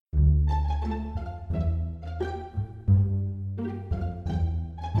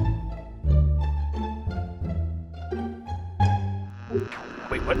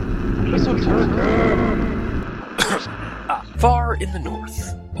what? Esoterica! Far in the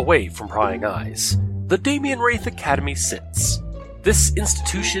north, away from prying eyes, the Damian Wraith Academy sits. This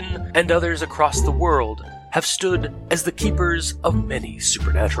institution and others across the world have stood as the keepers of many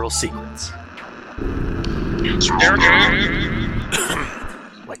supernatural secrets.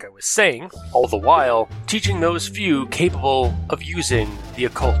 Like I was saying, all the while teaching those few capable of using the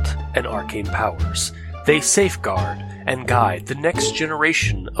occult and arcane powers. They safeguard and guide the next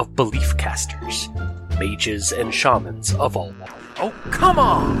generation of belief casters, mages and shamans of all. Oh, come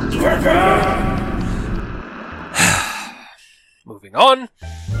on! Moving on.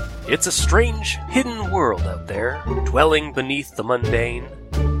 It's a strange, hidden world out there, dwelling beneath the mundane.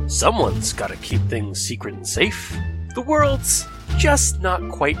 Someone's gotta keep things secret and safe. The world's just not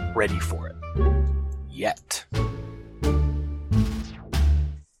quite ready for it. Yet.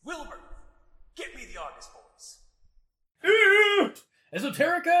 Wilbur, get me the August boys.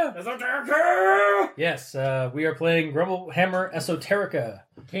 Esoterica! Esoterica! Yes, we are playing Grumblehammer Esoterica.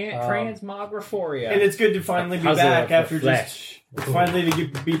 Transmogriforia. And it's good to finally be back after just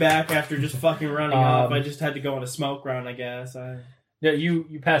be back after just fucking running off. I just had to go on a smoke run, I guess. Yeah,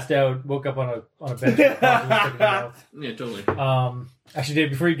 you passed out, woke up on a bench. Yeah, totally. Actually, Dave,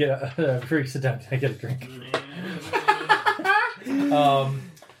 before you sit down, can I get a drink?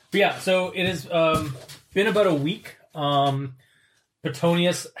 But yeah, so it has been about a week.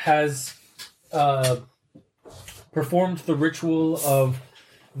 Petonius has performed the ritual of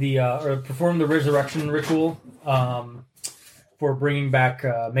or performed the resurrection ritual for bringing back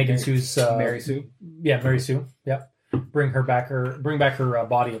Megan Sue's Mary Sue. Yeah, Mary Sue. Yep. Bring back her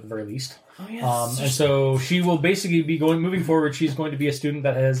body at the very least. Oh, yes. And so she will basically be moving forward. She's going to be a student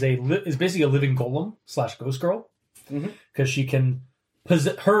that has is basically a living golem / ghost girl, because she can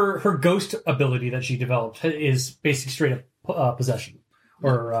her ghost ability that she developed is basically straight up possession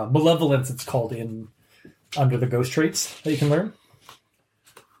or malevolence. It's called under the ghost traits that you can learn.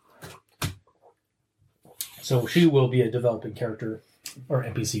 So she will be a developing character or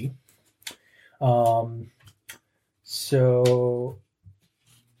NPC. So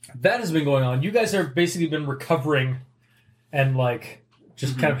that has been going on. You guys have basically been recovering and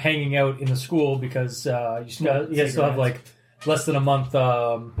just kind of hanging out in the school because you guys still have less than a month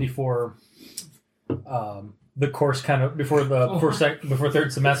before the course before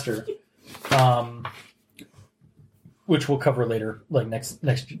third semester, which we'll cover later, next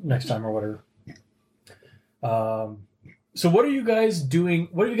time or whatever. So what are you guys doing?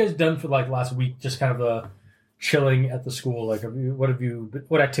 What have you guys done for last week? Just kind of chilling at the school.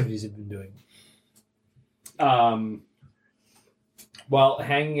 What activities have you been doing? Well,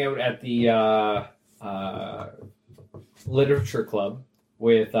 hanging out at the literature club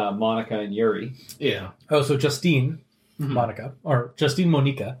with Monica and Yuri. Yeah. Oh, so Justine, Monica,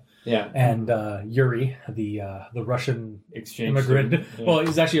 yeah, and Yuri, the Russian exchange immigrant. Yeah. Well,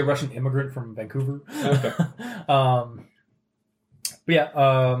 he's actually a Russian immigrant from Vancouver. Okay. But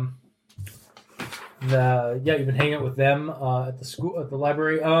yeah, you've been hanging out with them at the school, at the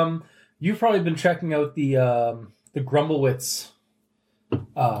library. You've probably been checking out the Grumblewitz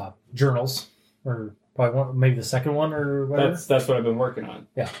journals, or probably maybe the second one or whatever. That's what I've been working on.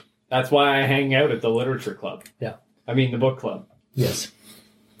 Yeah, that's why I hang out at the literature club. Yeah, I mean the book club. Yes,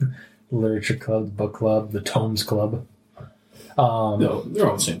 the literature club, the book club, the tomes club. No, they're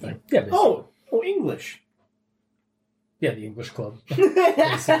all the same thing. Yeah. Oh, English. Yeah, the English club,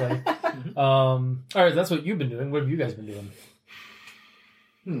 basically. All right, that's what you've been doing. What have you guys been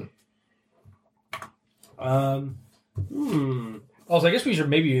doing? Also, I guess we should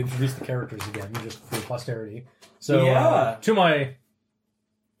maybe introduce the characters again, just for posterity. So, to my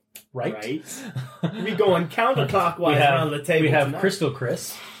right. We going counterclockwise around the table. We have tonight. Crystal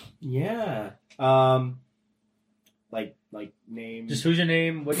Chris. Yeah. Like name. Just who's your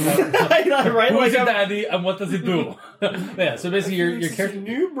name? What? Right? Who is it, Daddy? And what does it do? Yeah. So basically, your character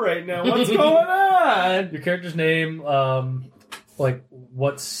noob right now. What's going on? Your character's name.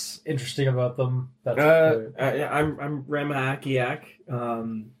 What's interesting about them? I'm Rem Hakiak.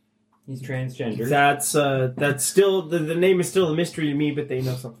 He's transgender. That's still the name is still a mystery to me, but they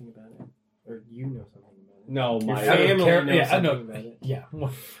know something about it, or you know something about it. No, my family knows I know about it. Yeah.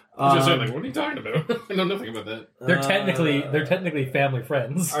 I was just saying, what are you talking about? I know nothing about that. They're technically family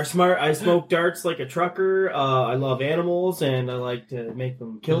friends. I smoke darts like a trucker. I love animals, and I like to make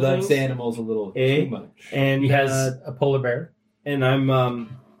them kill things. Loves animals a little too much. And he has a polar bear. And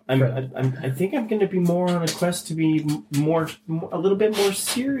I think I'm going to be more on a quest to be a little bit more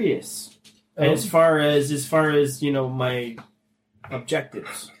serious as far as my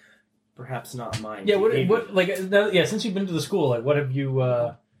objectives. perhaps not mine. Yeah, what like since you've been to the school, like what have you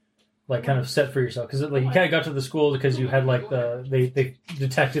like kind of set for yourself? Because like you kind of got to the school because you had like they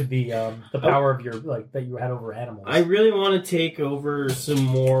detected the power of your like that you had over animals. I really want to take over some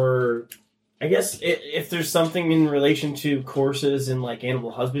more. I guess if there's something in relation to courses in like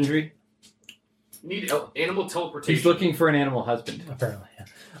animal husbandry. Need animal teleportation. He's looking for an animal husband. Apparently, yeah.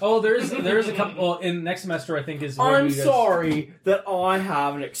 Oh, there is a couple. Well, in next semester, I think is. Where I'm you guys, sorry that I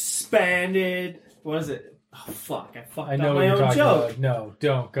have an expanded. What is it? Oh fuck! I fucked I up know what my you're own talking joke. about. No,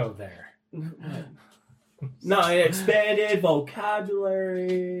 don't go there. No, an expanded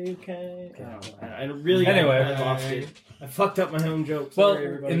vocabulary. Okay. I really. Anyway. I lost it. I fucked up my own joke. Well, Sorry,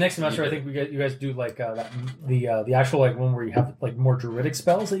 everybody. in next semester, I think you guys do like the actual like one where you have like more druidic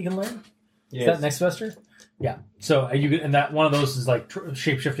spells that you can learn. Is that next semester? Yeah. So and that one of those is like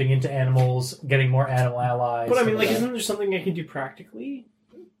shape shifting into animals, getting more animal allies. But I mean, like, isn't there something I can do practically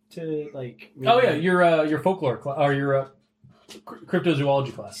to like? Oh yeah, your folklore or your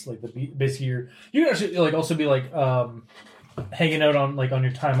cryptozoology class. Like basically you can actually like also be like hanging out on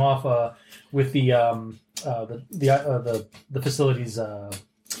your time off with the facilities.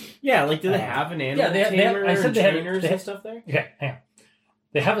 Yeah, like, do they have an animal tamer I said and they had trainers and stuff there? Okay, hang on.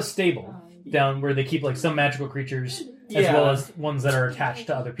 They have a stable down where they keep like some magical creatures as well as ones that are attached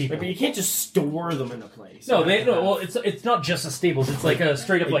to other people. But you can't just store them in a place. No, well, it's not just a stables. It's like a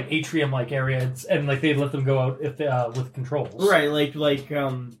straight up like atrium like area, and like they let them go out if with controls. Right, like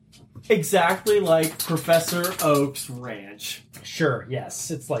exactly like Professor Oak's ranch. Sure, yes,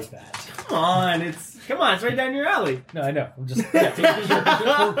 it's like that. Come on, it's right down your alley. No, I know. I'm just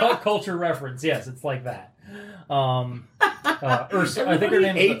for pop culture reference. Yes, it's like that. Ursa, I think her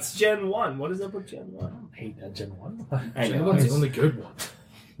name hates Gen 1. What is up with Gen 1? I hate Gen 1. I Gen know. 1's the only good one.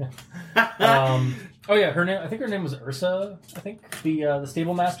 Oh yeah, her name. I think her name was Ursa. I think the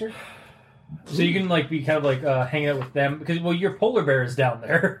stable master. So you can like be kind of like hanging out with them because your polar bear is down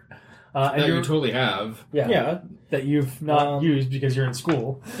there. That you totally have. Yeah, that you've not used because you're in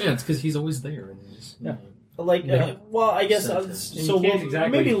school. Yeah, it's because he's always there. And Yeah. Like, well, I guess so.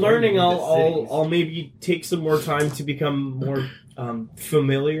 Maybe learning, I'll maybe take some more time to become more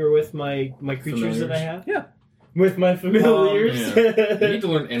familiar with my creatures that I have. Yeah, with my familiars. You need to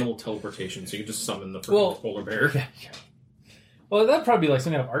learn animal teleportation, so you can just summon the polar bear. Yeah. Well, that'd probably be like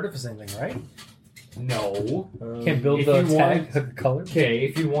some kind of artificing thing, right? No, Can't build the tag the color. Okay,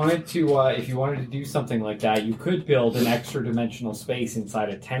 if you wanted to do something like that, you could build an extra dimensional space inside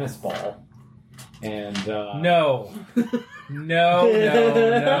a tennis ball. And no. Why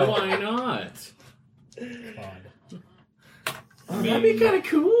not? God. That'd be kind of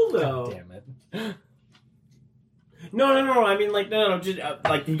cool, though. God damn it. No. I mean, like, no. Just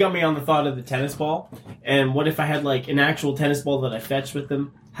like you got me on the thought of the tennis ball. And what if I had like an actual tennis ball that I fetched with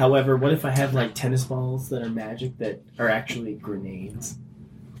them? However, what if I had like tennis balls that are magic that are actually grenades?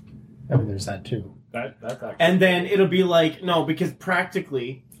 I mean, there's that too. that's actually... And then it'll be like because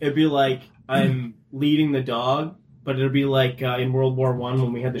practically it'd be like I'm leading the dog, but it'll be like in World War I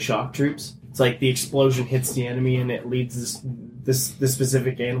when we had the shock troops. It's like the explosion hits the enemy and it leads this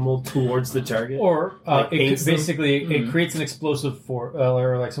specific animal towards the target. Or Like it paints could, basically it creates an explosive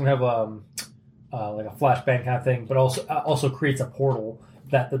or like some kind of like a flashbang kind of thing, but also creates a portal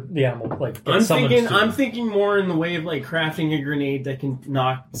that the animal like gets I'm thinking more in the way of like crafting a grenade that can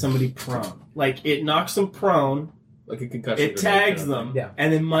knock somebody prone. Like it knocks them prone, Like a concussion. it tags them,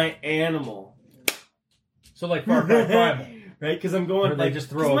 and then my animal. So like Far Cry Primal. Right, because I'm going Where they like just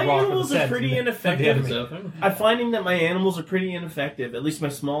throw a my rock with animals a are scent pretty and ineffective. I'm finding that my animals are pretty ineffective. At least my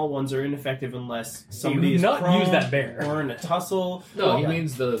small ones are ineffective unless somebody is not prone use that bear or in a tussle. No, he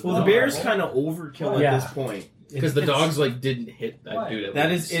means the. Well, the bear's kind of overkill at this point because the dogs like didn't hit that dude.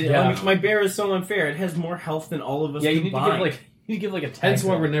 That is it. I mean, my bear is so unfair. It has more health than all of us. Yeah, combined. you need to give like a tag. Hence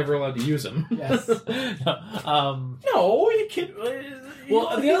why we're never allowed to use him. Yes. No, you can.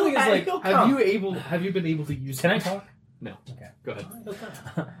 Well, the other thing is like, have you been able to use? Can I talk? No. Okay. Go ahead.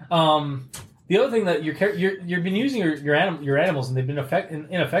 The other thing that you've been using your animals and they've been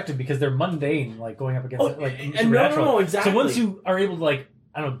ineffective because they're mundane, like going up against supernatural. No, exactly. So once you are able to like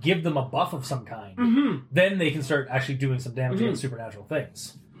give them a buff of some kind, then they can start actually doing some damage against supernatural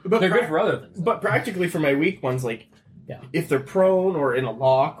things. But they're good for other things. But practically for my weak ones, like if they're prone or in a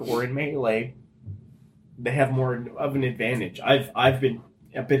lock or in melee, they have more of an advantage. I've been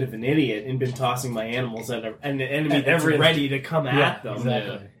a bit of an idiot and been tossing my animals at an enemy that's ready to come at them.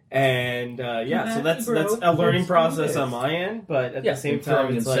 Exactly. And so that's a learning process on my end, but at the same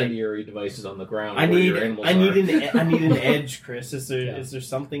time, it's like incendiary devices on the ground. I need an edge, Chris. Is there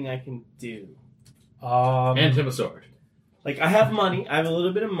something I can do? Hand him a sword. Like, I have money. I have a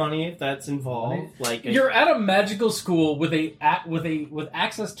little bit of money if that's involved. Like, You're at a magical school with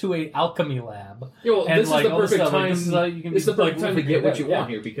access to a alchemy lab. Yeah, well, And, this like, is the all this perfect stuff, like, time. this is how you can It's the be, perfect like, time to get what you yeah. want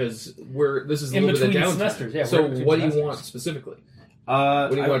here because this is a In little bit of between downtime. semesters, yeah, So we're in between what do you semesters. want specifically? what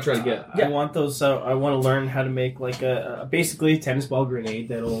do you want to try to get? I want those. I want to learn how to make like a basically a tennis ball grenade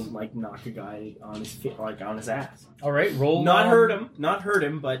that'll like knock a guy on his on his ass. All right, roll. Not hurt him,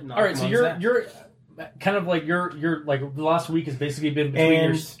 but knock All right, him so on you're his ass. you're kind of like you're like the last week has basically been between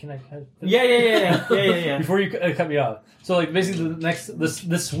And- your. Can I Yeah. Before you cut me off, so like basically the next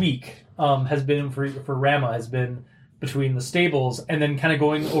this week has been for Rama has been between the stables and then kind of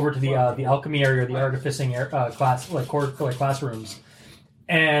going over to the alchemy area, or the artificing class like classrooms,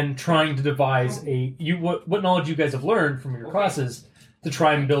 and trying to devise what knowledge you guys have learned from your classes to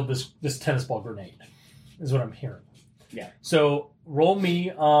try and build this tennis ball grenade is what I'm hearing. Yeah. So roll me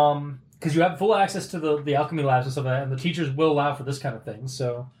because you have full access to the alchemy labs and stuff like that, and the teachers will allow for this kind of thing.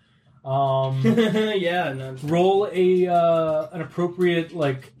 So. Yeah. No. Roll an appropriate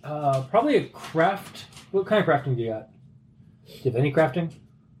probably a craft. What kind of crafting do you got? Do you have any crafting?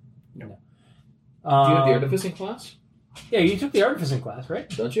 No. Do you have the artificing class? Yeah, you took the artificing class, right?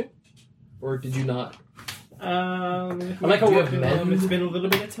 Don't you? Or did you not? I like how Do you we're have men? It's been a little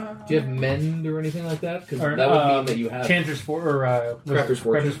bit of time. Do you have mend or anything like that? Because Or, that would mean that you have. Chanter's Crafter's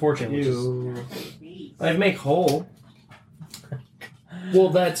Fortune. Fortune, which is You. I make whole. Well,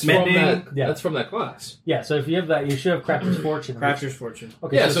 that's Mending. from that class. yeah. So if you have that, you should have Crafter's Fortune. Crafter's fortune.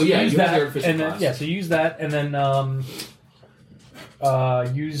 Okay, Yeah, so yeah, use you have that, the artificing and then, class. yeah, so use that, and then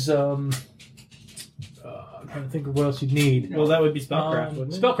use I'm trying to think of what else you'd need. Well, that would be spellcraft,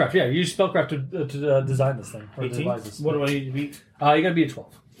 wouldn't it? Spellcraft, yeah. Use spellcraft to design this thing or 18? devise this. What do I need to beat? You gotta be a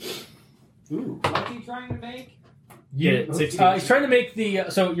 12. Ooh. What's he trying to make? Yeah, 16. He's trying to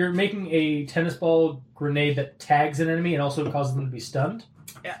make so you're making a tennis ball grenade that tags an enemy and also causes them to be stunned.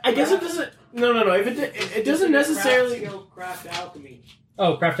 I guess it doesn't. No. If it doesn't necessarily. Craft alchemy.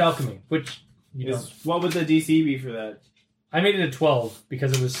 Oh, craft alchemy, which you don't. What would the DC be for that? I made it a 12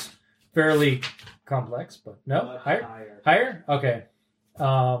 because it was fairly complex, but no, Much higher. Okay.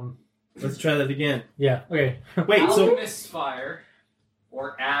 Let's try that again. Yeah. Okay. Wait, so Alchemist's fire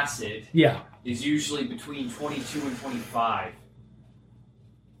or acid Yeah. is usually between 22 and 25.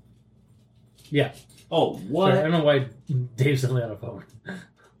 oh Sorry, I what? don't know why Dave's only on a phone.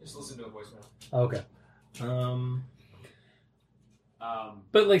 Just listen to a voicemail. Okay. But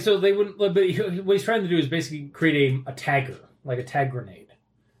But so they wouldn't. But what he's trying to do is basically create a tagger, like a tag grenade.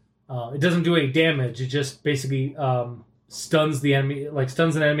 It doesn't do any damage. It just basically stuns the enemy,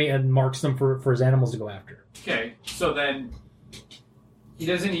 stuns an enemy and marks them for his animals to go after. okay, so then he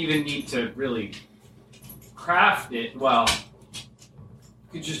doesn't even need to really craft it. Well, you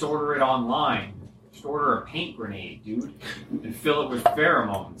could just order it online. Just order a paint grenade, dude, and fill it with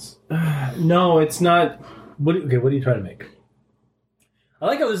pheromones. No, it's not. What are you trying to make? I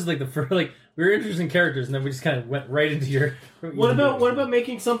like how this is like the first, we were interested in characters and then we just kind of went right into your. What about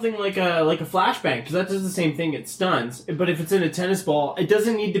making something like a flashbang? Because that does the same thing. It stuns, but if it's in a tennis ball, it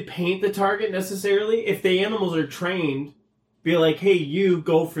doesn't need to paint the target necessarily. If the animals are trained, be like, "Hey, you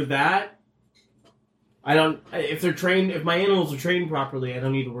go for that." I don't. If they're trained, if my animals are trained properly, I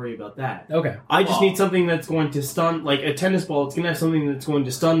don't need to worry about that. Okay. I just Well- need something that's going to stun, like a tennis ball. It's going to have something that's going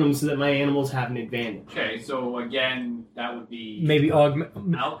to stun them, so that my animals have an advantage. Okay, so again, that would be Maybe augment.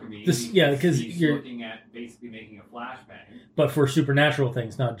 alchemy. Because he's you're. looking at basically making a flashbang. But for supernatural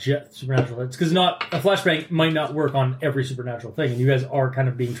things, not just supernatural things. Because a flashbang might not work on every supernatural thing, and you guys are kind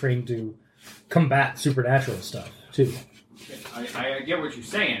of being trained to combat supernatural stuff too. I get what you're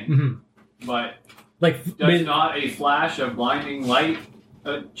saying, Mm-hmm. but Like, does not a flash of blinding light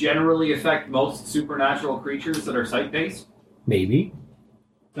generally affect most supernatural creatures that are sight-based? maybe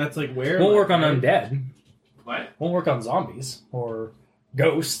That's like where won't work on undead. What? Won't work on zombies or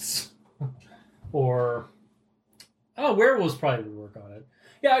ghosts or werewolves probably would work on it.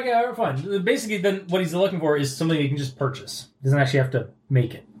 Yeah, okay, fine. Basically, then what he's looking for is something you can just purchase. Doesn't actually have to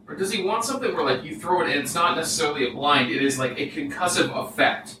make it. Or does he want something where, like, you throw it in, it's not necessarily a blind, it is like a concussive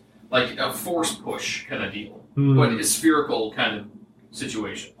effect, like a force push kind of deal, but a spherical kind of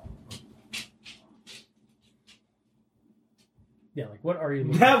situation? Yeah, like what are you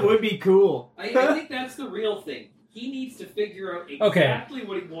looking That for? would be cool. I think that's the real thing. He needs to figure out exactly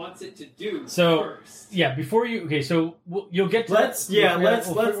what he wants it to do So, first. Yeah, before you so you'll get to Let's we'll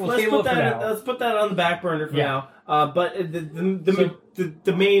put table it for now. let's put that on the back burner for Yeah. now. But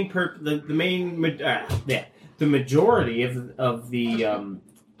the majority of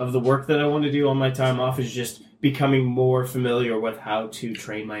the work that I want to do on my time off is just becoming more familiar with how to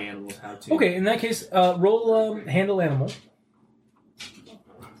train my animals. How to Okay, in that case, roll handle animal.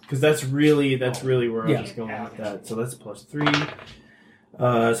 because that's really where Yeah. I was going with that. So that's +3.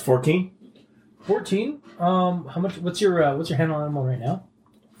 It's 14. 14. How much? What's your handle animal right now?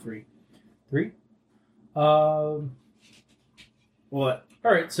 3. 3. What?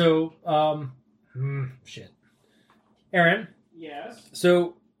 All right. So shit. Aaron. Yes.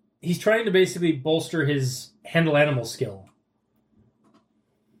 So he's trying to basically bolster his handle animal skill.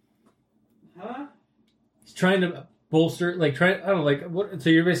 Huh? He's trying to bolster, I don't know, like what? So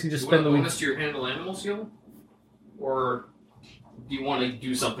you're basically just You spend want the a week. bonus to your handle animal skill, or do you want to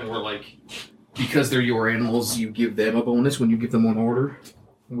do something where, like, because they're your animals, you give them a bonus when you give them one order?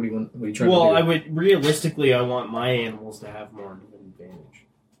 What do you want? What are you trying to do? Well, I want my animals to have more of an advantage.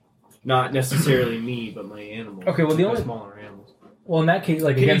 Not necessarily me, but my animals. Okay, well, the My only- smaller animals. Well, in that case,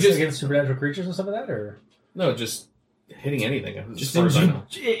 like Can you against just- supernatural creatures and stuff like that, or No, just hitting anything. Just as far as I know.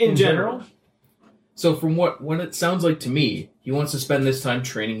 in general. So from when it sounds like to me, he wants to spend this time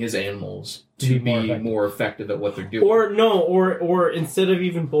training his animals to be more effective at what they're doing. Or instead of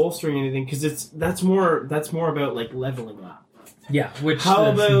even bolstering anything, because that's more about like leveling up. yeah, which How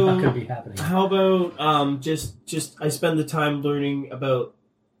that's about- not going to be happening. How about just I spend the time learning about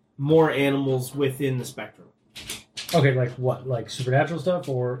more animals within the spectrum. Okay, like what? Like supernatural stuff,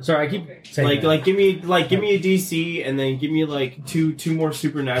 or sorry, I keep saying Like give me a DC and then give me like two more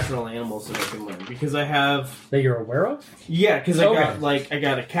supernatural animals that I can learn, because I have that you're aware of. yeah, because Okay. I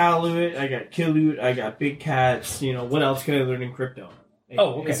got a Kalut, I got Kilut, I got big cats. You know, what else can I learn in crypto?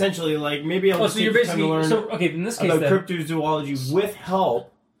 Oh, okay. Essentially, like maybe I'll Oh, just so you're take the time to basically learn okay. In this case, about then, cryptozoology with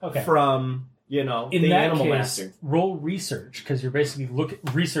help okay. from In the that animal case, master. roll research because you're basically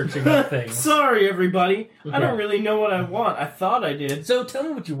researching that thing. Sorry, everybody. I Okay. don't really know what I want. I thought I did. So tell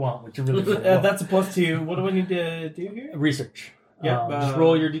me what you want. What you really want. That's a +2. What do I need to do here? research. Yeah, Just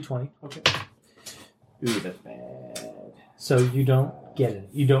roll your d20. Okay. Ooh, that's bad. So you don't get it.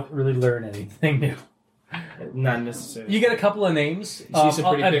 You don't really learn anything new. Not necessarily. You get a couple of names. You see some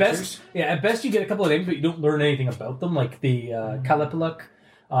pretty at pictures? best you get a couple of names, but you don't learn anything about them, like the Kalipaluk,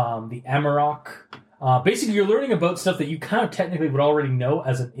 the Amarok. Basically, you're learning about stuff that you kind of technically would already know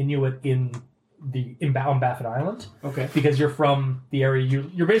as an Inuit on Baffin Island, Okay. because you're from the area.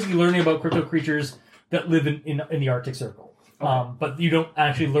 You're basically learning about crypto creatures that live in the Arctic Circle. But you don't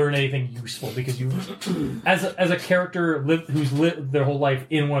actually learn anything useful because you, as a character who's lived their whole life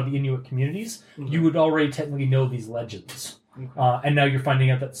in one of the Inuit communities, you would already technically know these legends. And now you're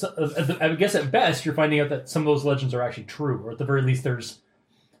finding out that, I guess at best, you're finding out that some of those legends are actually true, or at the very least, there's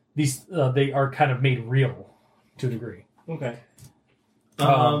these they are kind of made real to a degree. Okay.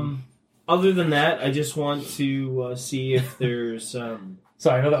 Other than that, I just want to see if there's.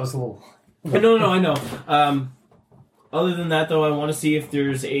 Sorry, I know that was a little. No, I know. Other than that, though, I want to see if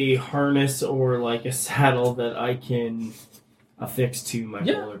there's a harness or like a saddle that I can affix to my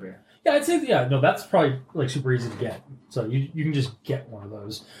polar bear. Yeah, I'd say that's probably like super easy to get. So you can just get one of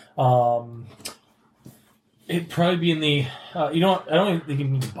those. It'd probably be in the I don't even think you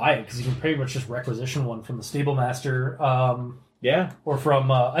need to buy it because you can pretty much just requisition one from the stable master. Yeah. Or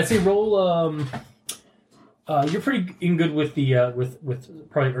from I'd say roll. You're pretty in good with the with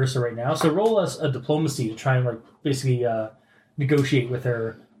probably Ursa right now. So roll us a diplomacy to try and like basically negotiate with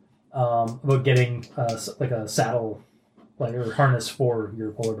her about getting like a saddle, like or harness for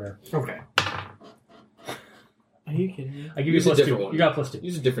your polar bear. Okay. Are you kidding me? I give Use you a +2. different one. You got +2.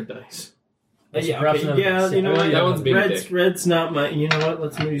 Use a different dice. Yeah, Perhaps okay. another Yeah, six. you know what? That one's being a dick. Red's not my. You know what?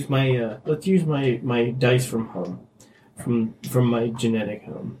 Let's use my dice from home, from my genetic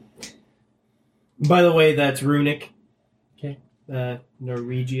home. By the way, that's runic. Okay.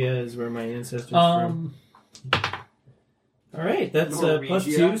 Norwegia is where my ancestors from. All right, that's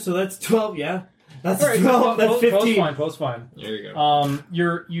 +2, so that's 12. Yeah, that's All right, 12. That's 15. 12's fine. There you go.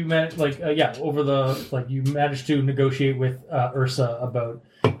 You managed you managed to negotiate with Ursa about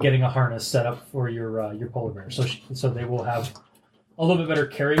getting a harness set up for your polar bear, so they will have a little bit better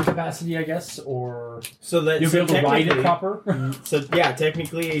carrying capacity, I guess, or So that you'll be able to ride it technically- proper. So yeah,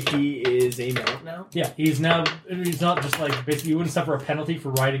 technically he is a mount now. Yeah, he's not just like basically you wouldn't suffer a penalty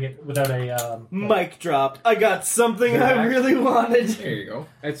for riding it without a Mic drop. I got something I really wanted. There you go.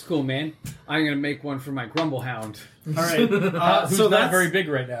 That's cool, man. I'm gonna make one for my Grumblehound. All right. who's So not that's very big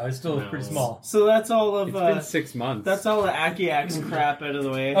right now. He's still pretty small. So that's all of It's been 6 months. that's all the Akiak's crap out of the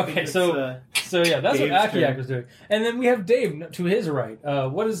way. I think Okay, it's, so yeah, that's Dave's what Akiak turn. was doing, and then we have Dave to his right.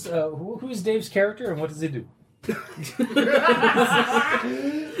 What is who's Dave's character and what does he do?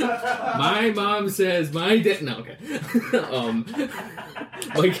 My mom says my dad. No, okay.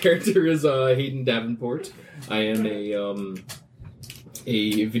 My character is Hayden Davenport. I am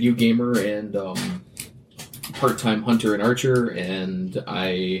a video gamer and part-time hunter and archer, and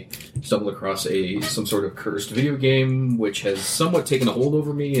I stumbled across some sort of cursed video game, which has somewhat taken a hold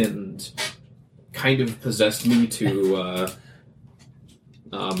over me and kind of possessed me to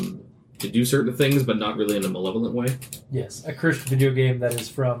do certain things, but not really in a malevolent way. Yes, a cursed video game that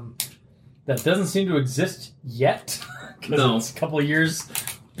doesn't seem to exist yet. No. It's a couple of years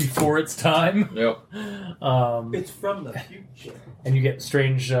before its time. Yep. It's from the future. And you get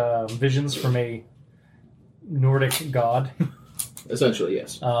strange visions from a Nordic god. Essentially,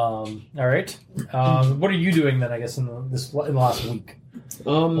 yes. All right. What are you doing then? I guess in the last week. I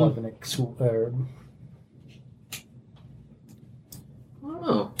don't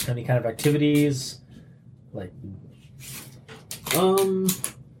know. Any kind of activities, like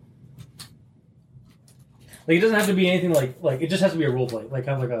it doesn't have to be anything like it just has to be a role play, like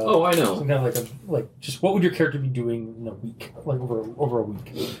kind of like a. Oh, I know. Some kind of like just what would your character be doing in a week, like over a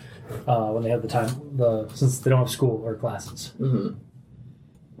week, when they have the time, since they don't have school or classes. Mm-hmm.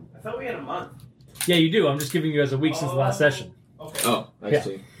 I thought we had a month. Yeah, you do. I'm just giving you guys a week since the last session. Okay. Oh, I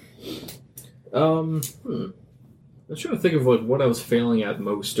see. I'm trying to think of what I was failing at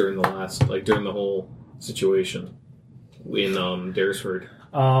most during the whole situation in Daresford.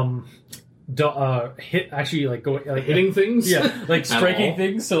 Hitting things. Yeah, like striking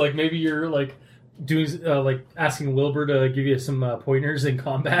things. So like maybe you're like doing asking Wilbur to give you some pointers in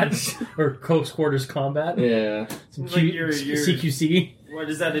combat or close quarters combat. Yeah, some CQC. What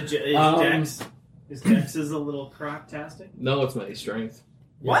is that? Dex? Is Dex a little craptastic? No, it's my strength.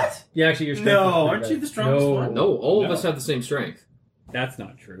 What? Yeah, actually, your strength. No, aren't you the strongest one? No, all of us have the same strength. That's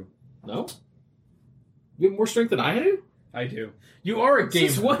not true. No, you have more strength than I do. I do. You are a gamer.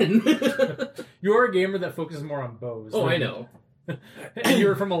 Since when? You are a gamer that focuses more on bows. Oh, I know. And you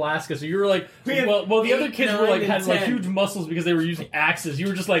were from Alaska, so you were like, well, the other kids were like had like huge muscles because they were using axes. You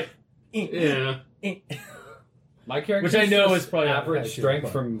were just like, yeah. My character, which I know is probably average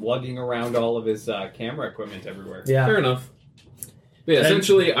strength from lugging around all of his camera equipment everywhere. Yeah, fair enough. But yeah,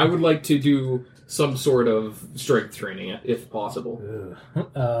 essentially, I would like to do some sort of strength training if possible.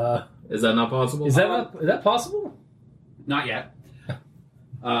 Is that not possible? Is that possible? Not yet.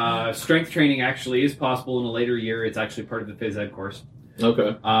 Strength training actually is possible in a later year. It's actually part of the phys ed course.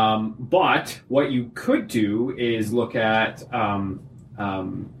 Okay. But what you could do is look at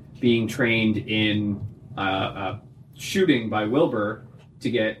being trained in shooting by Wilbur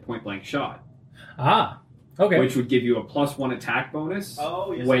to get point blank shot. Okay. Which would give you a +1 attack bonus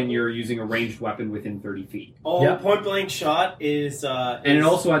when you're using a ranged weapon within 30 feet. Point blank shot is... and it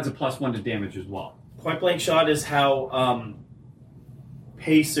also adds a +1 to damage as well. Point blank shot is how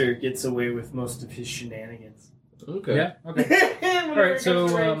Pacer gets away with most of his shenanigans. Okay. Yeah. Okay. All right.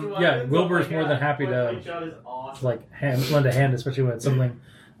 So Wilbur's more than happy to awesome. like lend a hand, especially when it's something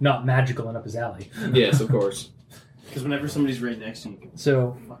not magical and up his alley. Yes, of course. Because whenever somebody's right next to you, you can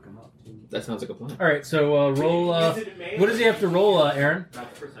so fuck them up. Dude. That sounds like a plan. All right. So roll. What does he have to roll, Aaron?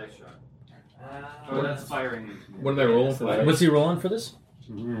 That's precise shot. That's firing. What did I roll for that? What's he rolling for this?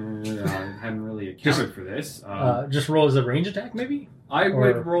 I hadn't really accounted for this. Just roll as a range attack, maybe. I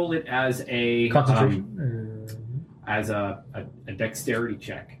would roll it as a concentration, as a dexterity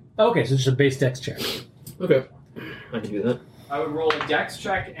check. Okay, so just a base dex check. Okay, I can do that. I would roll a dex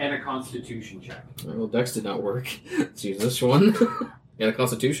check and a constitution check. Well, dex did not work. Let's use this one. And a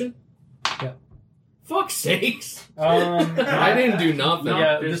constitution? Yeah. Fuck's sakes! I didn't do nothing.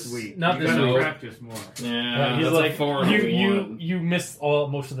 Not this week. Not this week. Practice more. Yeah, he's that's like a 4 and a 1. You missed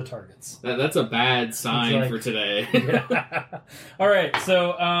most of the targets. That's a bad sign like, for today. Yeah. All right,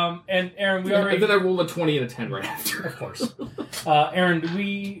 so and Aaron, we already. And then I rolled a 20 and a 10 right after. Of course. Aaron,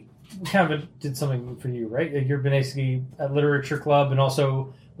 we kind of did something for you, right? You've been basically at Literature Club and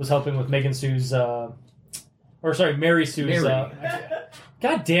also was helping with Megan Sue's, Mary Sue's.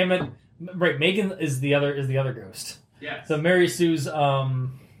 God damn it! Right, Megan is the other ghost. Yeah. So Mary Sue's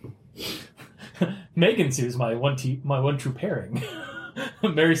Megan Sue's my one true pairing.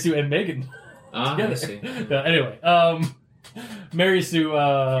 Mary Sue and Megan together. I see. Anyway, Mary Sue.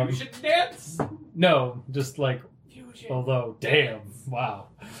 Fusion dance. No, just like. Although, damn, wow.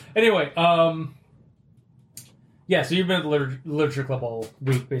 Anyway, yeah. So you've been at the Literature Club all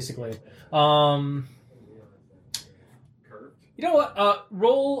week, basically. You know what?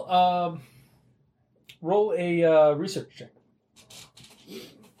 Roll a research check.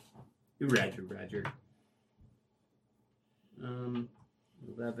 Roger.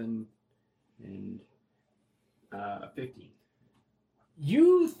 11 and 15.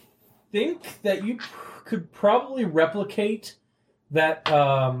 You think that you could probably replicate that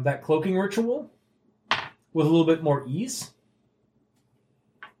that cloaking ritual with a little bit more ease?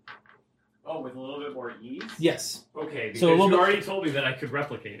 Oh, with a little bit more ease? Yes. Okay, because So a little you bit- already told me that I could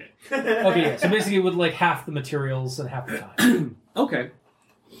replicate it. Okay, yeah. So basically, with like half the materials and half the time. Okay.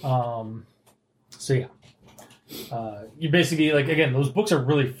 So yeah, you basically like again, those books are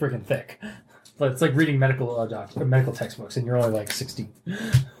really freaking thick. But it's like reading medical medical textbooks, and you're only like 16.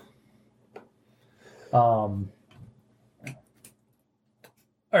 All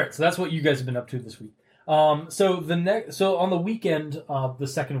right, so that's what you guys have been up to this week. So on the weekend of the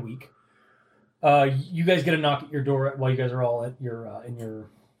second week, you guys get a knock at your door while you guys are all at your in your.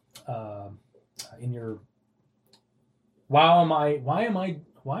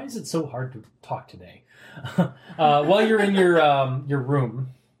 Why is it so hard to talk today? While you're in your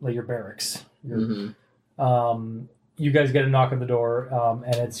room, like your barracks, you guys get a knock on the door,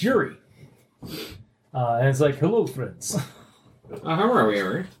 and it's Yuri. And it's like, hello, friends. How are we,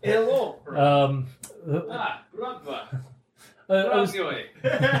 Yuri? Hello. I was-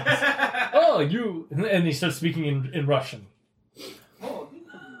 oh, you... And he starts speaking in Russian. Do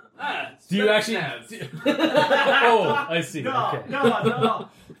you actually... oh, I see. Okay. No.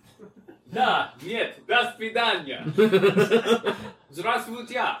 Да, нет, до свидания.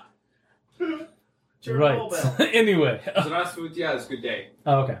 Здравствуйте. Right. Anyway. Здравствуйте is good day.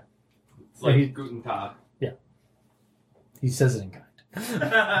 Oh, okay. It's like He- Guten Tag. He says it in kind.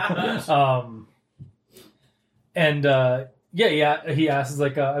 He asks,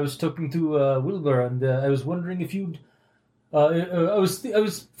 like, I was talking to Wilbur, and I was wondering if you'd... I was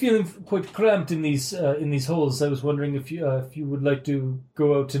feeling quite cramped in these holes. I was wondering if you would like to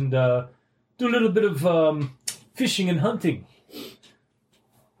go out and do a little bit of fishing and hunting.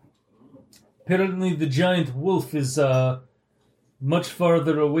 Apparently, the giant wolf is much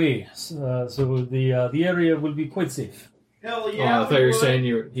farther away, so the area will be quite safe. Hell yeah. I thought you were saying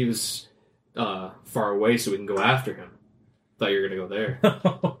he was far away so we can go after him. Thought you were going to go there.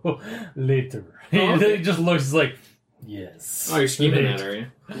 Later, Oh, okay. he just looks like, yes. Oh, you're scheming Later. that, are you?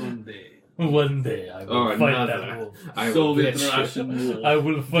 One day. One day I will Oh, fight another. that wolf. I will Soviet bitch. Russian wolf. I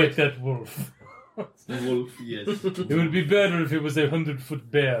will fight that wolf. Wolf, yes. It would be better if it was 100-foot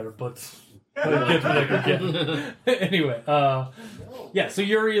bear, but I'll get what I could get. Anyway, so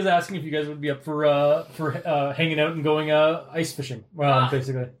Yuri is asking if you guys would be up for hanging out and going ice fishing,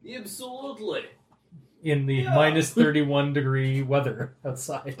 basically Absolutely. in the minus 31 degree weather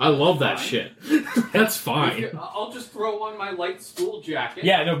outside. I love that shit. That's fine. I'll just throw on my light school jacket.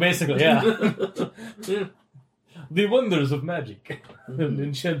 Yeah, no, basically, yeah. The wonders of magic and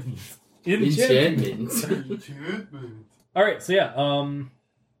enchantment. Enchantment. All right, so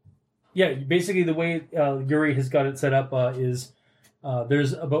basically the way Yuri has got it set up is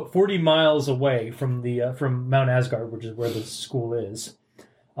there's about 40 miles away from the from Mount Asgard, which is where the school is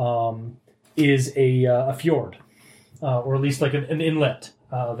a fjord, or at least like an inlet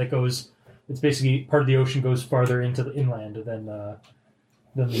that goes. It's basically part of the ocean goes farther into the inland than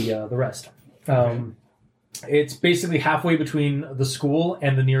the rest. It's basically halfway between the school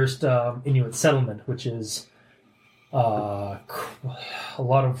and the nearest Inuit settlement, which is a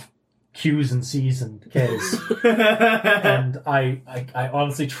lot of Q's and C's and K's. And I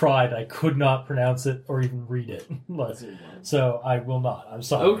honestly tried. I could not pronounce it or even read it. So I will not. I'm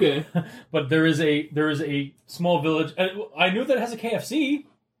sorry. Okay. But there is a small village. I knew that it has a KFC.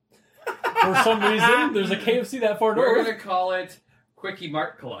 For some reason, there's a KFC that far We're north. gonna call it Quickie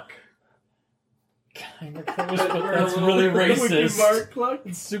Mart Cluck. Kind of close, but that's really racist.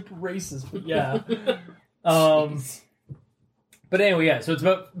 It's super racist, but yeah. But anyway, yeah. So it's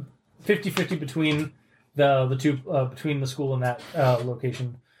about 50-50 between the two between the school and that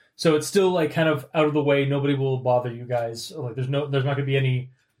location. So it's still like kind of out of the way. Nobody will bother you guys. Like there's not going to be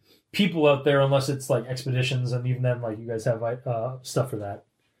any people out there unless it's like expeditions, and even then, like you guys have stuff for that.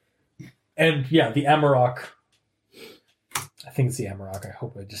 And yeah, the Amarok. I think it's the Amarok. I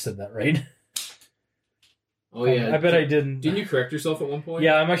hope I just said that right. Oh yeah. I bet I didn't. Didn't you correct yourself at one point?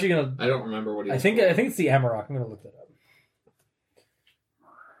 Yeah, I'm actually gonna. I don't remember what he I was think called. it's the Amarok. I'm gonna look that up.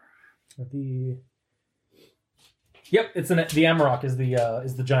 Yep, it's the Amarok is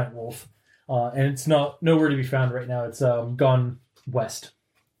the giant wolf, and it's nowhere to be found right now. It's gone west,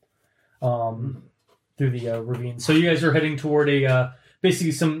 through the ravine. So you guys are heading toward a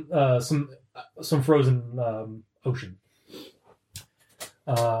basically some frozen ocean.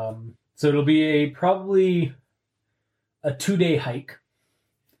 So it'll be probably a 2-day hike.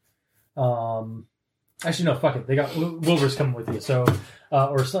 Actually, no, fuck it. They got Wilbur's coming with you, so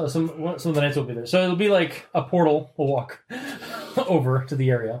or some of the knights will be there. So it'll be like a portal. We'll walk over to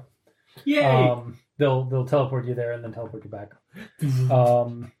the area. Yay! They'll teleport you there and then teleport you back.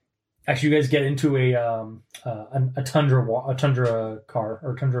 Actually, you guys get into a tundra car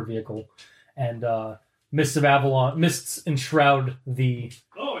or tundra vehicle, and mists enshroud the.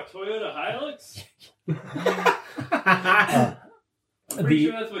 Oh, a Toyota Hilux? I'm the pretty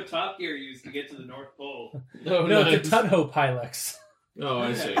sure that's what Top Gear used to get to the North Pole. Oh, no, nice. it's a Tudhope Hilux. Oh,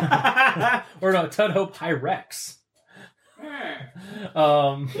 I see. Or no, Tudhope Hyrex.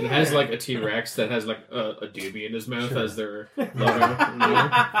 It has like a T-Rex that has like a doobie in his mouth Sure. as their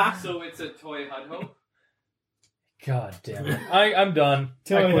logo. So it's a toy Hut Hope? God damn it! I'm done.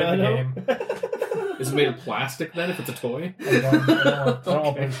 I quit the game. Is it made of plastic then? If it's a toy? I don't want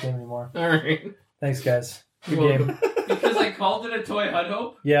to play this game anymore. All right. Thanks, guys. Good You're game. Because I called it a toy Hut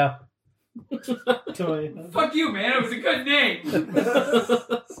Hope? Yeah. Toy. Fuck you, man. It was a good name.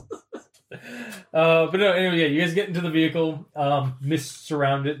 But no, anyway, yeah, you guys get into the vehicle. Mists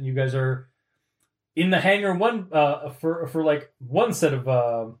surround it, and you guys are in the hangar. For like one set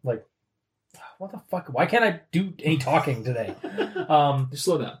of like, what the fuck? Why can't I do any talking today? Just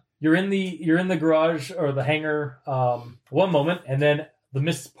slow down. You're in the garage or the hangar one moment, and then the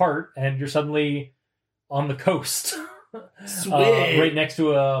mists part, and you're suddenly on the coast, right next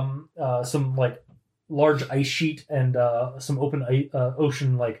to some like large ice sheet and some open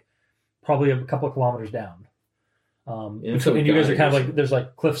ocean, like probably a couple of kilometers down. And you guys are kind of like there's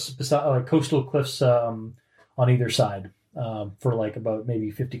like cliffs, like coastal cliffs on either side for like about maybe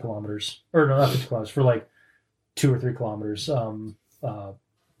 50 kilometers, or no, not 50 kilometers, for like 2 or 3 kilometers.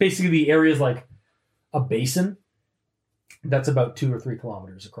 Basically, the area is like a basin that's about 2 or 3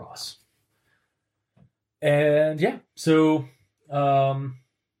 kilometers across. And yeah, so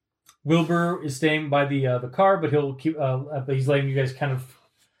Wilbur is staying by the car, but he'll keep. But he's letting you guys kind of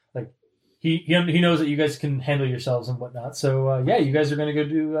like he knows that you guys can handle yourselves and whatnot. So yeah, you guys are going to go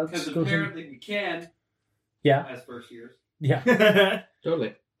do. Because apparently we can. Yeah. As first years. Yeah.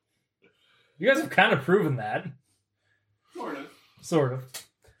 Totally. You guys have kind of proven that. Sort of.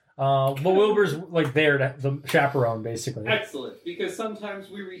 But Wilbur's like there to the chaperone, basically. Excellent, because sometimes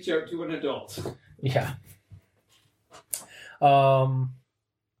we reach out to an adult. Yeah. And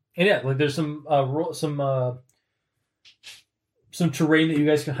yeah, like there's some terrain that you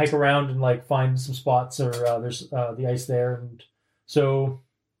guys can hike around and like find some spots, or there's the ice there, and so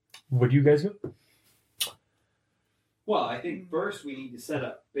where do you guys go? Well, I think first we need to set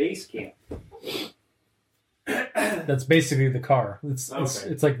up base camp. That's basically the car. It's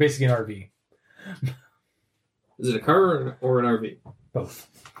like basically an RV. Is it a car or an RV? Both.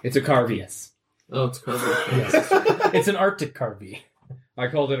 It's a Carvey. Yes. Oh, it's a car. Yes. It's an Arctic Carvey. I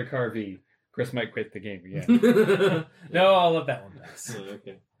called it a Carvey. Chris might quit the game again. No, I'll let that one pass.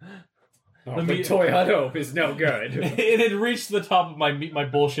 Okay. Oh, the Toy Hut Hope is no good. It had reached the top of my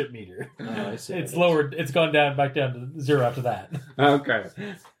bullshit meter. I see. It's lowered. It's gone down back down to 0 after that. Okay.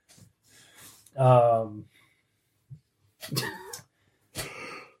 So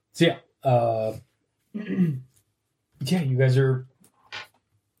yeah, yeah, you guys are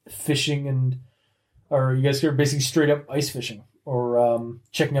fishing or you guys are basically straight up ice fishing or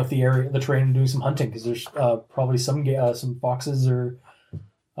checking out the area, the terrain, and doing some hunting because there's probably some foxes or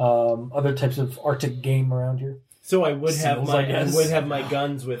other types of Arctic game around here. So I would have Seals, my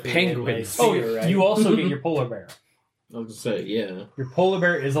guns with me. Penguins. Oh, Right? you also get your polar bear. I was gonna say, yeah. Your polar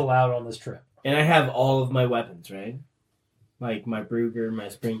bear is allowed on this trip. And I have all of my weapons, right? Like my Brugger, my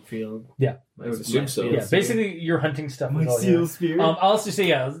Springfield. Yeah. I would assume so. Yeah, basically your hunting stuff My is all seal here. spear. I'll also say,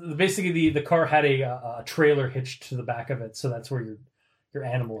 yeah, basically the car had a trailer hitched to the back of it, so that's where your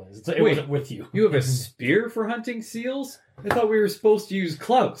animal is. It wasn't with you. You have a spear for hunting seals? I thought we were supposed to use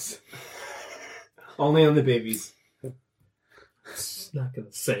clubs. Only on the babies. Not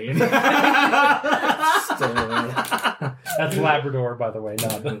gonna say anything. That's Labrador, by the way,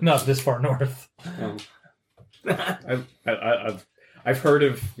 not this far north. I've heard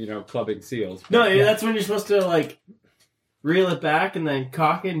of clubbing seals. No, that's when you're supposed to like reel it back and then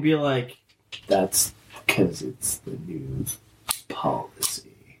cock it and be like, "That's because it's the new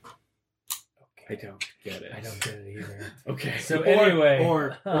policy." I don't get it. I don't get it either. Okay. So anyway,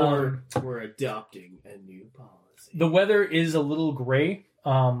 or we're adopting a new policy. the weather is a little gray.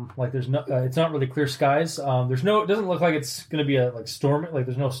 Like there's no, it's not really clear skies. It doesn't look like it's going to be a storm. Like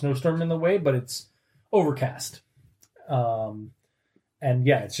there's no snowstorm in the way, but it's overcast. And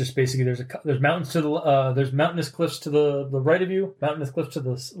yeah, it's just basically there's mountains to the there's mountainous cliffs to the right of you, mountainous cliffs to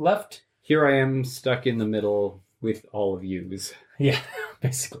the left. Here I am stuck in the middle with all of yous. Yeah,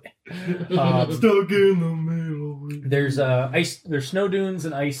 basically. Stuck in the middle. There's ice. There's snow dunes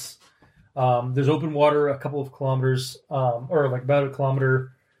and ice. There's open water a couple of kilometers, or like about a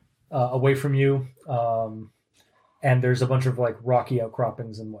kilometer away from you. And there's a bunch of like rocky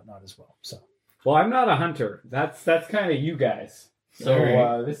outcroppings and whatnot as well. So. Well, I'm not a hunter. That's kind of you guys.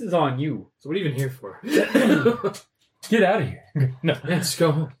 So this is on you. So what are you even here for? Get out of here. No. Let's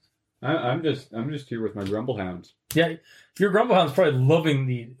go home. I'm just here with my Grumblehounds. Yeah, your Grumblehound's probably loving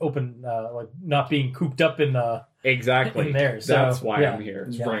the open, like not being cooped up in Exactly. in there. So, That's why yeah. I'm here.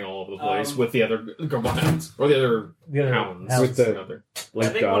 It's Yeah. running all over the place with the other Grumblehounds. Or the other hounds. With the- Other. I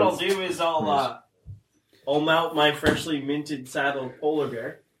think what I'll do is I'll mount my freshly minted saddled polar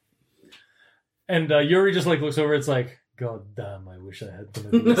bear. And Yuri just like looks over. It's like, God damn! I wish I had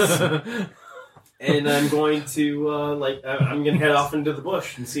one of these. And I'm going to I'm going to head off into the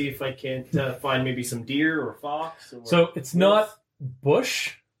bush and see if I can't find maybe some deer or fox. Or So it's not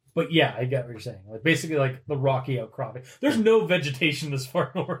bush, but yeah, I get what you're saying. Like basically, like the rocky outcropping. There's no vegetation this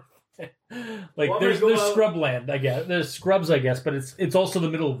far north. Like Well, I'm there's gonna go out- scrubland, I guess. There's scrubs, I guess, but it's also the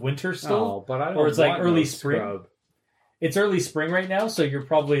middle of winter still. Oh, but I don't Or it's like want early no spring. scrub. It's early spring right now, so you're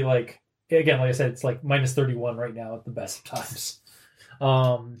probably like again, like I said, it's like minus 31 right now at the best of times.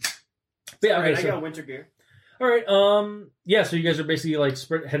 But yeah, okay, Alright, I so, got winter gear. all right. Yeah, so you guys are basically like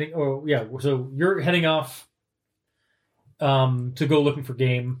heading. Oh, yeah. So you're heading off, to go looking for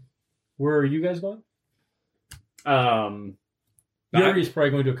game. Where are you guys going? Yuri's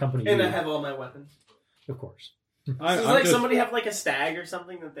probably going to accompany And you, I have all my weapons. of course. So does like somebody have like a stag or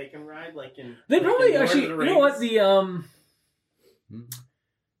something that they can ride? Like in They like probably in Lord actually. of the You know what?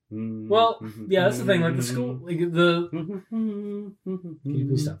 Rings? Well, yeah, that's the thing. Like the school, like the. Can you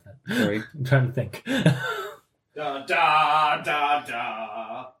please stop that? Sorry. I'm trying to think. Da da da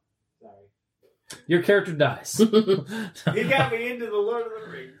da. Sorry. Your character dies. He got me into the Lord of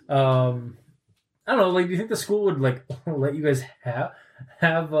the Rings. I don't know. Like, do you think the school would like let you guys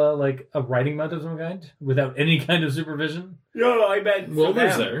have like a riding mount of some kind without any kind of supervision? No, I meant for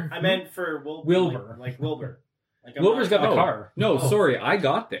Wilbur's them. there. I meant for Wilbur. like Wilbur. Like I'm Wilbur's not- got the car. No, sorry, I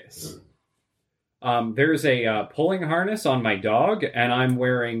got this. There's a pulling harness on my dog, and I'm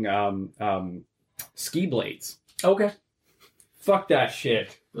wearing ski blades. Okay. Fuck that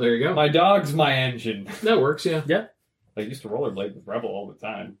shit. There you go. My dog's my engine. That works, yeah. I used to rollerblade with Rebel all the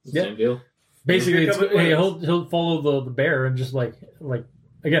time. Yeah. Same deal. Basically, Pick it's, up at he'll follow the bear and just like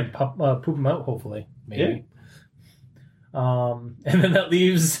again poop him out. Hopefully, maybe. And then that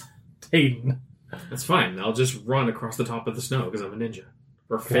leaves Hayden. That's fine. I'll just run across the top of the snow because I'm a ninja.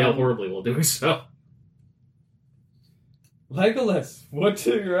 Or fail horribly while doing so. Legolas, what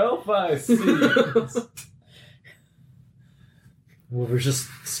do your elf eyes see? Wilbur's just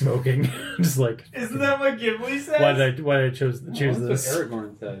smoking, just like. Isn't that what Gimli says? Why did I choose That's this? what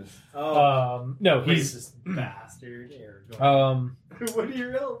Aragorn says. Oh, No, he's racist bastard. Aragorn. What do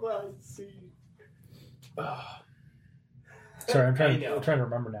your elf eyes see? Sorry, I'm I trying know. to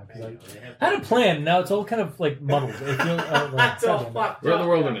remember now because I had a plan. Now it's all kind of like muddled. It feels, That's all fucked We're in the up.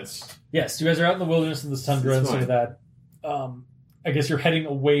 wilderness. Yes, you guys are out in the wilderness of the tundra and It's stuff like that. I guess you're heading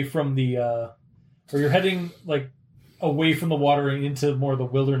away from the, or you're heading like away from the water and into more of the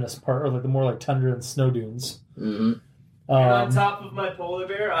wilderness part, or like the more like tundra and snow dunes. Mm-hmm. And on top of my polar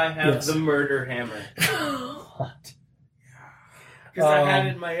bear, I have yes. the murder hammer. What? Because I had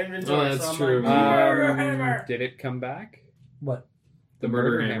it in my inventory. Oh, that's so I'm true. like, murder hammer. Did it come back? What? The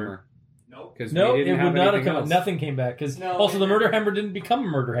murder hammer. Nope. Because No, we it didn't would have not have anything come. else. Nothing came back because No, also the it murder didn't. hammer didn't become a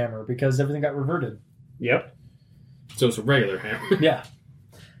murder hammer because everything got reverted. Yep. So it's a regular hammer. Yeah,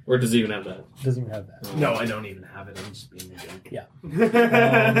 Or does it even have that? doesn't even have that. No, I don't even have it. I'm just being a joke.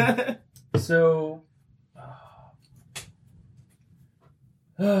 Yeah. So,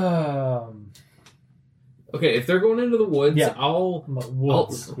 Okay, if they're going into the woods, Yeah. I'll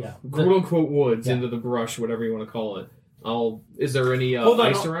woods. Yeah. quote unquote woods Yeah. into the brush, whatever you want to call it. Is there any Hold on,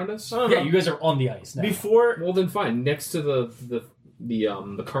 ice no. around us? Yeah, you guys are on the ice now. Before Well, then fine. Next to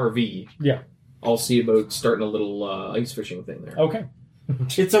the car V. Yeah. I'll see about starting a little ice fishing thing there. Okay.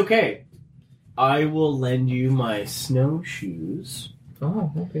 it's okay. I will lend you my snowshoes,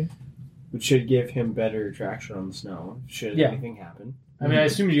 Oh, okay. which should give him better traction on the snow. Should Yeah. anything happen. I mean, I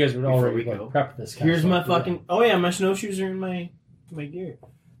assumed you guys would Before already we like, go. prep this. Kind Here's of my stuff. fucking. Oh yeah, my snowshoes are in my gear.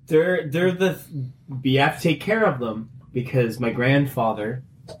 They're the. You have to take care of them because my grandfather.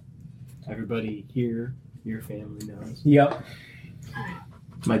 Everybody here, your family knows. Yep.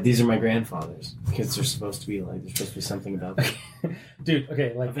 These are my grandfathers because they're supposed to be like there's supposed to be something about them. Dude.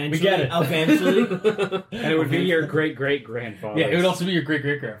 Okay. Like Eventually, we get it. Eventually, And it would be your great great grandfather. Yeah, it would also be your great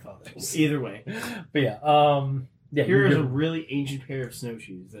grandfathers. either way. But yeah. Yeah. Here is you're a good. really ancient pair of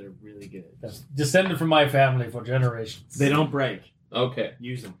snowshoes that are really good. That's descended from my family for generations. They don't break. Okay.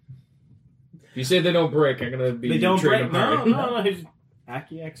 Use them. If you say they don't break, I'm gonna be They don't trading break. them No, hard. no, no.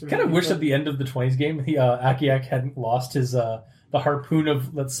 Akiaks are Kind of wish at the end of the 20s game, Akiak hadn't lost his the harpoon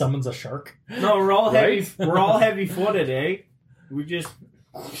that summons a shark. No, we're all Right? heavy. We're all heavy-footed, eh? We just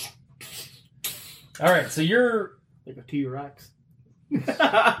All right, so you're like a T-Rex.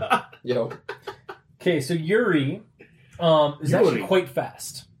 Yo. okay. So Yuri is actually quite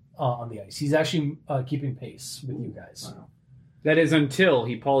fast on the ice. He's actually keeping pace with you guys. Wow. That is until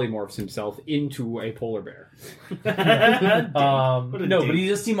he polymorphs himself into a polar bear. No, but he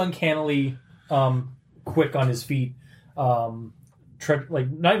does seem uncannily quick on his feet. Not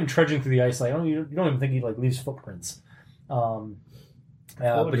even trudging through the ice. Like you don't even think he leaves footprints.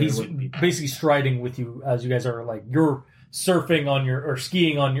 But he's basically striding with you as you guys are you're surfing on or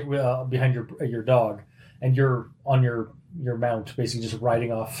skiing on your behind your dog, and you're on your mount, basically just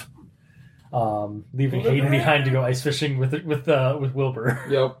riding off. Leaving Hayden behind to go ice fishing with Wilbur.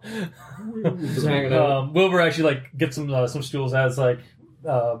 Yep. Just hanging out. Wilbur actually gets some stools as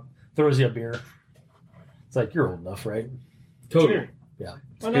throws you a beer. It's like, you're old enough, right? Totally. Sure. Yeah.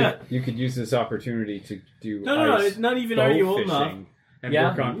 Why not? You could use this opportunity to do No, ice it's not even bow are you old fishing enough. and Yeah.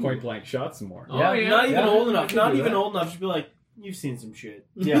 work on point blank shots some more. Oh, yeah. Not even old enough. can Not do even that. old enough to be like, you've seen some shit.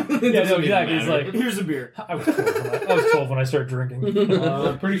 Yeah, no, exactly. It's like Here's a beer. I was 12 when I started drinking.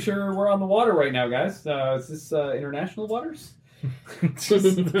 I'm pretty sure we're on the water right now, guys. Is this international waters?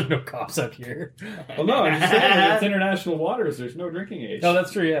 There's no cops out here. Well, no, I'm just saying it's international waters. There's no drinking age. No,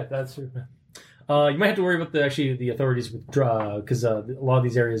 that's true. Yeah, that's true. You might have to worry about the authorities with dry, because a lot of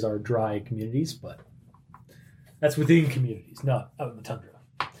these areas are dry communities, but that's within communities, not out in the tundra.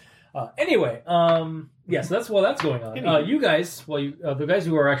 Anyway, yeah, so that's going on. You guys, the guys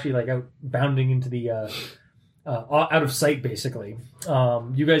who are actually out bounding into the out of sight, basically.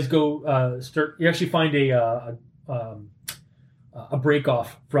 You guys go start. You actually find a break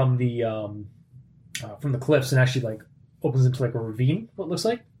off from the cliffs, and actually opens into a ravine. What it looks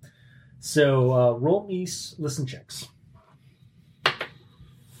like. So roll me listen checks.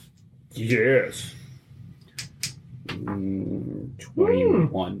 Yes.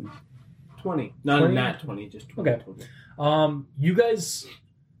 21. 20. Not 20? a nat 20, just 20. Okay. You guys,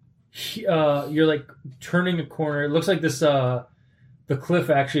 you're turning a corner. It looks like this, the cliff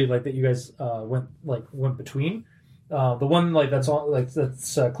actually, that you guys went between. The one that's on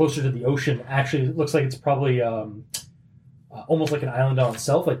that's closer to the ocean actually looks like it's probably almost like an island on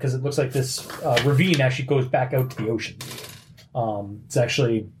itself, because it looks like this ravine actually goes back out to the ocean. It's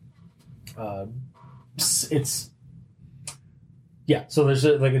actually, yeah. So there's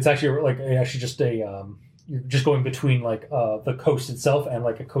it's actually just a you're just going between the coast itself and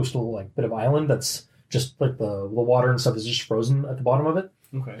a coastal bit of island that's just the water and stuff is just frozen at the bottom of it.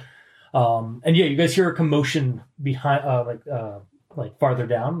 Okay. And yeah, you guys hear a commotion behind, farther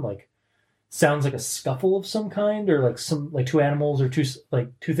down, sounds like a scuffle of some kind, or some two animals or two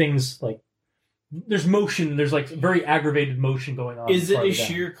things. There's motion. There's very aggravated motion going on. Is it a farther down.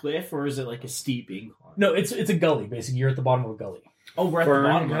 sheer cliff, or is it a steep incline? No, it's a gully. Basically, you're at the bottom of a gully. Oh, we're at the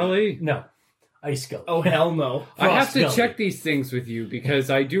bottom. Gully? No, ice gully. Oh, hell no. I have Frost to gully. check these things with you because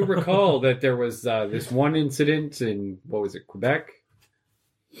I do recall that there was this one incident in, what was it, Quebec?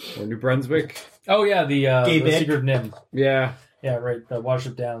 Or New Brunswick? Oh yeah, the Quebec. Secret of Nim. Yeah. Yeah, right. The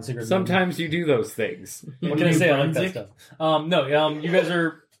Watership Down, Secret of Sometimes you do those things. Nim. What can I New say? I like that Brunswick? stuff. No, you guys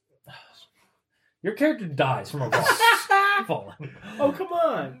are. Your character dies from a rock falling. Oh, come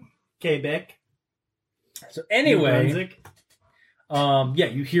on. Quebec. So New anyway, Brunswick. yeah,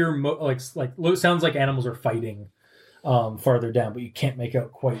 you hear sounds like animals are fighting farther down, but you can't make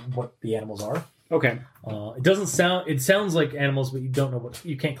out quite what the animals are. Okay. It doesn't sound. It sounds like animals, but you don't know what.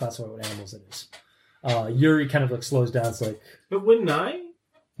 You can't classify what animals it is. Yuri kind of slows down. It's But wouldn't I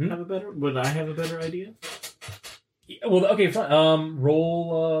Hmm? have a better? Would I have a better idea? well, okay, fine.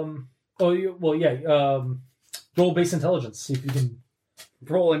 Roll. Roll base intelligence. See if you can.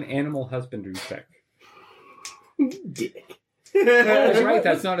 Roll an animal husbandry check. Dick. Oh, that's right.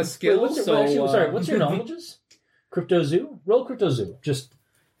 That's not a skill. What's your, sorry. What's your knowledges? Cryptozoo. Roll Cryptozoo, just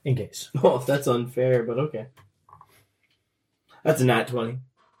in case. Oh, that's unfair, but okay. That's a nat 20.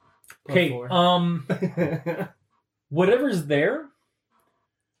 Okay. Whatever's there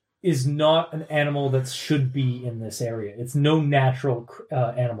is not an animal that should be in this area. It's no natural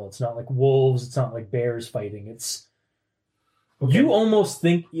animal. It's not like wolves. It's not like bears fighting. It's you almost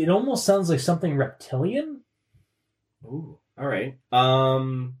think it almost sounds like something reptilian. Ooh. All right.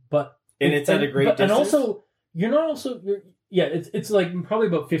 But And it's at a great and distance? also it's probably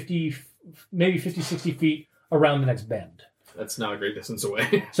about 50, maybe 50, 60 feet around the next bend. That's not a great distance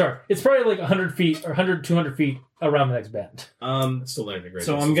away. Sorry, it's probably 100 feet or 100, 200 feet around the next bend. It's still not even a great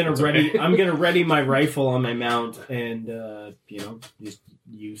So distance. I'm gonna It's ready. okay. I'm gonna ready my rifle on my mount, and just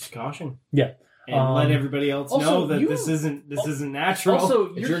use caution. Yeah. And let everybody else also, know that you- this isn't natural.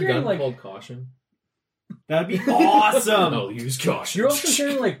 Also, Is you're your hearing gun called Caution? That'd be awesome. I'll use caution. You're also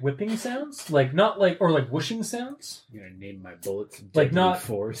hearing like whipping sounds, like not like or like whooshing sounds, I'm gonna name my bullets Like Deadly not-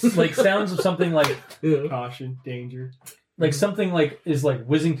 Force. like sounds of something like Caution, danger, something like is like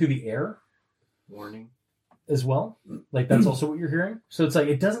whizzing through the air warning. as well. Like that's also what you're hearing. So it's like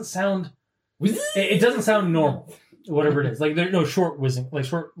it doesn't sound it doesn't sound normal. Whatever it is, like there's no short whizzing, like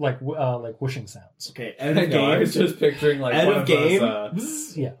short like whooshing sounds. Okay, out I of know, I game. was just picturing like Out one of of game.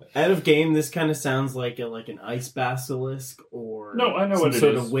 those, Yeah. Out of game, this kind of sounds like an ice basilisk or No, I know some what it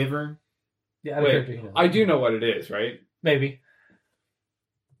sort is. of wyvern. Yeah, out of Wait, character, he knows. I do know what it is, right? Maybe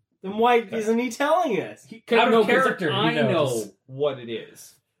Then why isn't he telling us? out of No, 'cause character. He I knows. know what it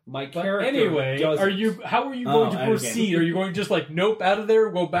is. My But character. anyway, doesn't. how are you Oh, going to out of proceed? game. Are you going to just like nope out of there,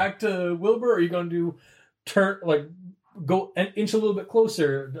 go back to Wilbur? Or are you going to turn like go an inch a little bit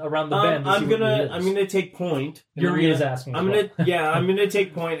closer around the bend? to see I'm what it gonna is? take point. and Yuri I'm is gonna- asking. I'm as well. I'm gonna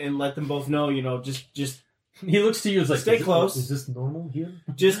take point and let them both know. Just He looks to you as like, Stay is close. Is this normal here?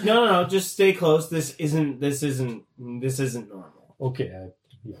 no, just stay close. This isn't normal. Okay, I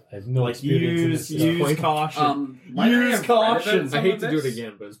have no Like experience in this stuff. use caution. might I Use have caution. read about I hate some to of do it this?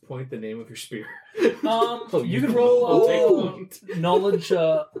 again, but it's point the name of your spear. You can roll I'll take point. knowledge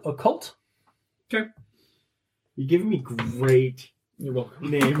occult. You're giving me great You're welcome.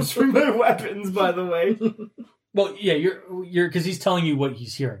 names for my weapons, by the way. Well, yeah, you're because he's telling you what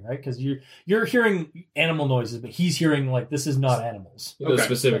he's hearing, right? Because you're hearing animal noises, but he's hearing like this is not animals. You know Okay.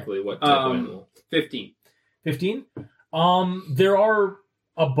 specifically what type of animal. 15. 15. There are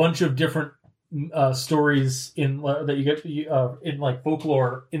a bunch of different stories in that you get in like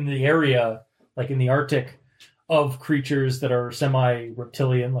folklore in the area, like in the Arctic, of creatures that are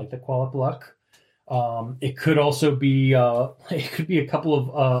semi-reptilian, like the Qualapaluk. It could also be it could be a couple of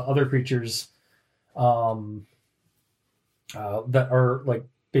other creatures that are like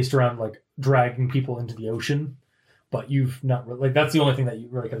based around like dragging people into the ocean. But you've not really, like that's the only thing that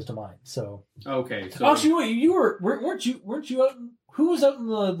really comes to mind. So Okay, so actually, wait, weren't you out? Who was out in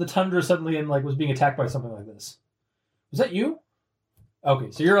the tundra suddenly and like was being attacked by something like this? Was that you?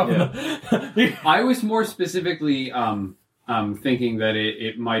 Okay, so you're up. In the, I was more specifically thinking that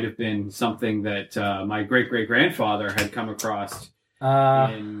it might have been something that my great great grandfather had come across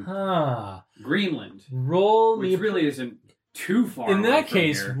in Greenland, roll me. which really isn't too far. In away that from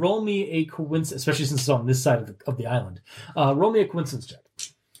case, here. roll me a coincidence, especially since it's on this side of the island. Roll me a coincidence check.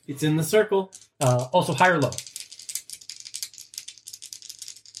 It's in the circle. Also, high or low.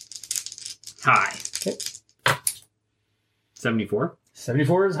 High. Okay. 74.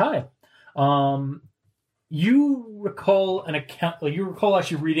 74 is high. You recall an account. You recall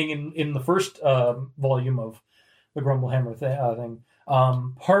actually reading in the first volume of the Grumblehammer thing.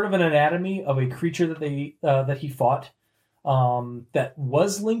 Part of an anatomy of a creature that he fought that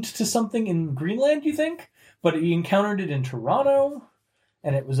was linked to something in Greenland. You think, but he encountered it in Toronto,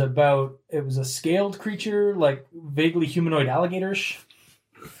 and it was a scaled creature, like vaguely humanoid alligators.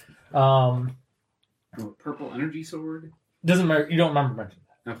 Purple energy sword. Doesn't matter. You don't remember mentioning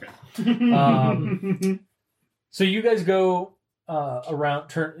that. Okay. So you guys go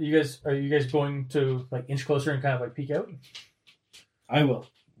around. Are you guys going to like inch closer and kind of like peek out? I will.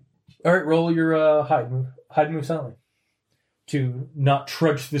 All right, roll your hide move silently to not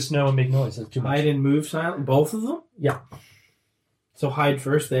trudge through the snow and make noise. That's too much. Hide and move silent. Both of them. Yeah. So hide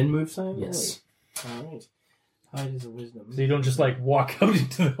first, then move silent. Yes. All right. Hide is a wisdom. So you don't just like walk out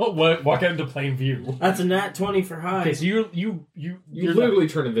into plain view. That's a nat 20 for hide. Okay, so you're You not- literally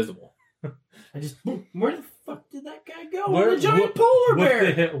turn invisible. I just. Where the fuck did that guy go? Where- The giant polar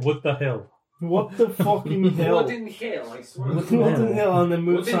bear. What the hell? What the fucking hell? What in hell, I swear. What What the hell? And then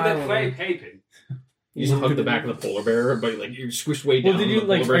move What in the silently. clay paper? You just hug the back of the polar bear, but like you're squished way down. Well, did you the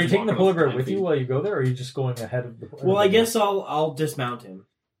like? polar Are you bear's taking the walking polar off bear 9 with you feet. while you go there, or are you just going ahead of the? Well, I guess I'll dismount him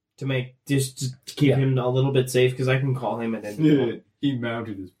to make just to keep Yeah. him a little bit safe because I can call him and then. He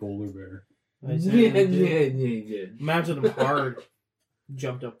mounted his polar bear. I said I did. Mounted him hard.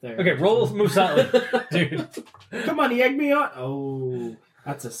 Jumped up there. Okay, roll move silently, dude. Come on, he egged me on. Oh,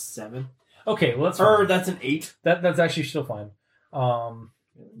 that's a 7. Okay, well that's Or fine. that's an 8. That's actually still fine.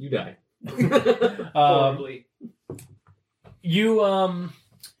 You die. Horribly. You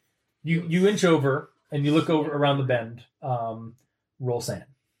inch over and you look over around the bend. Roll sand.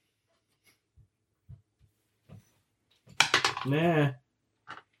 Nah.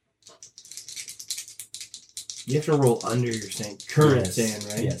 You have to roll under your sand. Current Yes. sand,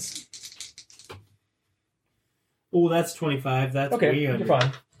 right? Yes. Oh, that's 25. That's Okay, way you're under.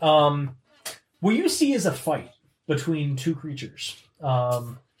 fine. What you see is a fight between two creatures.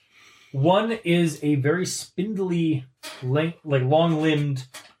 One is a very spindly, long-limbed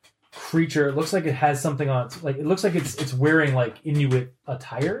creature. It looks like it has something on its, like it looks like it's wearing like Inuit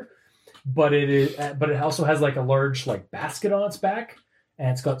attire, but it also has like a large like basket on its back, and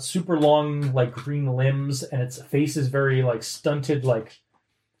it's got super long like green limbs, and its face is very like stunted, like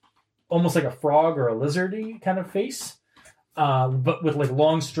almost like a frog or a lizardy kind of face, but with like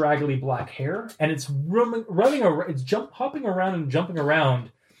long straggly black hair, and it's hopping around and jumping around.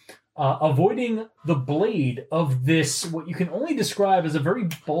 Avoiding the blade of this, what you can only describe as a very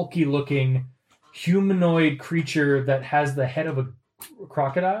bulky looking humanoid creature that has the head of a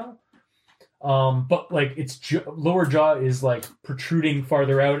crocodile. But like its lower jaw is like protruding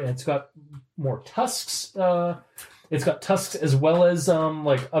farther out, and it's got more tusks. It's got tusks as well as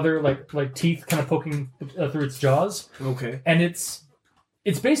like other like teeth kind of poking through its jaws. Okay. And it's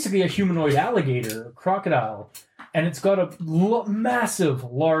basically a humanoid alligator, crocodile. And it's got a massive,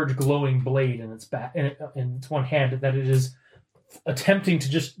 large, glowing blade in its back, in its one hand, that it is attempting to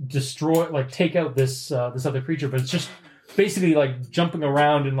just destroy, like take out this other creature. But it's just basically like jumping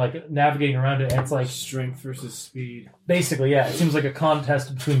around and like navigating around it. And it's like strength versus speed. Basically, yeah. It seems like a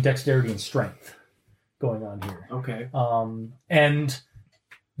contest between dexterity and strength going on here. Okay. And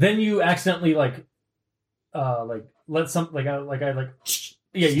then you accidentally let some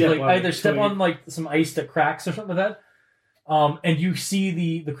yeah, you like either step on like some ice that cracks or something like that, and you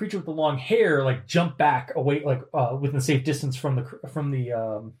see the creature with the long hair like jump back away, like within a safe distance from the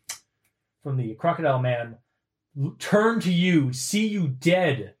crocodile man, turn to you, see you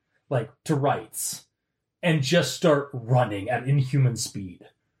dead, like to rights, and just start running at inhuman speed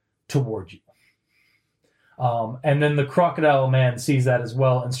toward you. And then the crocodile man sees that as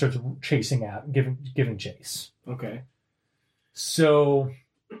well and starts chasing out, giving chase. Okay. So,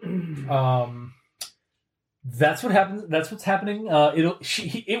 that's what happens. That's what's happening.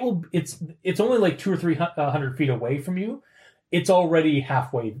 It's only like 200 or 300 feet away from you. It's already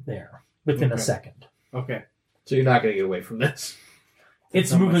halfway there within a second. Okay. So you're not going to get away from this.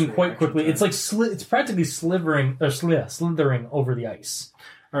 It's moving quite quickly. It's like it's practically slithering over the ice.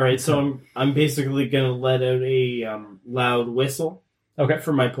 All right. So I'm basically going to let out a loud whistle. Okay.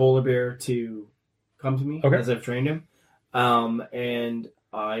 For my polar bear to come to me as I've trained him. And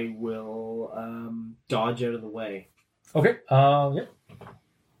I will dodge out of the way. Okay. Yeah.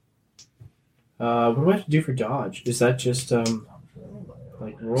 What do I have to do for dodge? Is that just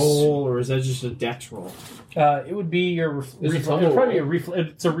like roll, or is that just a dex roll? It would be your reflex. It's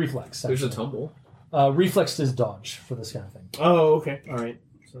a reflex. There's a tumble. Reflex is dodge for this kind of thing. Oh, okay. All right.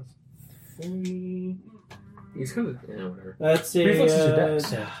 So that's 30. He's kind of whatever. That's a reflex is your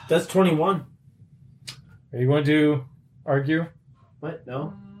dex. Yeah. That's 21. Are you going to argue? What?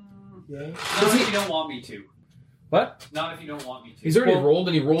 No. Not if you don't want me to. What? Not if you don't want me to. He's already rolled,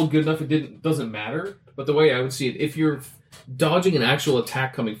 and he rolled good enough. It doesn't matter. But the way I would see it, if you're dodging an actual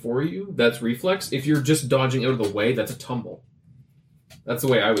attack coming for you, that's reflex. If you're just dodging out of the way, that's a tumble. That's the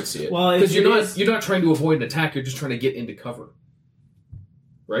way I would see it. Well, because you're not trying to avoid an attack. You're just trying to get into cover.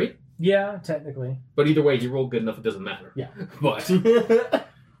 Right? Yeah, technically. But either way, he rolled good enough. It doesn't matter. Yeah. But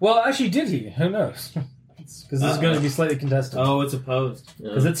well, actually, did he? Who knows? Because this is going to be slightly contested. Oh, it's opposed.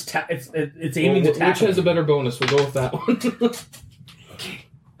 Because it's aiming to tackle. Which has a better bonus? We'll go with that one. Okay.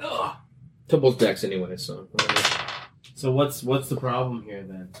 Tumble's dex anyway, so. So what's the problem here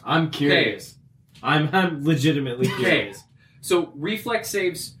then? I'm curious. I'm legitimately curious. Okay. So reflex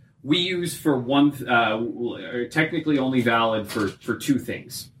saves we use for one, are technically only valid for two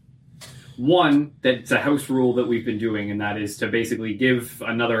things. One, that's a house rule that we've been doing, and that is to basically give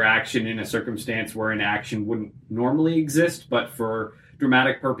another action in a circumstance where an action wouldn't normally exist, but for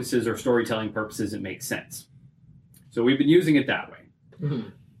dramatic purposes or storytelling purposes, it makes sense. So we've been using it that way. Mm-hmm.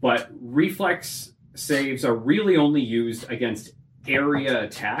 But reflex saves are really only used against area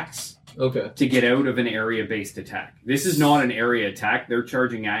attacks. Okay. To get out of an area-based attack. This is not an area attack. They're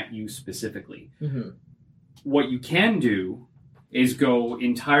charging at you specifically. Mm-hmm. What you can do is go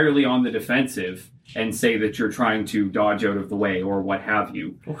entirely on the defensive and say that you're trying to dodge out of the way or what have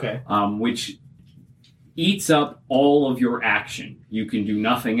you. Okay. Which eats up all of your action. You can do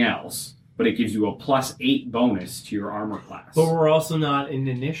nothing else, but it gives you a +8 bonus to your armor class. But we're also not in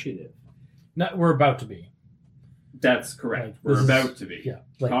initiative. No, we're about to be. That's correct. Like, we're about to be. Yeah.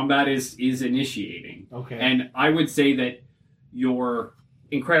 Combat is initiating. Okay. And I would say that your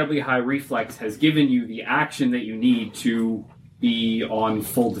incredibly high reflex has given you the action that you need to be on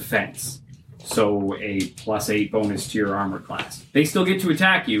full defense. So a +8 bonus to your armor class. They still get to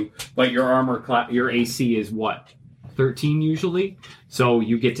attack you, but your armor class, your AC is what? 13 usually? So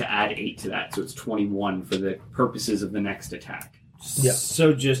you get to add 8 to that. So it's 21 for the purposes of the next attack. Yeah.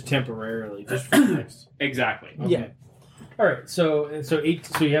 So just temporarily, just for next. Exactly. Okay. All right, so eight.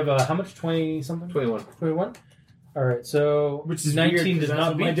 So you have how much? 20 something? 21. 21. All right, so Which is 19 weird, 'cause does that's not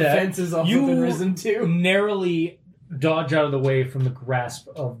what my beat that. defense has also You been risen to. narrowly dodge out of the way from the grasp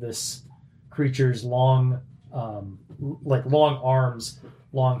of this creature's long, long arms,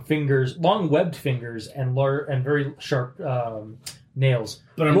 long fingers, long webbed fingers, and very sharp nails.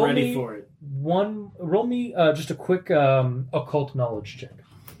 But I'm Roll ready me for it. Roll me just a quick occult knowledge check.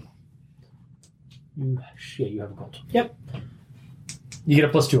 You have occult. Yep. You get a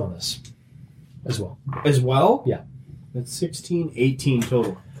 +2 on this as well. As well? Yeah. That's 16, 18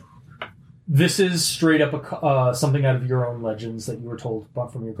 total. This is straight up something out of your own legends that you were told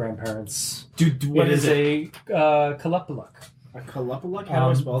from your grandparents. Dude, what It is it? a Kalupaluk. A Kalupaluk? How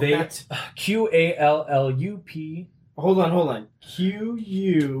do I spell that? QALLUP. Hold on.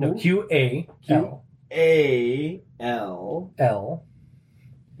 Q-U... No, QAL. A-L...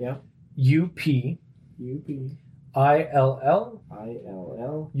 Yeah. UP. U-P... ILL.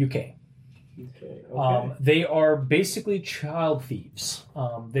 I-L-L... UK. Okay. They are basically child thieves.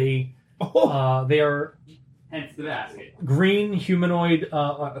 They are Hence the basket. green humanoid,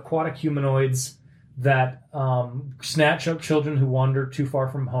 aquatic humanoids that snatch up children who wander too far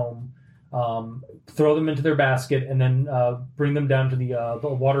from home, throw them into their basket, and then bring them down to the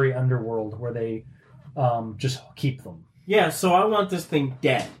watery underworld where they just keep them. Yeah, so I want this thing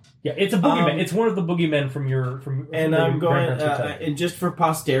dead. Yeah, it's a boogeyman. It's one of the boogeymen from And I'm going, and just for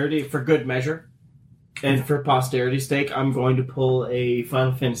posterity, for good measure, and for posterity's sake, I'm going to pull a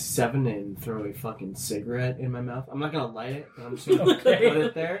Final Fantasy VII and throw a fucking cigarette in my mouth. I'm not going to light it, but I'm just going to put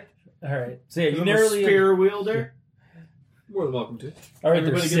it there. All right. So yeah, you I'm a narrowly spear wielder. More than welcome to. All right,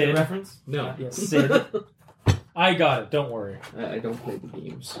 Everybody there's get the Sid. reference? No. Yes, Sid. I got it. Don't worry. I don't play the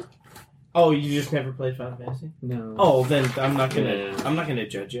games. Oh, you just never played Final Fantasy? No. Oh, then I'm not gonna. Yeah. I'm not gonna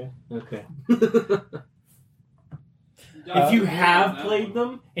judge you. Okay. If you have played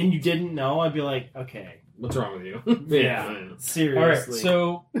them and you didn't know, I'd be like, okay, What's wrong with you? Yeah. I know. seriously. All right.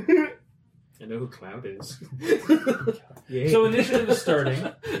 So I know who Cloud is. So initiative is starting.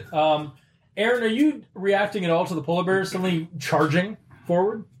 Aaron, are you reacting at all to the polar bear suddenly charging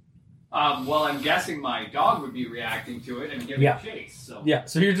forward? Well, I'm guessing my dog would be reacting to it and giving Yeah. chase. So Yeah.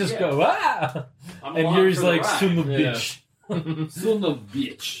 So you just Yeah. go ah, I'm and along you're for the like ride. son of a Yeah. bitch. Son of a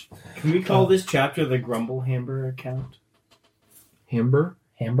bitch. Can we call this chapter the Grumble Hammer account? Hamber?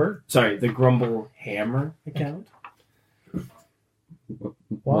 Hamburg? Sorry, the Grumble Hammer account.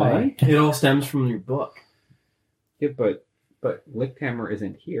 Why? It all stems from your book. Yeah, but Lichthammer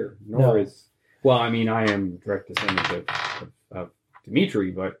isn't here, No. nor is. Well, I mean, I am direct descendant of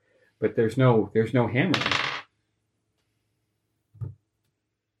Dimitri, but there's no hammer.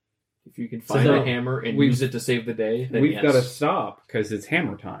 If you can find So a hammer and we've- use it to save the day, then We've yes. got to stop because it's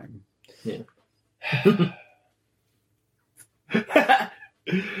hammer time.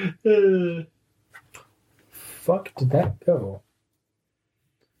 Fuck did that go?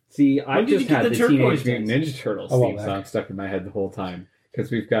 See, I When did just you get had the the turquoise Teenage Mutant Ninja Turtles A while theme back. song stuck in my head the whole time because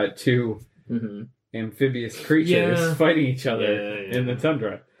we've got two Mhm. amphibious creatures Yeah. fighting each other Yeah. in the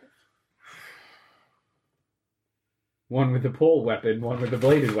tundra. One with the pole weapon, one with the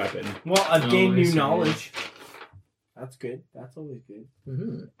bladed weapon. Well, I've Oh, gained I new see. knowledge. That's good. That's always good.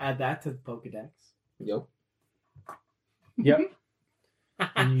 Mhm. Add that to the Pokedex. Yep. Yep.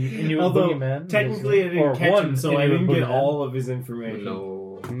 And you knew a Although, boogeyman. technically, I or didn't catch one him, so and I you knew a didn't get boogeyman. all of his information. No.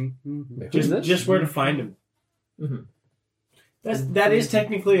 Who's this? Just where to find him. Mhm. That is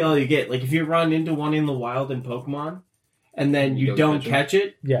technically all you get. Like if you run into one in the wild in Pokemon, and then you You don't don't catch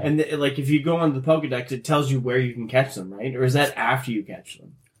it, Yeah. and like if you go on the Pokedex, it tells you where you can catch them, right? Or is that after you catch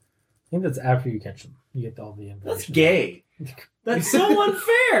them? I think that's after you catch them. You get all the information. That's gay. That's so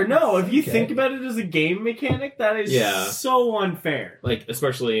unfair. No, if you Okay. think about it as a game mechanic, that is Yeah. so unfair. Like,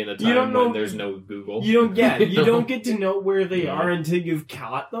 especially in a You time don't know- when there's no Google. You don't get. You No. don't get to know where they No. are until you've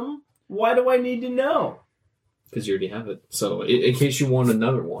caught them. Why do I need to know? Because you already have it. So, in case you want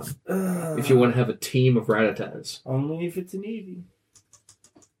another one, if you want to have a team of Rattatas. Only if it's an Eevee.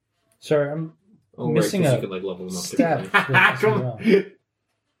 Sorry, I'm Oh, Missing right, a because you could, like, level them up. stat. differently.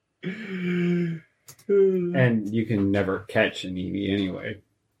 And you can never catch an Eevee anyway.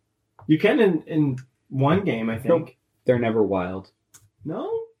 You can in one game, I think. Nope. They're never wild.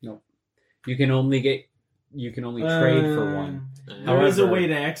 No. You can only trade for one. There is a However- way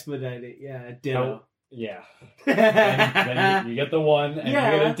to expedite it. Yeah, ditto. Yeah. then you get the one, and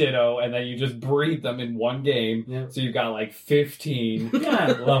Yeah. you get a Ditto, and then you just breed them in one game. Yeah. So you've got like 15 Yeah.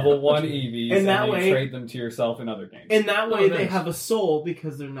 level 1 Eevees, And that then way- you trade them to yourself in other games. In that way, Oh, they nice. have a soul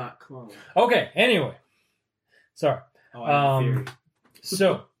because they're not cloned. Okay, anyway. Sorry. Oh, I have a theory.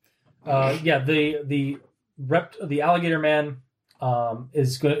 So, yeah, the the alligator man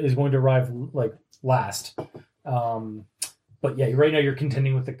is going to arrive like last. But yeah, right now you're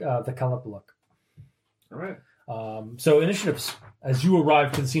contending with the Kalapaluk. All right. So initiatives. As you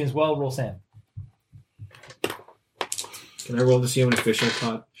arrive to the scene as well, roll Sam. Can I roll to see how many fish I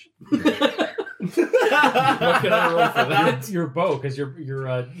caught? What can I roll for that? Your bow, because you're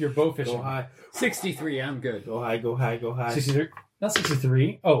bow fishing. Go high. 63. I'm good. Go high. Go high. Go high. 63. Not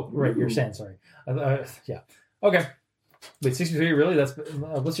 63. Oh, right. You're sand. Sorry. Yeah. Okay. Wait, 63. Really? That's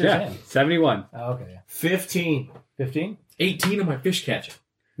what's your sand? 71. Oh, okay. Yeah. 15. 15. 18 on my fish catching.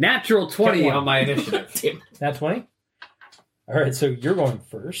 Natural 20 Get one. on my initiative. Damn. Nat 20. All right. So you're going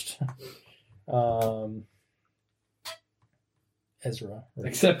first. Ezra. Right.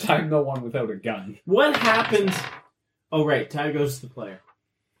 Except I'm the one without a gun. What happens? Oh, right. Tie goes to the player.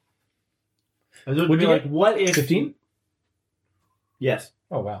 I was Would be you like, get what if 15? Yes.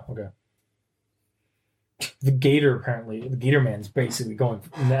 Oh wow. Okay. The gator man's basically going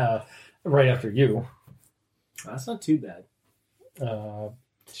right after you. That's not too bad. Uh,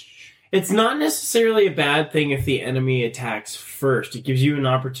 It's not necessarily a bad thing if the enemy attacks first. It gives you an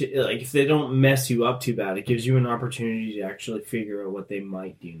opportunity, like if they don't mess you up too bad, it gives you an opportunity to actually figure out what they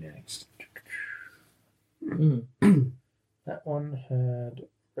might do next. that one had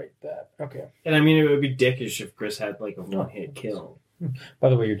that. Okay. And I mean, it would be dickish if Chris had like a one-hit kill. By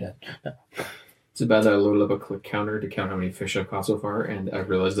the way, you're dead. No. It's about that I loaded up a click counter to count how many fish I've caught so far, and I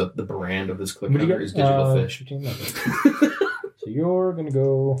realized that the brand of this click What do you counter get? is digital fish. 15, okay. So you're gonna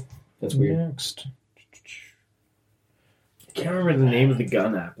go That's weird. next. I can't remember the name of the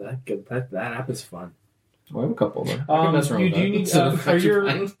gun app. That app is fun. I have a couple though. I can mess around with do you that. need? So if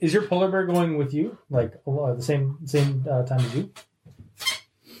Is your polar bear going with you? Like the same time as you?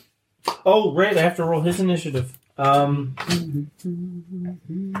 Oh, right. I have to roll his initiative. Oh,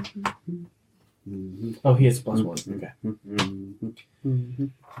 he has +1.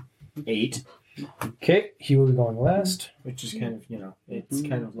 Okay. 8. Okay, he will be going last. Which is kind of, it's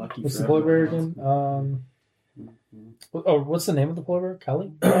kind of lucky. What's for the polar bear everyone again? What's the name of the polar bear?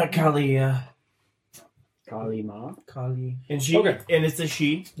 Kali? else. Kali, Kali Ma. Kali. And she, Okay. and it's a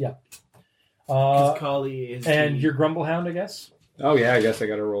she. Yeah. Because Kali is And the your Grumblehound, I guess? Oh, yeah, I guess I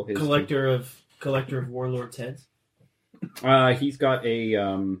got to roll his. collector of warlords' heads. He's got a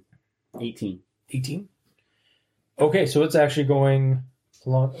 18. 18. Okay, so it's actually going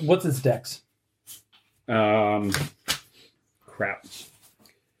along. What's its dex? Crap.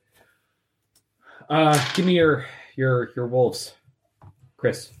 Give me your wolves,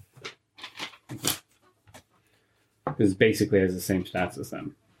 Chris. Because basically has the same stats as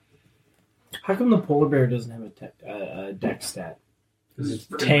them. How come the polar bear doesn't have a dex stat? He's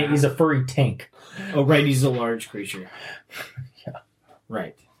a furry tank. Oh, right. He's a large creature. Yeah.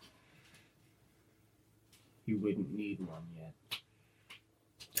 Right. You wouldn't need one yet.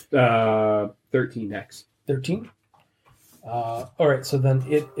 13 dex. 13. All right, so then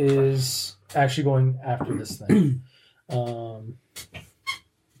it is actually going after this thing. Oh,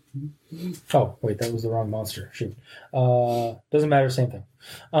 wait, that was the wrong monster. Shoot. Doesn't matter, same thing.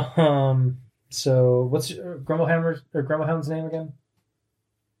 So what's Grumblehound's name again?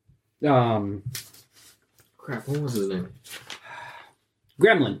 Crap, what was his name?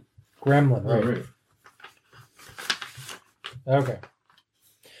 Gremlin. Gremlin, right. Right.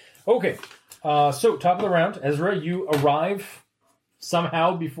 Okay. So top of the round, Ezra, you arrive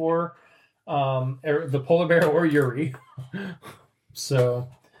somehow before the polar bear or Yuri. So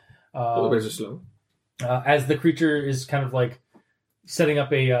Polar bears are slow. as the creature is kind of like setting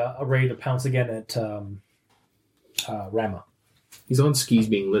up a ready to pounce again at Rama. He's on skis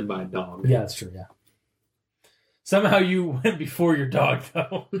being led by a dog. Yeah, that's true. Yeah. Somehow you went before your dog,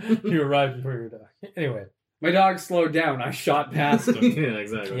 though. You arrived before your dog. Anyway. My dog slowed down. I shot past him. Yeah,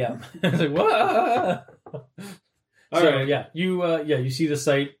 exactly. Yeah. It's like, whoa! All So, right. yeah, you see the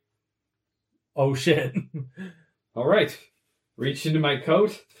sight. Oh, shit. All right. Reach into my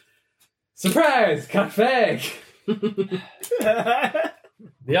coat. Surprise! Cockfag!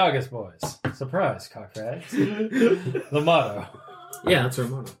 The August Boys. Surprise, cockfags. The motto. Yeah, that's our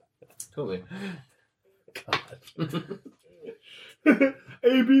motto. Totally.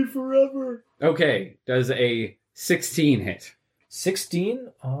 AB forever. Okay. Does a 16 hit? 16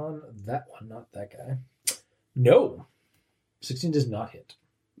 on that one, not that guy. No. 16 does not hit.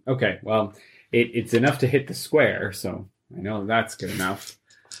 Okay. Well, it's enough to hit the square, so I know that's good enough.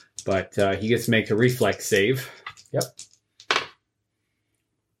 But he gets to make a reflex save. Yep.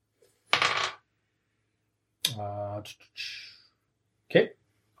 Okay.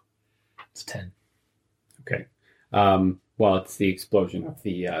 It's 10. Okay. Well, it's the explosion of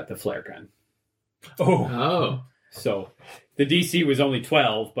the flare gun. Oh. So the DC was only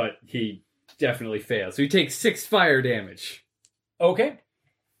 12, but he definitely failed. So he takes 6 fire damage. Okay.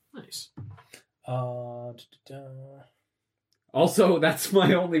 Nice. Also, that's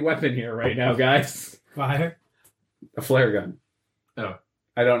my only weapon here right now, guys. Fire. A flare gun. Oh.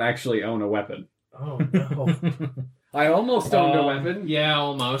 I don't actually own a weapon. Oh no. I almost owned a weapon. Yeah,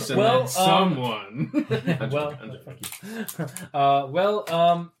 almost. And Well, then someone. It,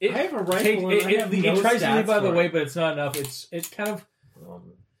 I have a rifle. it tries to leave by the way, but it's not enough. It kind of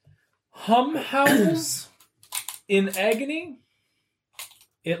howls in agony.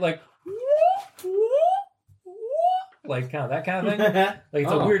 It like kind of that kind of thing. Like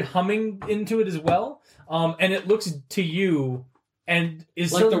it's a weird humming into it as well. And it looks to you and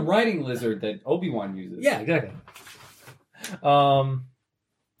is Like the riding lizard that Obi-Wan uses. Yeah, exactly.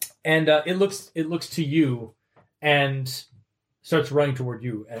 And it looks to you and starts running toward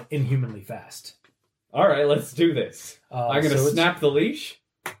you inhumanly fast. All right, let's do this. I'm going to snap the leash.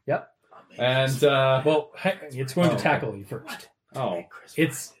 Yep. And it's going to tackle you first. Oh,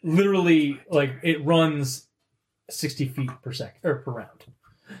 it's literally like it runs 60 feet per second or per round.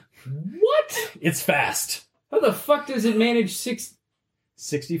 What? It's fast. How the fuck does it manage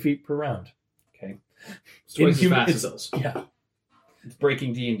 60 feet per round? Okay. It's twice as fast as those. Yeah. It's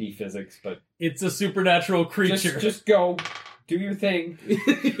breaking D&D physics, but it's a supernatural creature. Just go. Do your thing.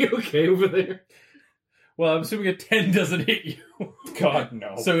 You okay over there? Well, I'm assuming a 10 doesn't hit you. God,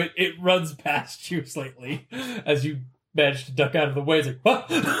 no. So it runs past you slightly as you manage to duck out of the way. It's like,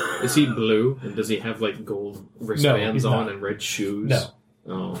 what? Is he blue? And does he have like gold wristbands on not. and red shoes? No.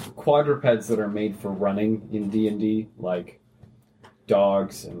 Oh. Quadrupeds that are made for running in D&D, like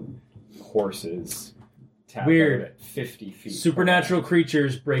dogs and horses, tap Weird. out at 50 feet. Supernatural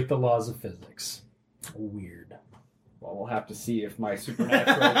creatures break the laws of physics. Weird. Well, we'll have to see if my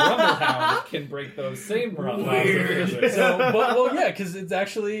supernatural Grumblehound can break those same laws of physics. Yeah, because it's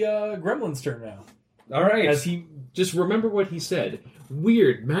actually Gremlin's turn now. All right. As he just remember what he said.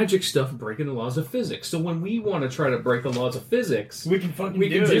 Weird magic stuff breaking the laws of physics. So when we want to try to break the laws of physics, we can fucking we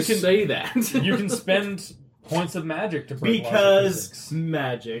do can it. just say that. You can spend points of magic to break laws of physics.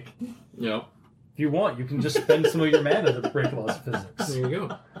 Magic. Yeah. If you want, you can just spend some of your mana to break laws of physics. There you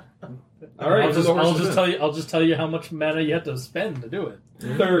go. All right. I'll just tell you how much mana you have to spend to do it.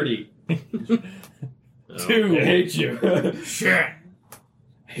 30. 2. I hate you. Shit.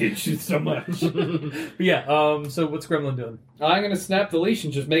 I hate you so much. But yeah, so what's Gremlin doing? I'm going to snap the leash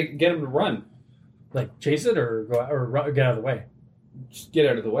and just get him to run. Like chase it or go out, or get out of the way? Just get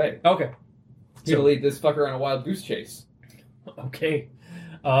out of the way. Okay. He's going to lead this fucker on a wild goose chase. Okay.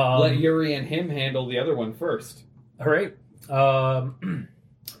 Let Yuri and him handle the other one first. All right.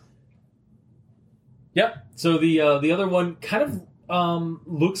 Yep. So the other one kind of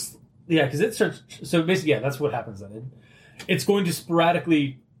looks, because it starts. So basically, that's what happens then. It's going to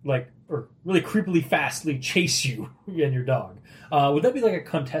sporadically, or really creepily fastly chase you and your dog. Would that be like a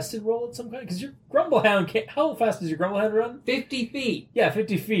contested roll at some point? Because your Grumblehound can't. How fast does your Grumblehound run? 50 feet. Yeah,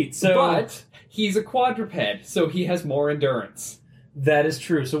 50 feet. So, but he's a quadruped, so he has more endurance. That is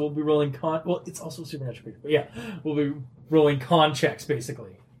true. So we'll be rolling con. Well, it's also a supernatural creature. But yeah, we'll be rolling con checks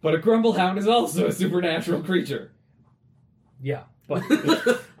basically. But a Grumblehound is also a supernatural creature. Yeah, but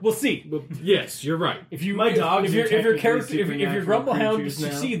we'll see. Yes, you're right. If you, My dogs if are your technically character, if your Grumblehound creatures now.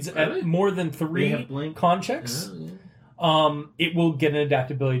 succeeds Really? at more than They 3 have blink. con checks, it will get an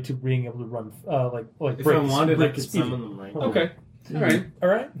adaptability to being able to run like If break, I wanted, I break could speed. summon them right now. Okay. All right. All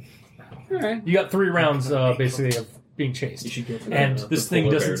right. All right. You got 3 rounds basically of being chased, You should go for and the this thing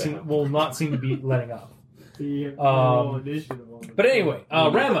polar doesn't bear to will not seem to be letting up. Yeah, initiative on it. But anyway,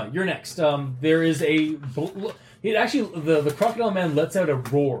 Rama, you're next. There is it actually the crocodile man lets out a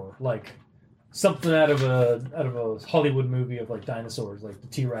roar like something out of a Hollywood movie of like dinosaurs, like the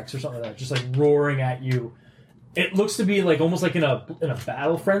T-Rex or something like that, just like roaring at you. It looks to be like almost like in a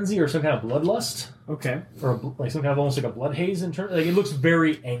battle frenzy or some kind of bloodlust, Okay. or like some kind of almost like a blood haze in terms. Like it looks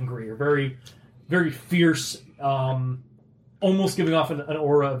very angry or very, very fierce. Almost giving off an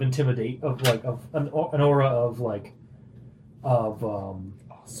aura of intimidate, an aura of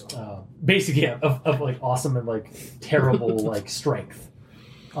basically of like awesome and like terrible like strength.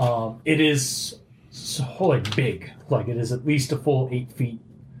 It is so like big, like it is at least a full 8 feet,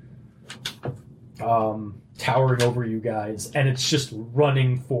 towering over you guys, and it's just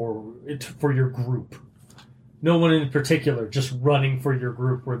running for your group. No one in particular, just running for your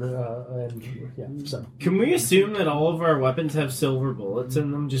group. So Can we assume that all of our weapons have silver bullets in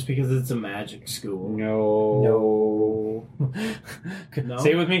them just because it's a magic school? No. No?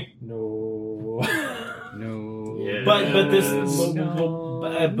 Say it with me. No. No. Yeah. But this.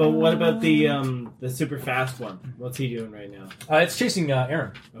 No. But what about the The super fast one. What's he doing right now? It's chasing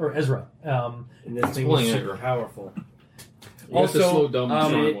Aaron or Ezra. And this thing pulling is at super you. powerful. You have to Also, slow down the And,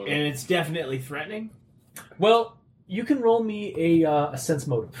 strong it- one. and it's definitely threatening. Well, you can roll me a sense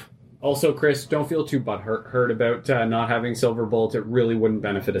motive. Also, Chris, don't feel too hurt about not having Silver Bolt. It really wouldn't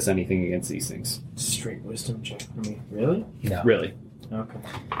benefit us anything against these things. Straight wisdom check for me. Really? No. Really. Okay.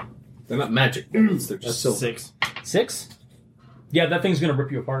 They're not magic bullets. They're That's just silver. 6. 6? Yeah, that thing's gonna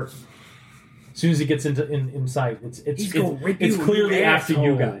rip you apart. As soon as it gets inside, it's clearly after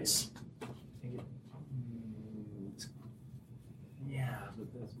you guys. Yeah. But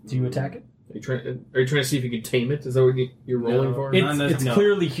that's... Do you attack it? Are you trying to see if you can tame it? Is that what you're rolling No. for?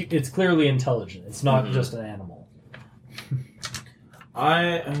 It's clearly intelligent. It's not just an animal.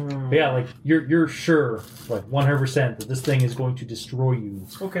 But yeah, like you're sure, like 100% that this thing is going to destroy you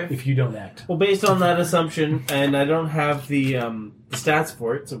Okay. if you don't act. Well, based on that assumption, and I don't have the stats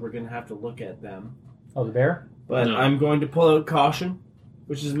for it, so we're going to have to look at them. Oh, the bear? But No. I'm going to pull out caution,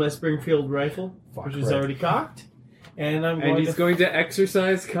 which is my Springfield rifle, Fuck, which is right. already cocked. And I'm And going he's going to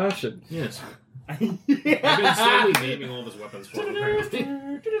exercise caution. Yes. I've been slowly naming all of his weapons for him, apparently.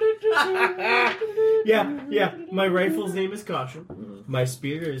 yeah. My rifle's name is Caution. My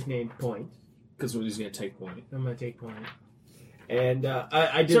spear is named Point. Because he's going to take point. I'm going to take Point. And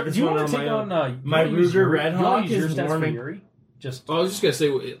I did So, this do you one want on to my take own. on My you wanna use Ruger your- Red you wanna Hawk use your is stats for warming. Yuri? Just I was just going to say,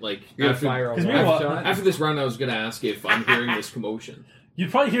 like, You're gonna after, fire a because wild meanwhile- shot. after this round, I was going to ask if I'm hearing this commotion.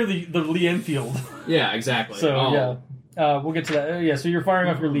 you'd probably hear the Lee Enfield. Yeah, exactly. So Oh. yeah. We'll get to that. Yeah, so you're firing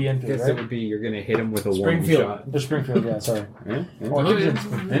off your Lee I Enfield, guess it right? would be you're going to hit him with a Springfield. warm shot. The Springfield, yeah, sorry. Yeah, yeah. Oh, Oh, yeah.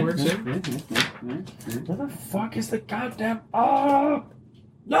 Gibson. That works, yeah. Where the fuck is the goddamn... Oh!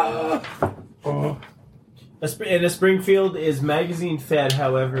 No! Oh. And a Springfield is magazine fed,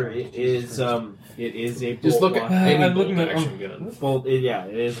 however, it is a Just bolt look at lock- any I'm bolt looking at- action gun. bolt. It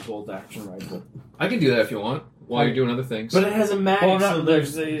is a bolt action rifle, I can do that if you want, while you're doing other things. but it has a mag. Well, so not,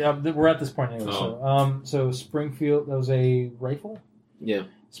 there's we're at this point anyway. So Springfield, that was a rifle? Yeah.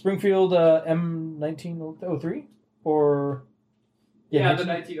 Springfield M1903? Or... Yeah, the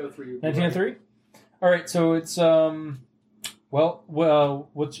 1903. 1903. All right, so it's well, roll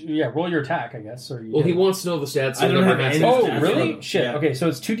your attack, I guess. Or you Well, he wants to know the stats. So I don't never have has any to- Oh, stats. really? Yeah. Shit. Yeah. Okay, so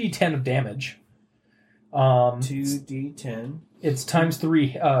it's 2d10 of damage. 2d10. It's times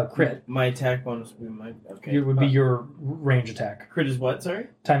 3 crit. My attack bonus would be my okay. It would be your range attack. Crit is what? Sorry,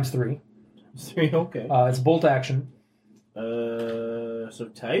 Times 3. 3. Okay. It's bolt action. So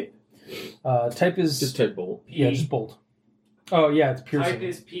type. Type is Just type bolt. yeah, just bolt. Oh yeah, it's piercing. Type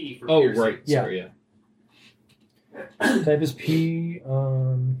is P for Oh, piercing. right. Yeah. Sorry, yeah. Type is P.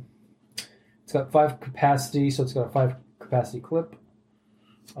 It's got 5 capacity, so it's got a 5 capacity clip.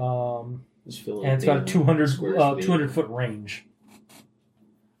 Just fill And it's got a 200 squares 200 foot range.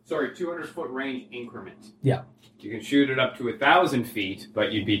 Sorry, 200 foot range increment. Yeah. You can shoot it up to 1,000 feet,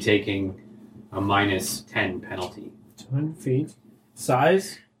 but you'd be taking a minus 10 penalty. 200 feet.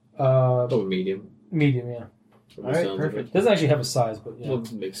 Size. Oh, medium. Medium, yeah. From All the right, sounds of perfect. it. Doesn't actually have a size, but yeah. Well,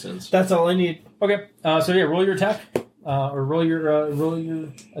 makes sense. That's all I need. Okay, so yeah, roll your attack, or roll your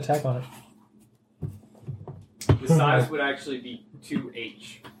attack on it. The size would actually be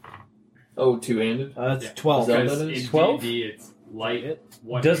 2H. Oh, two-handed? That's Yeah. 12. Is that Because what it is? in 12? D&D it's light,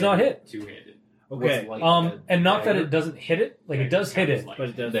 one Does not hit. two-handed. Okay. What's light? And not that it doesn't hit it, like it does hit it, But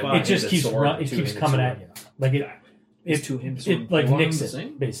it does That fire. it just One-handed keeps sword, it keeps two-handed coming sword. at you, like Is two-handed sword it like full nicks arm it the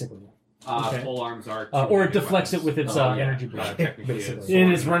same? basically, Okay. Pole arms are or it two-handed deflects it weapons. with its Oh, yeah. energy blade. Technically, basically.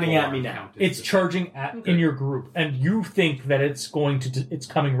 And it's running at me now. It's charging at in your group, and you think that it's going to it's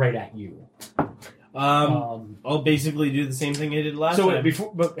coming right at you. I'll basically do the same thing I did last So time.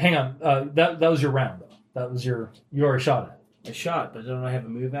 but hang on, that was your round though. That was you already shot it. I shot, but don't I have a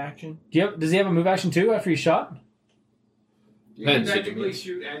move action? Does he have a move action too after you shot? You can Depends, it technically means.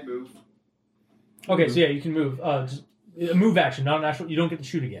 shoot and move. Okay, so yeah, you can move. Just a move action, not an actual. You don't get to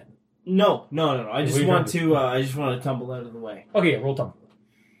shoot again. No. I What are just you want trying to. I just want to tumble out of the way Okay, yeah, roll tumble.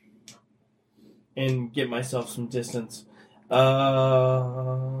 and get myself some distance.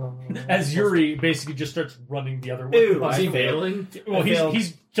 As Yuri basically just starts running the other way. Ew, Is I he failed. failing? Well, I failed.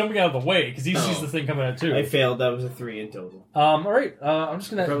 he's jumping out of the way because he sees Oh. the thing coming out too. I failed. That was a 3 in total. All right, I'm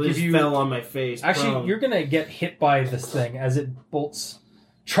just gonna Probably give just you. fell on my face. Actually, prone. you're gonna get hit by this thing as it bolts.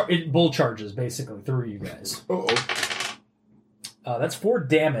 It bull charges basically through you guys. That's 4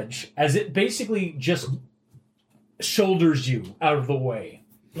 damage as it basically just shoulders you out of the way.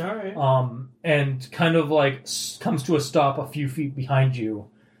 All right. And kind of like comes to a stop a few feet behind you,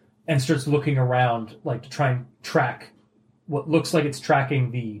 and starts looking around like to try and track what looks like it's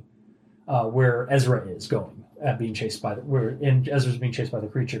tracking the where Ezra is going, being chased by Ezra's being chased by the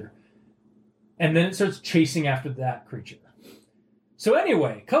creature. and then it starts chasing after that creature. So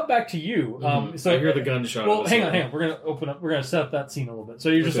anyway, cut back to you. So I hear the gunshot. Well, hang on. We're gonna open up. We're gonna set up that scene a little bit. So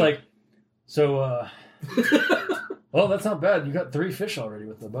you're just Okay. well, that's not bad. You got 3 fish already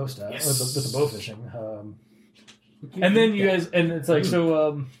with the bow staff, Yes. with the bow fishing. And then you guys, and it's like,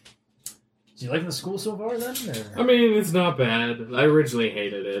 so you liking the school so far then? Or? I mean, it's not bad. I originally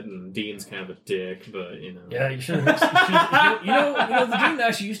hated it, and Dean's kind of a dick, but you know. Yeah, you should. You know, the Dean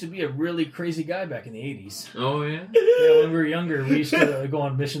actually used to be a really crazy guy back in the 80s. Oh yeah. Yeah, when we were younger, we used to go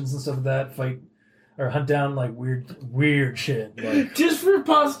on missions and stuff like that, fight or hunt down like weird shit. Like, Just for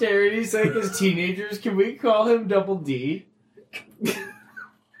posterity's sake, as teenagers, can we call him Double D?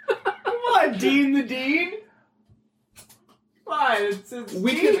 Come on, Dean the Dean. Why? It's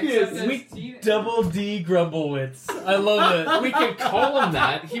We can genius. Double D Grumblewitz. I love it. We can call him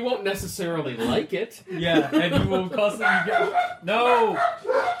that. He won't necessarily like it. Yeah, and you will constantly get. No!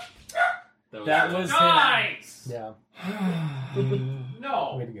 That was him. Nice. Yeah.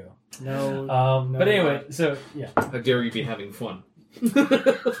 No. Way to go. No. But anyway, so yeah. How dare you be having fun?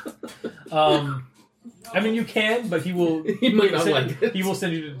 I mean, you can, but he will. He might not like it. He will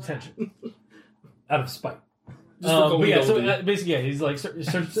send you to detention out of spite. Just for But yeah, going so over basically, yeah, he's like,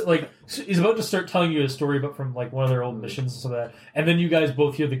 he's about to start telling you a story, but from like one of their old missions and so that, and then you guys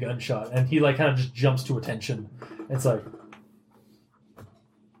both hear the gunshot, and he like kind of just jumps to attention. It's like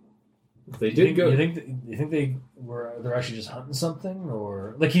They did go. You think they're actually just hunting something,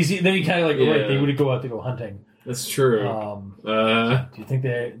 or like then he kind of like Yeah. right, they would go out to go hunting. That's true. Do you think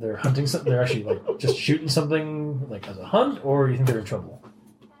they're hunting something? They're actually like just shooting something like as a hunt, or do you think they're in trouble?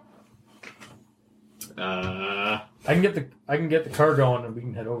 I can get the car going and we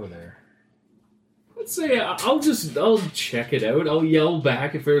can head over there. Let's say I'll check it out. I'll yell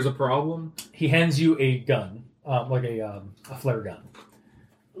back if there's a problem. He hands you a gun, like a flare gun.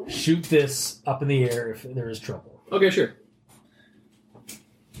 Shoot this up in the air if there is trouble. Okay, sure.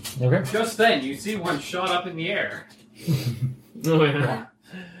 Okay. Just then, you see one shot up in the air. Oh yeah.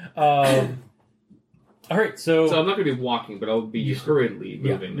 All right, so I'm not going to be walking, but I'll be hurriedly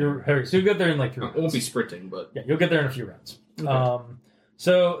moving. So you get there in like 3 rounds. I won't be sprinting, but yeah, you'll get there in a few rounds. Okay.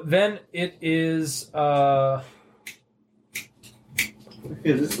 So then it is. That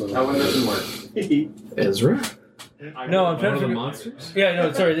one doesn't work. Ezra. No, I'm trying One to of the figure- monsters. Yeah,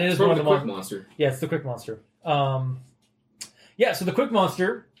 no, sorry, it is It's one of the the quick monsters. monster. Yeah, it's the quick monster. Yeah, so the quick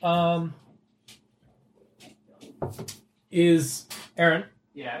monster is Aaron.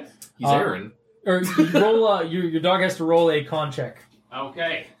 Yes. He's Aaron. Or you roll. Your dog has to roll a con check.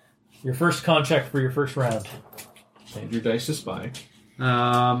 Okay. Your first con check for your first round. Save your dice to spy.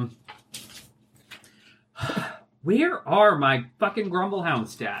 Where are my fucking Grumblehound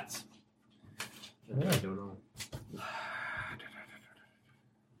stats? I don't know.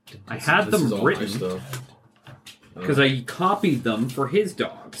 I had This is them all my written stuff. because I copied them for his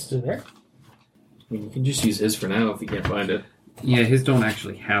dogs. Still there? I mean, you can just use his for now if you can't find it. Yeah, his don't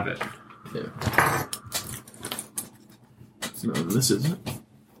actually have it. Yeah. No, this isn't.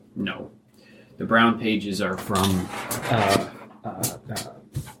 No. The brown pages are from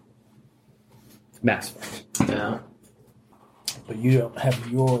Mass Effect. Yeah. But you don't have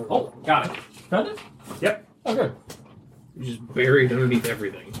your. Oh, got it. Found it? Yep. Oh, good. You're just buried underneath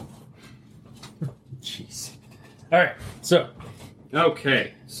everything. Jeez. All right. So.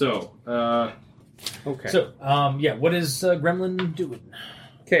 Okay, so, okay. So, yeah. What is Gremlin doing?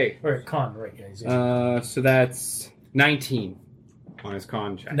 Okay, Or con, right? Yeah. He's so that's 19 on his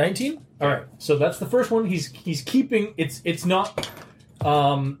con check. 19. All right. So that's the first one. He's keeping. It's not.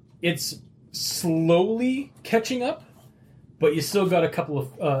 It's slowly catching up, but you still got a couple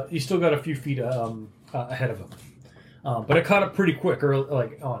of. You still got a few feet ahead of him. But it caught up pretty quick, or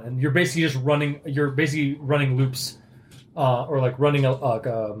like on, and you're basically just running. You're basically running loops, or like running a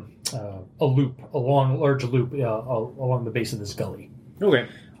loop, a large loop along the base of this gully. Okay.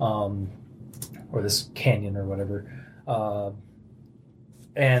 Or this canyon or whatever.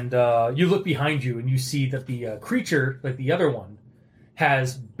 And you look behind you and you see that the creature, like the other one,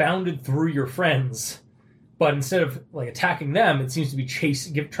 has bounded through your friends, but instead of like attacking them, it seems to be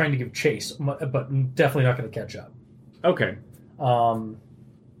trying to give chase, but definitely not going to catch up. Okay.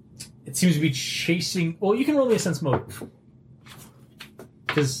 It seems to be chasing. Well, you can roll me a sense motive,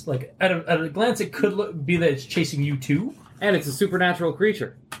 because like at a glance, it could be that it's chasing you too. And it's a supernatural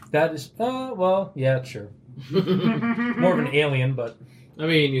creature. That is, well, yeah, sure. More of an alien, but I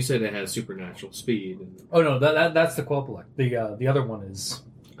mean, you said it has supernatural speed. And... oh no, that's the Quelpelec. The other one is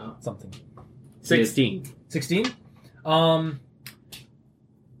something. 16. 16. At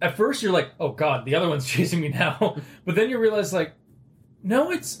first you're like, oh god, the other one's chasing me now, but then you realize like, no,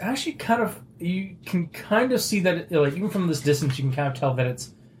 it's actually kind of you can kind of see that, like, even from this distance, you can kind of tell that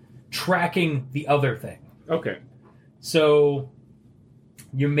it's tracking the other thing. Okay. So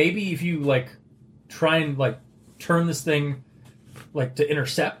you maybe if you like try and like turn this thing like to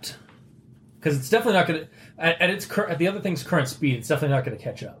intercept, because it's definitely not going to at the other thing's current speed. It's definitely not going to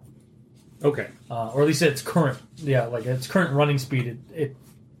catch up. Okay. Or at least its current, like its current running speed.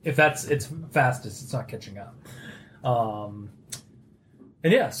 If that's its fastest, it's not catching up.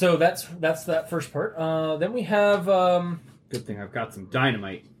 And yeah, so that's that first part. Then we have Good thing I've got some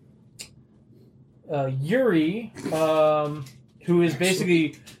dynamite. Yuri, who is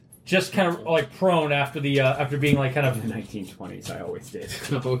basically just kind of like prone after the after being like kind of In the 1920s, I always did.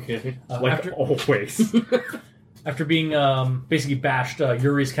 Okay. Always. after being basically bashed.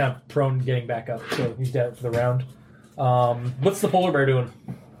 Yuri's kind of prone to getting back up, so he's dead for the round. What's the polar bear doing?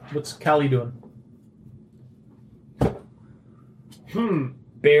 What's Callie doing?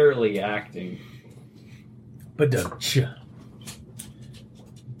 Barely acting. But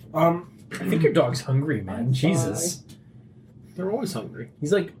I think your dog's hungry, man. Jesus, They're always hungry.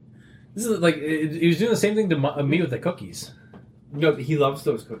 he's like, this is like he was doing the same thing to me with the cookies. No, he loves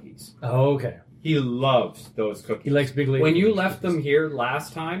those cookies. Oh, okay. He loves those cookies. He likes big lady. When you left them here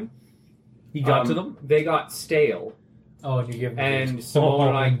last time, he got to them. They got stale, Oh, and you give them. and Simone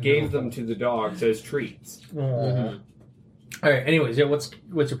and I gave them to the dogs as treats. All right. Anyways, yeah. What's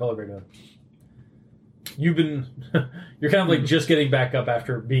your polar bear doing? You've been you're kind of like just getting back up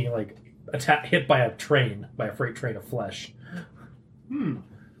after being like hit by a freight train of flesh.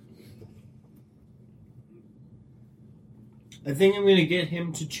 I think I'm going to get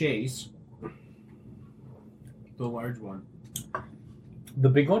him to chase the large one. The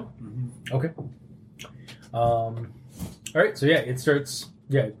big one. Okay. All right. So yeah, it starts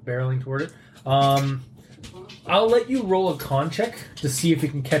barreling toward it. I'll let you roll a con check to see if it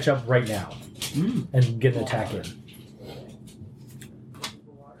can catch up right now and get an attack in.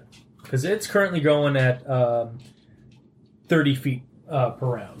 Because it's currently going at 30 feet per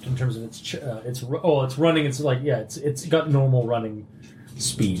round in terms of it's running. It's like it's got normal running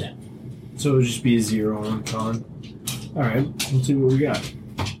speed. So it'll just be a 0 on con. All right, let's see what we got.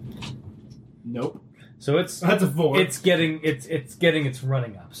 Nope. So that's a 4. It's getting its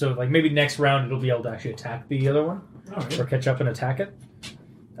running up. So like maybe next round it'll be able to actually attack the other one or catch up and attack it.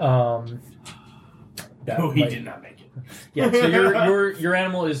 He did not make it. Yeah, so your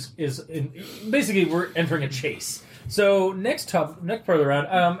animal is basically we're entering a chase. So next part of the round,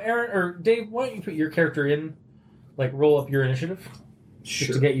 Aaron or Dave, why don't you put your character in, like roll up your initiative,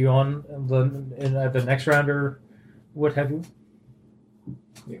 just to get you on the next round or what have you.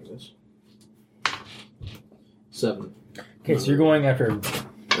 There it is. 7. Okay, so you're going after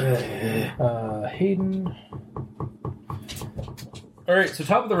Hayden. All right, so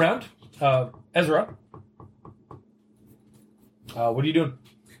top of the round, Ezra. What are you doing?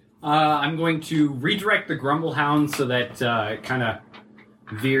 I'm going to redirect the Grumblehound so that it kind of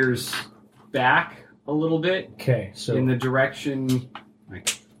veers back a little bit. Okay, so in the direction,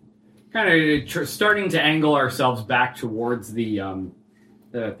 like, kind of starting to angle ourselves back towards the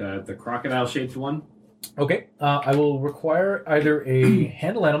crocodile-shaped one. Okay, I will require either a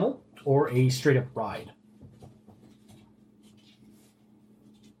handle animal or a straight-up ride.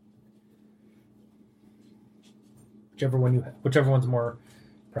 Whichever one's more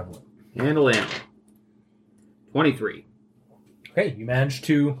prevalent. Handle animal. 23. Okay, you managed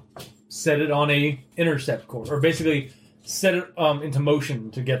to set it on a intercept course, or basically set it into motion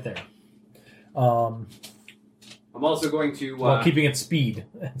to get there. I'm also going to while keeping its speed,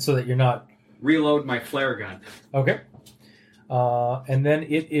 so that you're not reload my flare gun. Okay. And then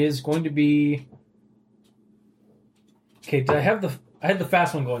it is going to be. Okay, I had the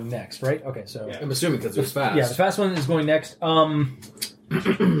fast one going next, right? Okay, so I'm assuming because it was fast. Yeah, the fast one is going next. Give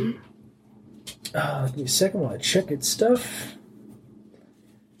me a second while I check its stuff.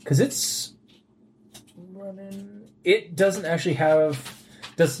 Because it's running. It doesn't actually have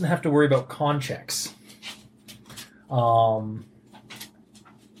to worry about con checks.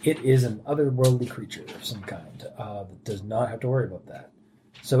 It is an otherworldly creature of some kind that does not have to worry about that.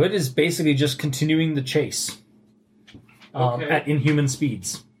 So it is basically just continuing the chase at inhuman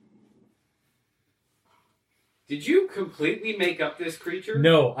speeds. Did you completely make up this creature?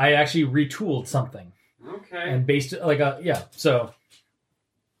 No, I actually retooled something. Okay. And based it like so.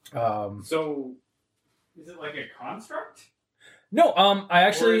 So, is it like a construct? No, I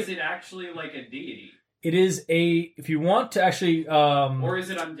actually. Or is it actually like a deity? It is if you want to actually. Or is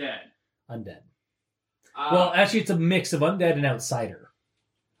it undead? Undead. Well, actually, it's a mix of undead and outsider.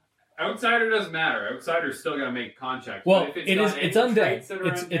 Outsider doesn't matter. Outsider's still gonna make con checks. Well, but if it's undead. traits that are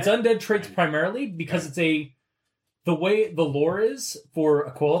It's undead traits primarily because the way the lore is for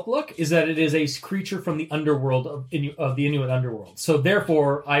a Quolip is that it is a creature from the underworld of the Inuit underworld. So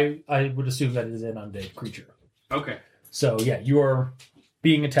therefore, I would assume that it is an undead creature. Okay. So yeah, you are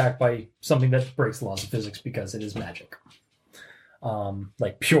being attacked by something that breaks the laws of physics because it is magic,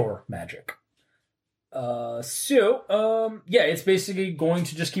 like pure magic. Yeah, it's basically going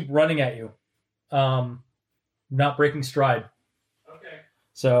to just keep running at you, not breaking stride. Okay.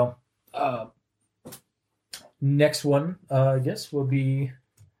 So, next one, I guess, will be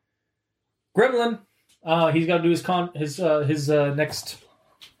Gremlin. He's got to do his next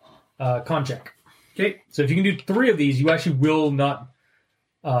con check. Okay. So if you can do 3 of these, you actually will not.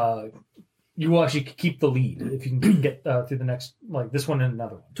 You will actually keep the lead if you can get through the next, like this one and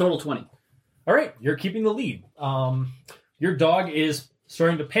another one. Total 20. All right, you're keeping the lead. Your dog is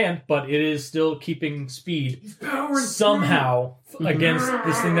starting to pant, but it is still keeping speed somehow against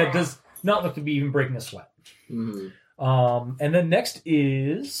this thing that does not look to be even breaking a sweat. Mm-hmm. And then next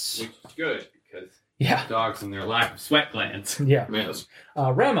is Which is good because yeah, dogs and their lack of sweat glands. yeah, Yes.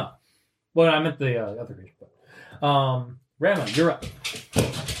 Rama. Well, I meant the other creature. But, Rama, you're up.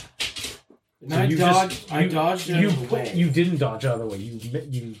 And I dodged out of the way. You didn't dodge out of the way. You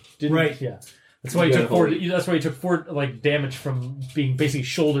didn't. Right. Yeah. That's why you took 4. That's why you took 4 like damage from being basically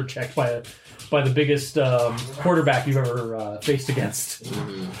shoulder checked by the biggest quarterback you've ever faced against.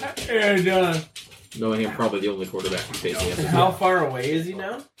 And Knowing him, probably the only quarterback he's facing. and how far away is he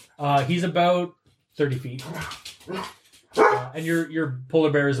now? He's about 30 feet, and your polar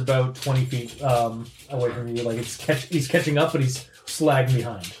bear is about 20 feet away from you. Like he's catching up, but he's slagging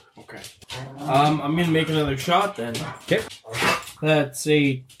behind. Okay. I'm gonna make another shot then. Okay. That's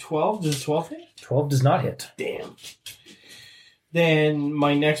a 12. Does 12 hit? 12 does not hit. Damn. Then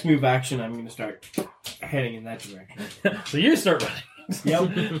my next move action, I'm gonna start heading in that direction. So you start running.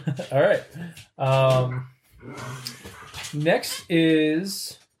 Yep. All right. Next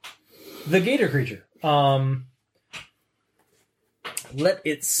is the gator creature. Let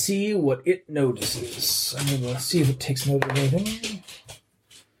it see what it notices. I mean, let's see if it takes note of anything.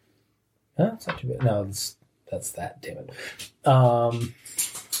 Huh? It's not too bad. No, that's that. Damn it.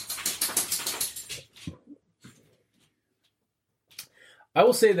 I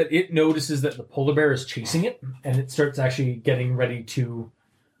will say that it notices that the polar bear is chasing it, and it starts actually getting ready to.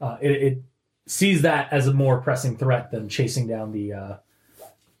 It sees that as a more pressing threat than chasing down the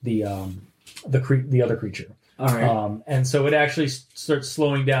other creature. All right. And so it actually starts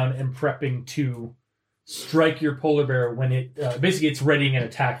slowing down and prepping to strike your polar bear when it basically it's readying an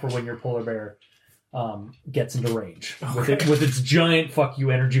attack for when your polar bear gets into range with its giant fuck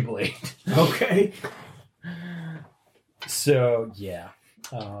you energy blade. Okay. So yeah.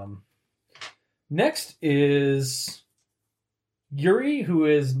 Next is Yuri, who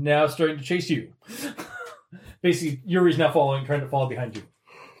is now starting to chase you. Basically, Yuri's now trying to follow behind you.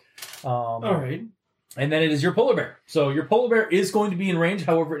 All right. And then it is your polar bear. So your polar bear is going to be in range.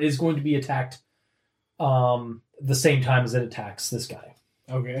 However, it is going to be attacked the same time as it attacks this guy.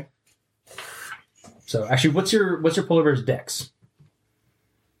 Okay. So actually, what's your polar bear's dex?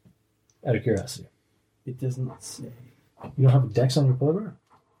 Out of curiosity. It doesn't say. You don't have a dex on your polar bear?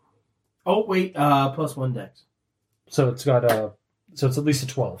 Oh wait, +1 dex. So it's got so it's at least a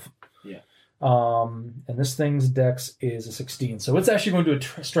 12. Yeah. And this thing's dex is a 16. So it's actually going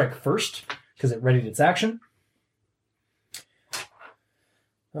to strike first because it readied its action.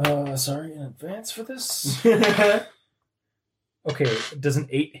 Sorry in advance for this. Okay, does an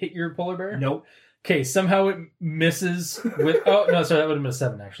 8 hit your polar bear? Nope. Okay, somehow it misses with... Oh, no, sorry, that would have been a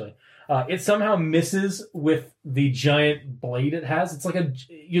 7, actually. It somehow misses with the giant blade it has. It's like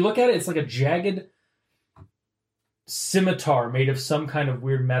you look at it, it's like a jagged scimitar made of some kind of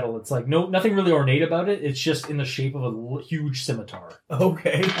weird metal. It's like nothing really ornate about it. It's just in the shape of a huge scimitar.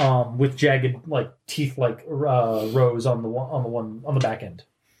 Okay. With jagged like teeth like rows on the back end.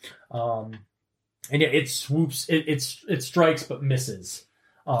 And yeah, it swoops. It strikes but misses.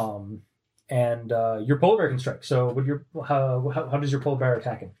 And your polar bear can strike. So how does your polar bear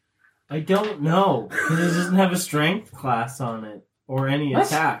attack him? I don't know because it doesn't have a strength class on it or any What?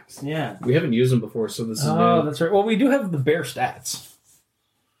 attacks. Yeah. We haven't used them before, so this is Oh, new. that's right. Well, we do have the bear stats.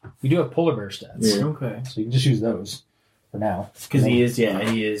 We do have polar bear stats. Yeah. Okay. So you can just use those for now. Because he is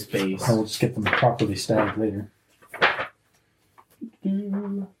base. And we'll just get them properly stacked later.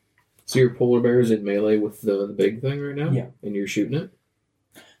 So your polar bear is in melee with the big thing right now? Yeah. And you're shooting it?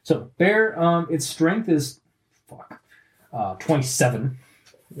 So bear, its strength is 27.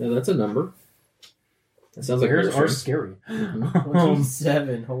 Yeah, that's a number. sounds like bears bear are shrimp. scary.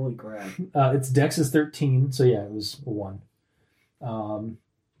 27. Holy crap. Its dex is 13, so yeah, it was a 1.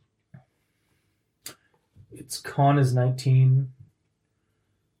 Its con is 19.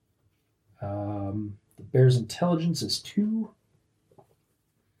 The bear's intelligence is 2.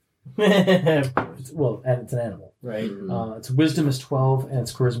 And it's an animal. Right. Its wisdom is 12, and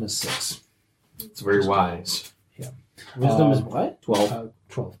its charisma is 6. It's very wise. Wisdom is what? 12.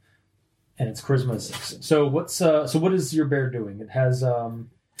 12. And its charisma is 6. So what is your bear doing? It has a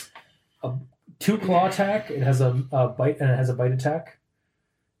 2 claw attack. It has a bite, and it has a bite attack.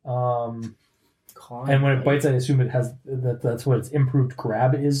 And when it bites, I assume it has that's what its improved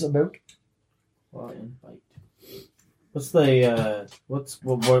grab is about. Claw and bite. What's the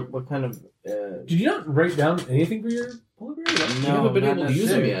what kind of? Did you not write down anything for your polar bear? No, You haven't been not able to use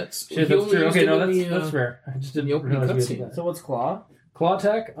them necessarily. yet. Shit, He that's only true. used Okay, them no, in the, that's fair. I just didn't the opening realize we had cutscene. that. So what's claw? Claw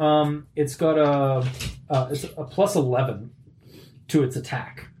attack. It's got it's a plus 11 to its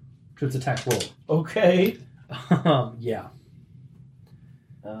attack, roll. Okay. Yeah.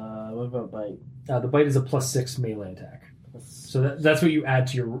 What about bite? The bite is a plus 6 melee attack. So that's what you add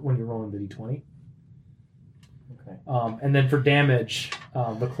to when you're rolling the d20. Okay. And then for damage,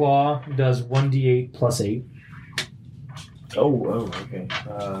 the claw does 1d8 plus 8. Oh, okay.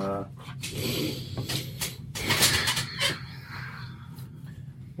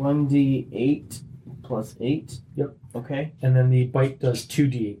 1d8 plus 8. Yep. Okay. And then the bite does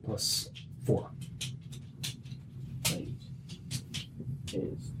 2d8 plus 4. Bite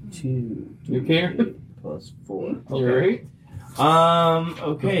is 2. You care? Plus 4. You right?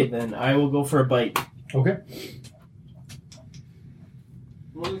 Okay, then I will go for a bite. Okay.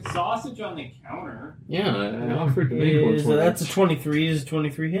 Well, there's sausage on the counter. Yeah, I offered to make one for you. That's a 23. Is a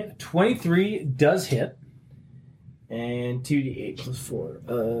 23 hit? 23 does hit. And 2d8 plus 4.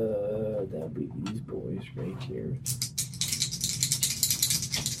 That'll be these boys right here.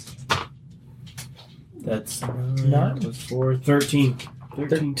 That's 9 plus 4. 13.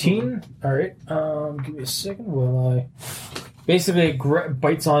 13. All right. Give me a second while I. Basically, it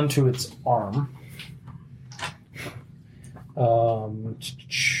bites onto its arm.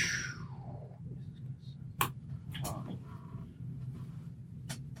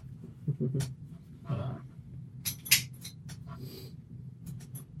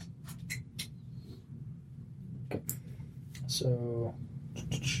 Okay. So,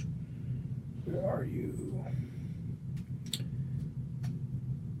 where are you?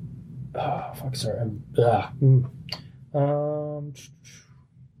 Fuck. Sorry.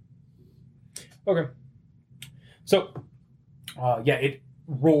 Okay. So, it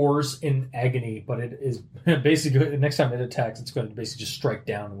roars in agony, but it is basically next time it attacks, it's going to basically just strike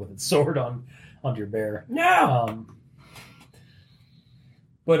down with its sword onto your bear. No.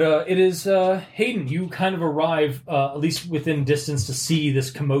 But it is Hayden. You kind of arrive at least within distance to see this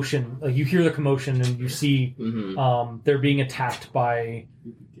commotion. Like you hear the commotion and you see they're being attacked by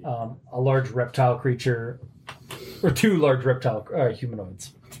a large reptile creature, or 2 large reptile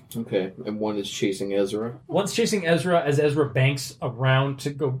humanoids. Okay, and one is chasing Ezra. One's chasing Ezra as Ezra banks around to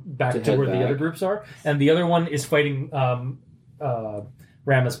go back to head where the back. other groups are, and the other one is fighting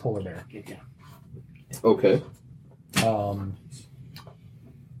Rama's polar bear. Okay.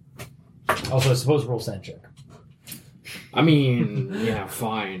 Also, I suppose roll sand check. I mean, yeah,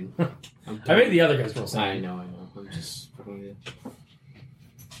 fine. I made the other guys roll sand. I know. I'm just fucking with you.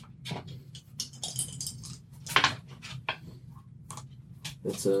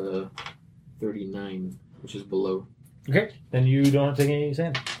 That's a 39, which is below. Okay, then you don't have to take any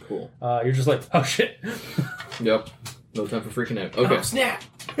sand. Cool. You're just like, oh shit. Yep. No time for freaking out. Okay. Oh, snap.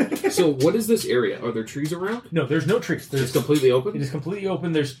 So, what is this area? Are there trees around? No, there's no trees. It's There's completely It open? is completely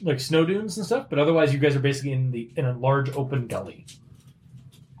open. There's like snow dunes and stuff, but otherwise, you guys are basically in a large open gully.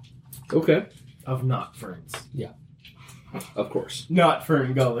 Okay. Of not ferns. Of course. Not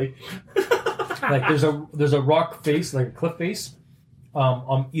fern gully. Like there's a rock face, like a cliff face,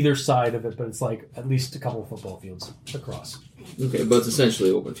 on either side of it, but it's like at least a couple of football fields across. Okay, but it's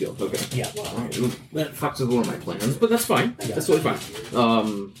essentially open field. Okay. Yeah. Alright, well, that fucks with one of my plans, but that's fine. Yeah. That's totally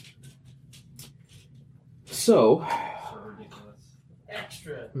fine. So,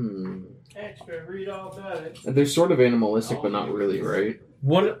 Extra. Extra. Read all about it. They're sort of animalistic, but not really, right?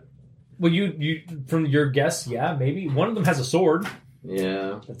 Well, you from your guess, yeah, maybe one of them has a sword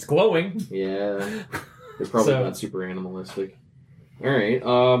Yeah. that's glowing. Yeah. They're probably So- not super animalistic. Alright,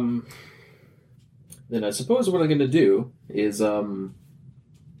 then I suppose what I'm gonna do is, I'm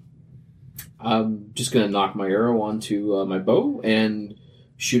just gonna knock my arrow onto my bow and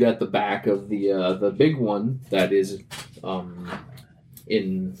shoot at the back of the big one that is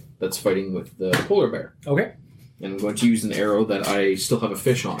that's fighting with the polar bear. Okay. And I'm going to use an arrow that I still have a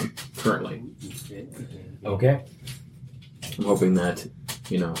fish on currently. Okay. I'm hoping that,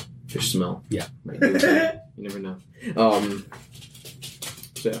 fish smell. Yeah. Might do that. You never know.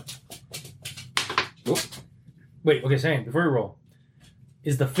 So yeah. Wait, okay, Sam, before you roll,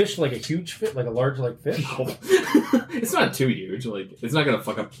 is the fish like a huge fish, like a large fish? No. It's not too huge. It's not gonna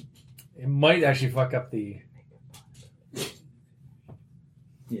fuck up. It might actually fuck up the.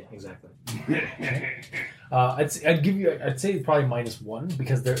 Yeah, exactly. I'd say probably -1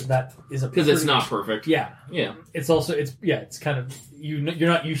 because that is a Because it's not perfect. Yeah, Yeah. it's also it's kind of you're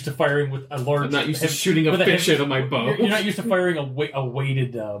not used to firing with a large. I'm not used to shooting a fish out of my bow. You're not used to firing a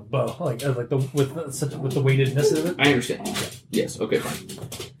weighted bow with the weightedness of it. I understand. Yeah. Yes. Okay. Fine.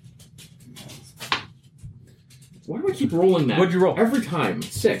 Why do I keep rolling that? What'd you roll? Every time.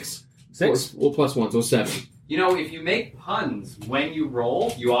 6. 6? Well, +1, so 7. You know, if you make puns when you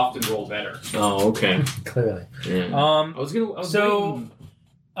roll, you often roll better. Oh, okay. Clearly. Yeah. I was so,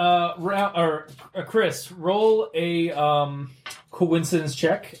 Chris, roll a coincidence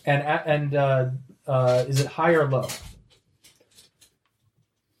check, and is it high or low?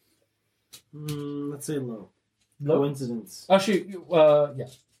 Let's say low. Low? Coincidence. Oh shoot! Yeah.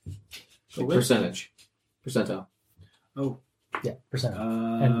 Percentage. Percentile. Oh. Yeah, percent.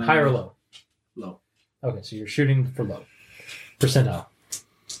 And high or low? Low. Okay, so you're shooting for low. Percentile.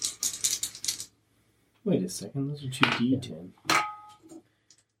 Wait a second, those are 2d10.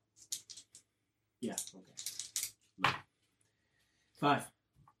 Yeah, okay. 5.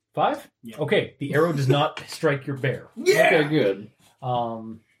 5? Yeah. Okay, the arrow does not strike your bear. Okay, good.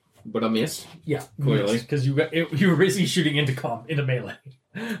 But a miss. Yeah, Clearly. because you were basically shooting into melee.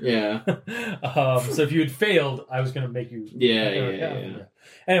 Yeah. So if you had failed, I was going to make you. Yeah.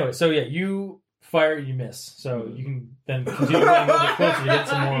 Anyway, so yeah, you fire, you miss. So you can then continue running a little bit closer to get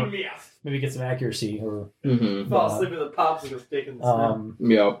some more. Maybe get some accuracy or. Mm-hmm. Fall asleep with a popsicle stick in the snow.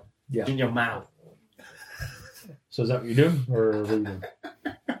 Yep. Yeah. In your mouth. So is that what you're doing, or what are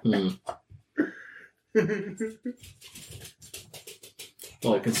you doing?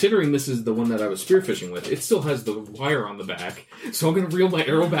 Well, considering this is the one that I was spearfishing with, it still has the wire on the back. So I'm going to reel my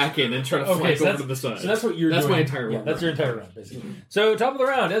arrow back in and try to flank over to the side. So that's what you're doing. That's my entire round. Yeah, that's your entire round, basically. So top of the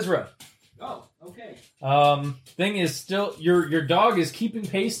round, Ezra. Oh, okay. Thing is still your dog is keeping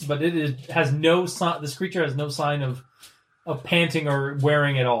pace, but has no sign. This creature has no sign of panting or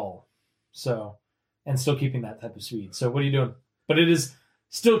wearing at all. So, and still keeping that type of speed. So what are you doing? But it is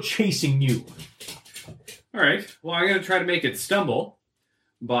still chasing you. All right. Well, I'm going to try to make it stumble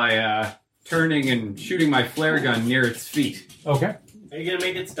by turning and shooting my flare gun near its feet. Okay. Are you going to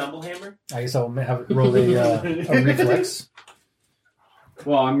make it stumble hammer? I guess I'll have it roll a reflex.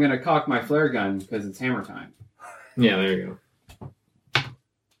 Well, I'm going to cock my flare gun because it's hammer time. Yeah, there you go.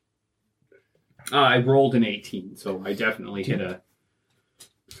 I rolled an 18, so I definitely hit a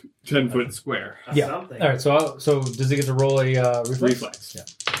 10-foot square. Yeah. Something. All right. So does it get to roll a reflex? Reflex. Yeah.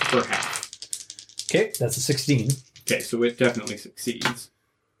 For half. Okay, that's a 16. Okay, so it definitely succeeds.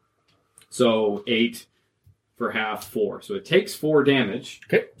 So 8 for half, 4. So it takes 4 damage.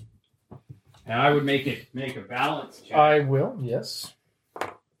 Okay. And I would make a balance check. I will. Yes.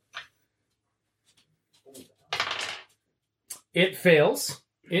 It fails.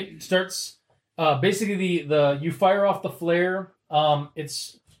 It starts basically you fire off the flare.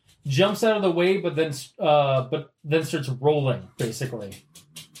 It's jumps out of the way, but then starts rolling basically,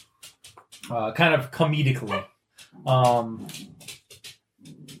 kind of comedically.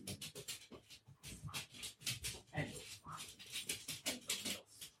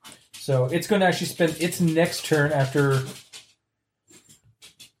 So it's going to actually spend its next turn after.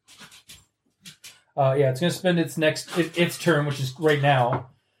 It's going to spend its turn, which is right now,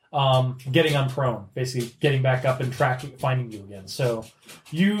 getting on prone, basically getting back up and finding you again. So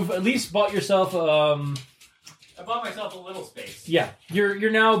you've at least bought yourself. I bought myself a little space. Yeah, you're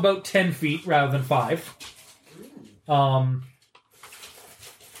now about 10 feet rather than 5. And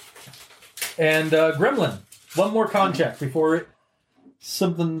Gremlin, one more con check before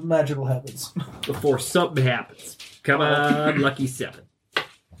something magical happens. Before something happens. Come on, lucky 7.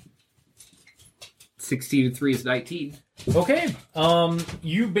 16 and 3 is 19. Okay.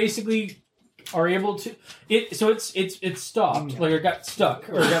 You basically are able to it stopped. Like it got stuck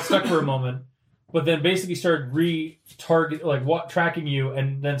for a moment, but then basically started tracking you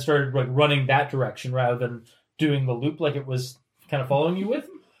and then started like running that direction rather than doing the loop like it was kind of following you with.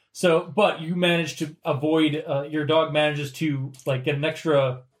 So, but you managed to avoid your dog manages to like get an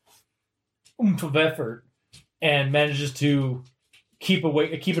extra oomph of effort and manages to keep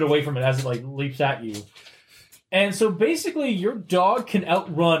it away from it as it like leaps at you. And so basically, your dog can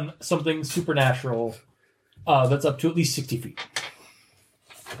outrun something supernatural that's up to at least 60 feet.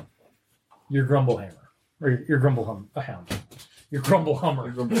 Your grumble hammer. Or your grumble hound. Your grumble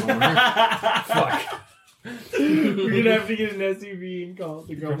hummer. Fuck. We're going to have to get an SUV and call it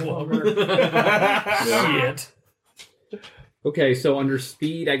the Grumble Hummer. Shit. Okay, so under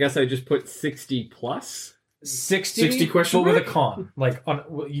speed, I guess I just put 60 plus. 60 question but with mark? a con. Like,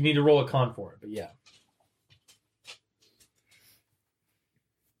 you need to roll a con for it, but yeah.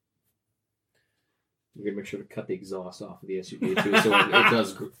 You're gonna make sure to cut the exhaust off of the SUV too, so it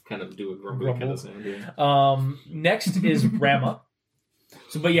does kind of do a grumbly kind of sound. Yeah. Next is Rama.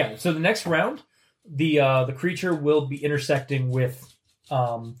 So the next round, the creature will be intersecting with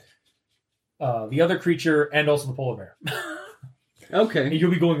the other creature and also the polar bear. Okay. And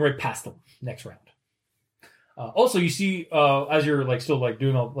you'll be going right past them next round. Also, you see, as you're like still like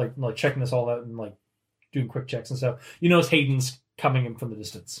doing all like checking this all out and like doing quick checks and stuff, you notice Hayden's coming in from the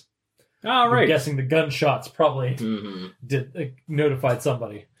distance. All right. I'm guessing the gunshots probably notified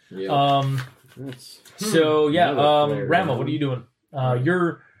somebody. Yeah. So yeah, Another Rama, what are you doing?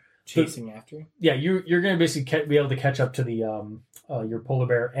 You're Chasing after him? Yeah, you're going to basically be able to catch up to the your polar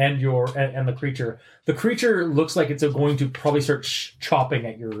bear and and the creature. The creature looks like it's going to probably start chopping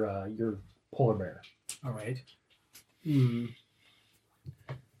at your polar bear. All right.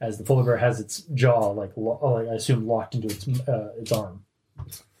 As the polar bear has its jaw like I assume locked into its arm.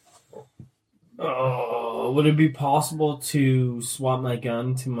 Oh, would it be possible to swap my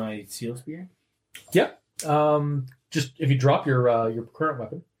gun to my seal spear? Yeah. Just if you drop your current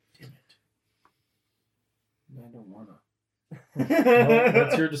weapon. I don't wanna. Well,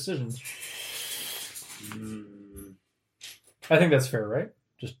 that's your decision. I think that's fair, right?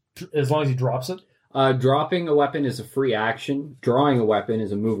 Just as long as he drops it. Dropping a weapon is a free action. Drawing a weapon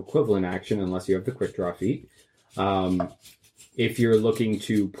is a move equivalent action unless you have the quick draw feat. If you're looking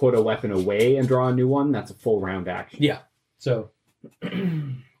to put a weapon away and draw a new one, that's a full round action. Yeah. So.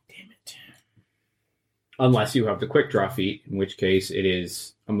 Damn it. Unless you have the quick draw feat, in which case it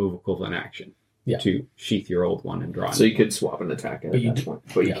is a move equivalent action. Yeah. To sheath your old one and draw. So you could swap an attack at that point,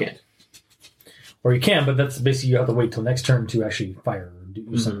 but you can't. Or you can, but that's basically you have to wait till next turn to actually fire or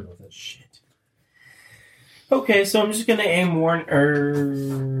do something with it. Shit. Okay, so I'm just gonna aim I'm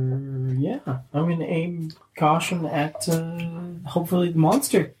gonna aim caution at hopefully the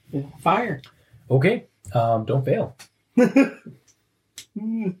monster. Fire. Okay. Don't fail.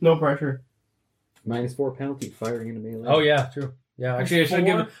 No pressure. -4 penalty firing in a melee. Oh yeah, true. Yeah, actually, I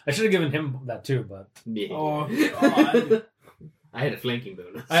should have given him that too, but Oh god. I had a flanking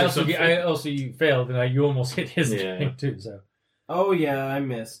bonus. I also you failed, and you almost hit his thing too. So Oh yeah, I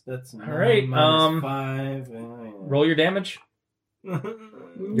missed. That's all right. -5. Roll your damage.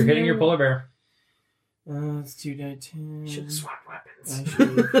 You're hitting your polar bear. It's 2d10. Should have swapped weapons. I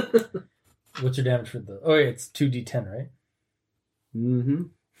should. What's your damage for the? Oh yeah, it's 2d10, right? Mm-hmm.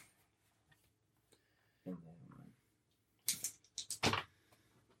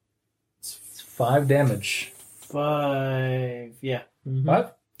 It's 5 damage. 5. Yeah.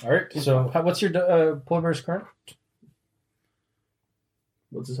 5. All right. So what's your polar bear's current?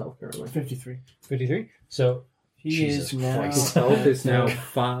 What's his health currently? 53. 53. So He is now. His health is now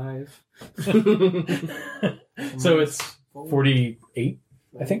 5. So it's 48,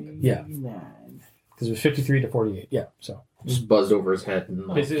 I think. Yeah. Because it was 53 to 48. Yeah. So Just buzzed over his head and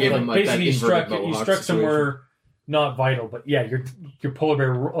basically, gave him that you struck inverted mohawk somewhere situation. not vital, but yeah, your polar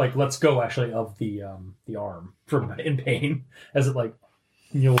bear like lets go actually of the arm from in pain as it like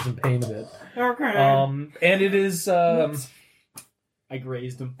kneels in pain a bit. Okay. And it is I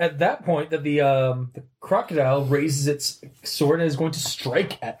grazed him. at that point that the crocodile raises its sword and is going to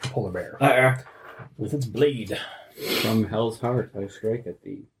strike at the polar bear with its blade. From Hell's Heart, I strike at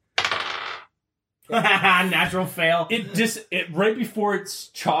thee. Natural fail. It right before it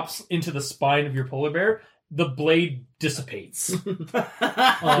chops into the spine of your polar bear, the blade dissipates. It just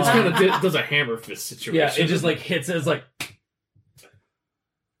kind of does a hammer fist situation. Yeah, it just like hits it. It's like,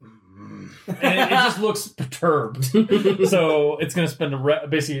 and it just looks perturbed. So it's going to spend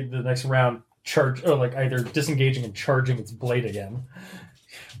basically the next round charge or like either disengaging and charging its blade again.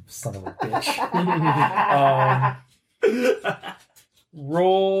 Son of a bitch.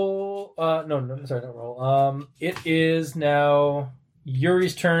 Roll. No, sorry, not roll. It is now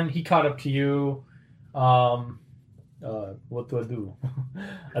Yuri's turn. He caught up to you. What do I do?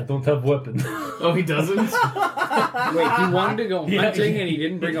 I don't have weapon. Oh, he doesn't? Wait, he wanted to go hunting and he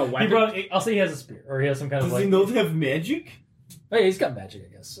didn't bring a weapon? I'll say he has a spear, or he has some kind of Does like. he not have magic? Oh yeah, he's got magic,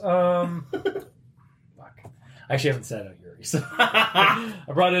 I guess. Fuck. I actually haven't said out Yuri. So I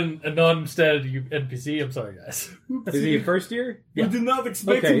brought in a non-standard NPC. I'm sorry, guys. Is he in first year? Yeah. We did not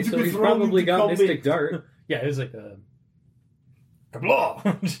expect Okay, him to so be he's thrown probably into got combat. Mystic Dart. Yeah, it was like a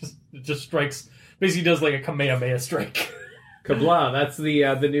kablah. It just strikes. Basically, does like a Kamehameha strike. Kabla, that's the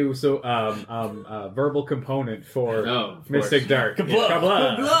new verbal component for of Mystic course. Dart. Kablah.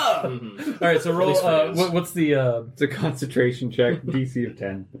 Kablah! Mhm. All right, so roll. least for us. What's the? It's a concentration check, DC of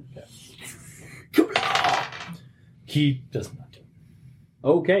 10. He does not.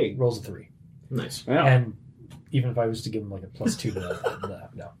 Okay. Rolls a 3, Nice. Well, and even if I was to give him like a +2 to that,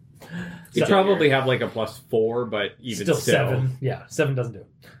 no. you probably have like a +4, but even Still 7. Yeah, 7 doesn't do it.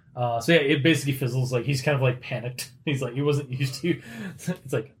 So yeah, it basically fizzles. Like he's kind of like panicked. He's like he wasn't used to.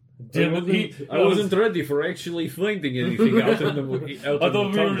 It's like I wasn't ready for actually finding anything out in the out I in thought the we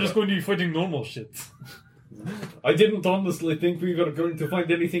were tundra. just going to be fighting normal shit. I didn't honestly think we were going to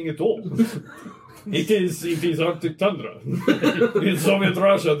find anything at all. It is Arctic tundra. In Soviet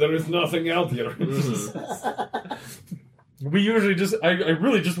Russia, there is nothing out here. We usually just. I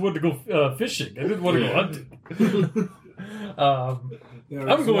really just wanted to go fishing. I didn't want to go hunting.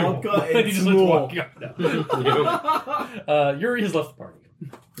 I'm going home. And he just starts walking up now. Yuri has left the party.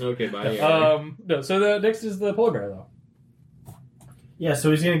 Okay, bye. No, so the next is the polar bear, though. Yeah, so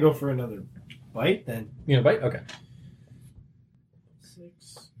he's gonna go for another bite then. You know, bite? Okay.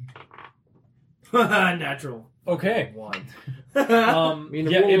 6. Natural. Okay. 1. Yeah,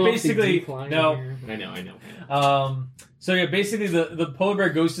 it basically no. I know. So yeah, basically the polar bear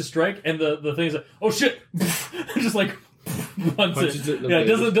goes to strike, and the thing is like, oh shit, just like punches Punches it. it in the Yeah, it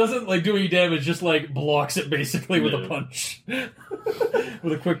face. doesn't like do any damage, just like blocks it basically with a Yeah. punch,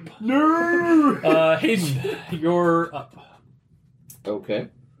 with a quick. No. Hayden, you're up Okay.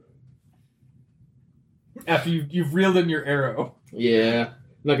 after you've reeled in your arrow. Yeah. I'm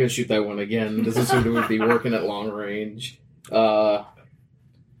not gonna shoot that one again. It doesn't seem to be working at long range.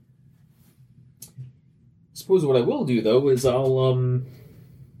 Suppose what I will do though is I'll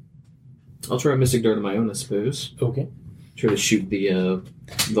try a Mystic Dart of my own, I suppose. Okay. Try to shoot the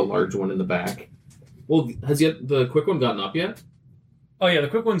large one in the back. Well, has the quick one gotten up yet? Oh yeah, the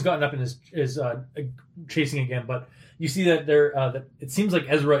quick one's gotten up and is chasing again, but you see that that it seems like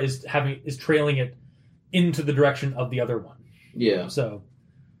Ezra is trailing it into the direction of the other one. Yeah. So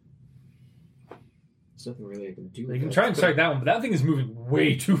There's nothing really I can do. you with can that. try and strike that one, but that thing is moving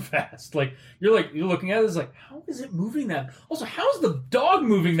way too fast. Like you're looking at it, it's like, how is it moving that? Also, how's the dog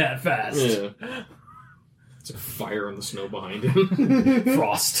moving that fast? Yeah. It's a fire in the snow behind him.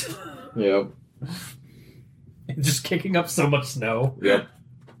 Frost. Yep. It's just kicking up so much snow. Yep.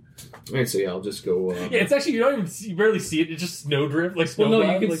 Alright, so yeah, I'll just go. Yeah, it's actually you barely see it. It's just snowdrift, like snow. Well, no, you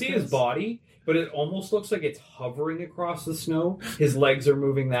cloud, can like see this. his body, but it almost looks like it's hovering across the snow. His legs are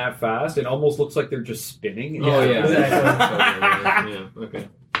moving that fast. It almost looks like they're just spinning. Oh yeah, exactly. yeah. Okay.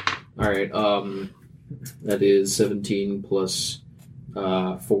 All right. That is 17 plus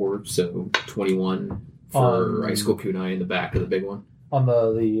 4, so 21 for Icicle Kunai in the back of the big one. On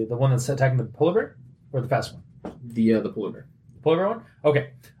the one that's attacking the polar bear, or the fast one. The polar bear. Polar bear one.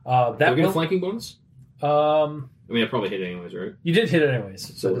 Okay. Do I That get a will. flanking bonus? I mean, I probably hit it anyways, right? You did hit it anyways,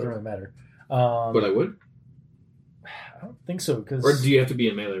 so it So doesn't really matter. But I would. I don't think so because. Or do you have to be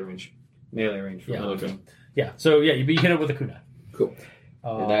in melee range? Melee range. Yeah. Oh, okay. Yeah. So yeah, you hit it with a kunai. Cool.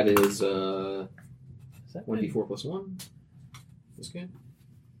 And that is is that 1d4 plus 1. This guy.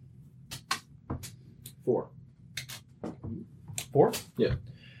 4. 4? Yeah.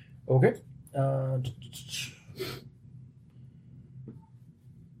 Okay.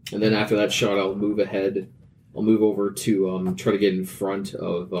 And then after that shot, I'll move ahead. I'll move over to try to get in front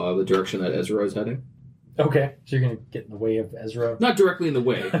of the direction that Ezra is heading. Okay. So you're gonna get in the way of Ezra. Not directly in the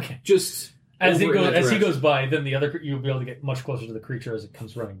way. Okay. Just As over in that he direction. goes by, then the other you'll be able to get much closer to the creature as it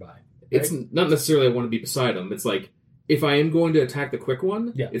comes running by. It's not necessarily I want to be beside him. It's like if I am going to attack the quick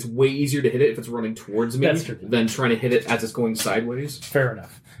one, Yeah. it's way easier to hit it if it's running towards me That's true. than trying to hit it as it's going sideways. Fair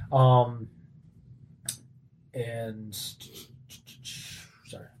enough. And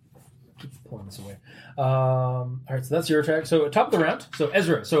sorry, I keep pulling this away. All right, so that's your attack. So top of the round. So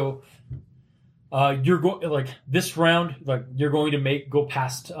Ezra. So you're going like this round. Like you're going to go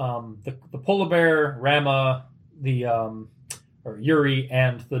past the polar bear, Rama, or Yuri,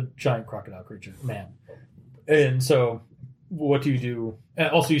 and the giant crocodile creature, man. And so, what do you do? And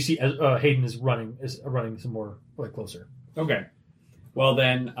also, you see Hayden is running some more like closer. Okay. Well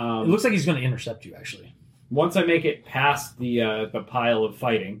then, It looks like he's going to intercept you. Actually, once I make it past the pile of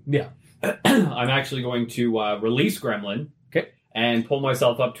fighting, yeah. I'm actually going to release Gremlin. Okay. And pull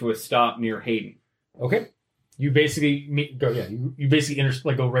myself up to a stop near Hayden. Okay. You basically go. Yeah. You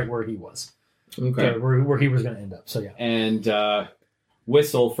basically go right where he was. Okay. where he was going to end up. So yeah. And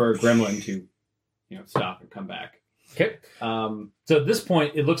whistle for Gremlin to, stop and come back. Okay. So at this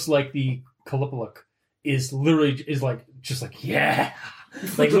point, it looks like the Kalipaluk is like yeah,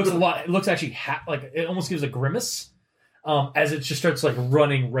 like it looks a lot. It looks actually like it almost gives a grimace as it just starts like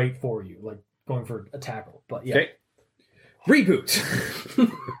running right for you, like going for a tackle. But yeah. Okay. Reboot.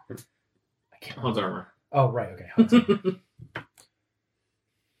 I can't Hans remember. armor. Oh right. Okay. Hans armor.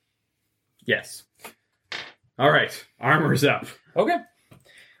 Yes. All right. Armor's up. Okay.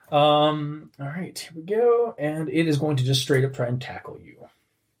 All right. Here we go, and it is going to just straight up try and tackle you.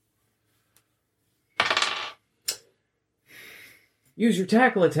 Use your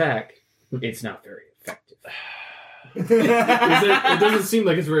tackle attack. It's not very effective. It doesn't seem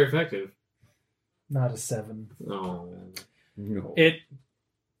like it's very effective. Not a 7. Oh. No. It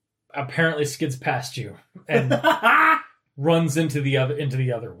apparently skids past you and runs into the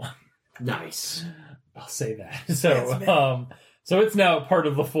other one. Nice. I'll say that. So it's now part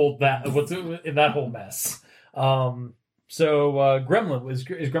of the fold what's in that whole mess. Gremlin is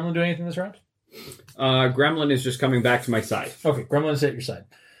Gremlin doing anything this round? Gremlin is just coming back to my side. Okay, Gremlin is at your side.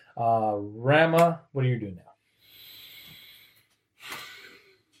 Rama, what are you doing now?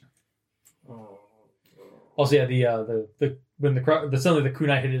 Also, yeah, the when suddenly the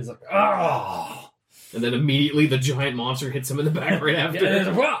kunai hit it is like And then immediately the giant monster hits him in the back right after.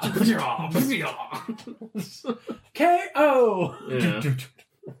 KO. Yeah.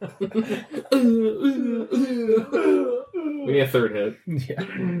 We need a third hit. Yeah.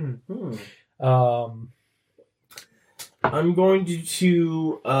 I'm going to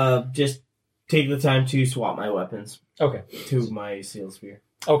just take the time to swap my weapons. Okay. To my seal spear.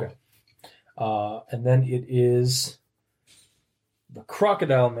 Okay. And then it is the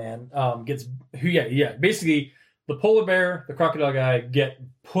crocodile man basically the polar bear, the crocodile guy get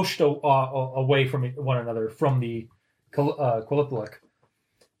pushed away from one another from the Kalipaluk.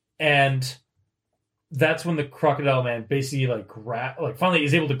 And that's when the crocodile man basically finally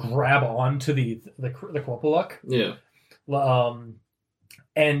is able to grab onto the Kalipaluk. Yeah.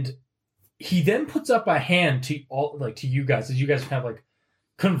 And he then puts up a hand to you guys as you guys are kind of like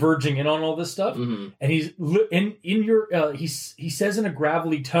converging in on all this stuff. Mm-hmm. And he's in your he says in a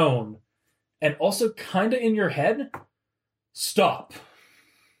gravelly tone and also kind of in your head, stop.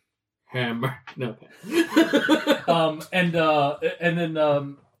 Hammer. No. And then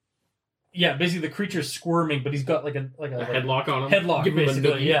basically the creature's squirming, but he's got like a headlock on him. Headlock,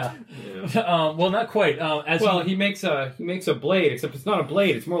 basically, yeah. Well, not quite. He makes a blade, except it's not a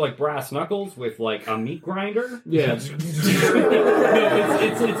blade. It's more like brass knuckles with like a meat grinder. Yeah.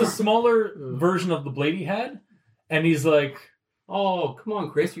 it's a smaller version of the blade he had, and he's like, "Oh, come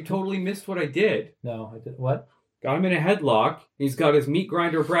on, Chris! You totally missed what I did." No, I did what? Got him in a headlock. He's got his meat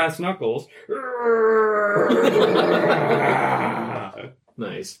grinder brass knuckles.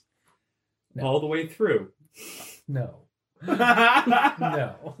 Nice. No. All the way through. No.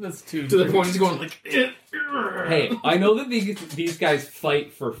 No. That's too... To the point he's going like... Hey, I know that these guys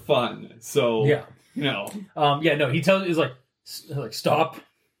fight for fun, so... Yeah. You know. He tells... He's like, stop.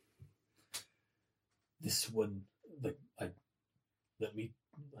 This one... Let me...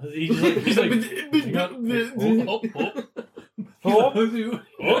 He's like... No,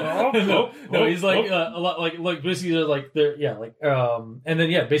 he's like a lot like basically like they're and then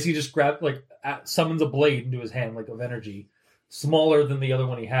basically just summons a blade into his hand like of energy, smaller than the other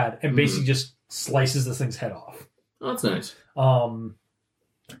one he had, and basically just slices this thing's head off. Oh, that's nice. And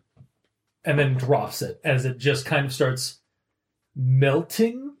then drops it as it just kind of starts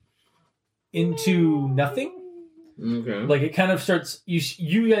melting into nothing. Okay. Like it kind of starts.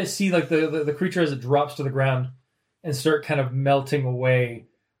 You guys see like the creature as it drops to the ground and start kind of melting away.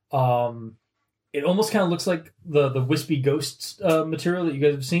 It almost kind of looks like the wispy ghost material that you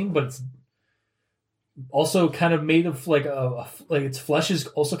guys have seen, but it's also kind of made of like its flesh is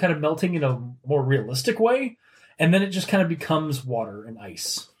also kind of melting in a more realistic way, and then it just kind of becomes water and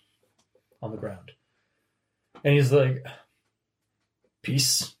ice on the ground. And he's like,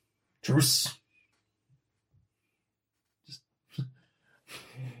 "Peace, truce."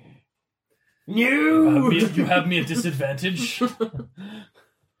 You have me at disadvantage. All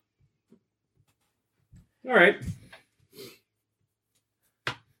right.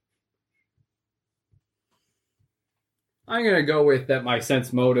 I'm gonna go with that. My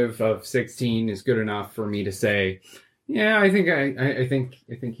sense motive of 16 is good enough for me to say, yeah, I think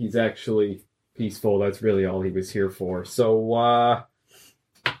he's actually peaceful. That's really all he was here for. So,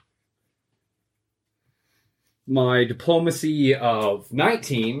 my diplomacy of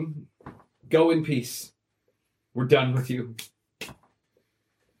 19. Go in peace. We're done with you.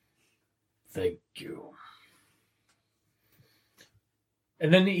 Thank you.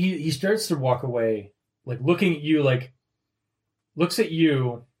 And then he starts to walk away, like looking at you, like looks at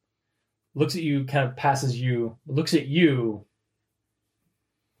you, kind of passes you, looks at you.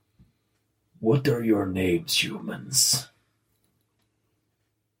 What are your names, humans?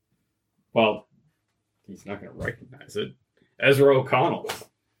 Well, he's not going to recognize it. Ezra O'Connell.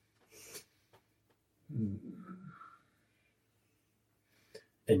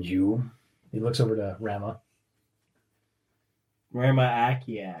 And you? He looks over to Rama. Rama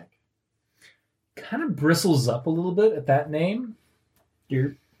Akiak. Kind of bristles up a little bit at that name.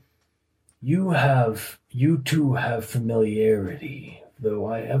 You two have familiarity, though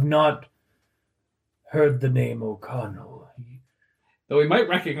I have not heard the name O'Connell. Though we might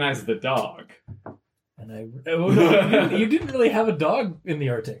recognize the dog. And you didn't really have a dog in the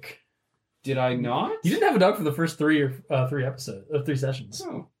Arctic. Did I not? You didn't have a dog for the first three sessions.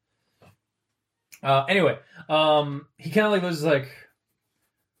 Oh. Anyway, he kind of like was like,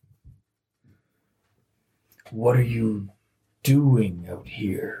 "What are you doing out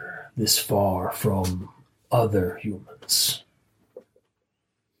here, this far from other humans?"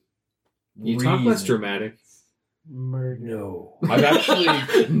 You talk less dramatic. No. I've actually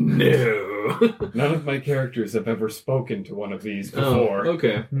no. None of my characters have ever spoken to one of these before. Oh,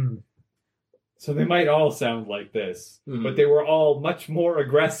 okay. So they might all sound like this, but they were all much more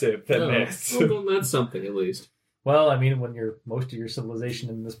aggressive than this. Well, that's something at least. Well, I mean, when most of your civilization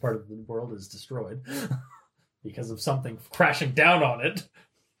in this part of the world is destroyed because of something crashing down on it.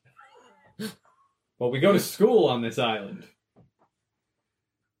 Well, we go to school on this island.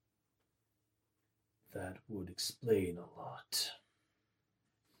 That would explain a lot.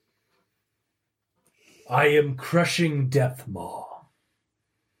 I am crushing Deathmaw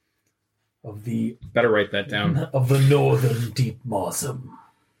of the Better write that down. of the northern Deep Mawsum.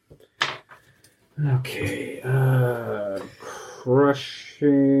 Okay.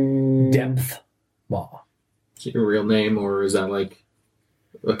 Crushing Depth Maw. Is it your real name, or is that like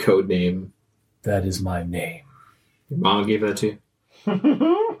a code name? That is my name. Your mom gave that to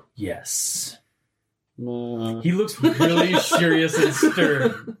you? Yes. He looks really serious and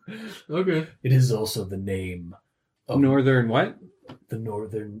stern. Okay. It is also the name of Northern what? the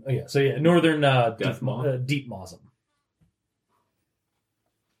northern. Oh yeah, so yeah, northern Deathmaw. Deep Mawsum.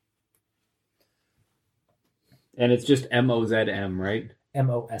 And it's just M-O-Z-M, right?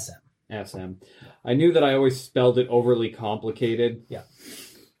 M-O-S-M. S-M. I knew that I always spelled it overly complicated. Yeah.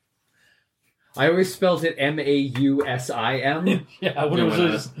 I always spelled it M-A-U-S-I-M. Yeah, what it was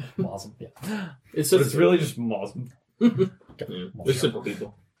just Mawsum. Yeah. It's really just Mawsum. They're simple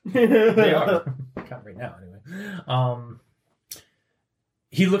people. They are. Not right now, anyway.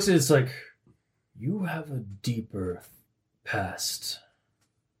 He looks at it, it's like, you have a deeper past.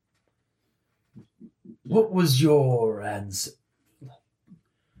 What was your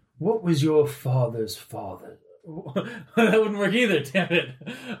father's father? That wouldn't work either, damn it.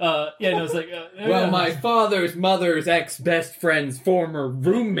 Yeah, no, it's like... Well, my father's mother's ex-best friend's former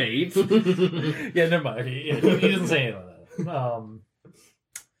roommate. Yeah, never mind. Okay, yeah, he doesn't say anything like that.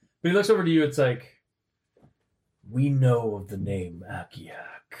 But he looks over to you, it's like, we know of the name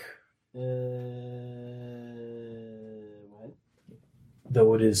Akiak. What?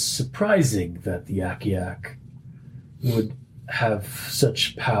 Though it is surprising that the Akiak would have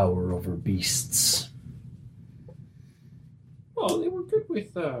such power over beasts. Well, they were good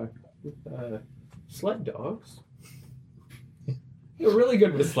with sled dogs. They were really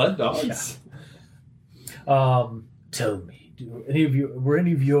good with sled dogs. Tell me, were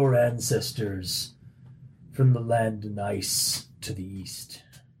any of your ancestors from the land and ice to the east?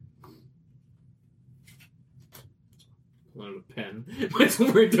 Pull out a pen.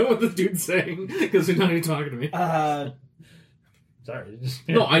 We're done with this dude saying, because he's not even talking to me. Sorry.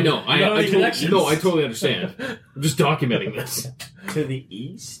 No, I know. I totally understand. I'm just documenting this. To the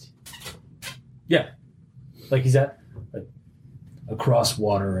east? Yeah. Like he's at across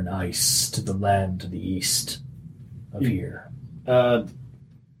water and ice to the land to the east of here.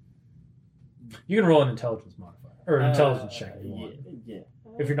 You can roll an intelligence modifier or an intelligence check if you want. Yeah.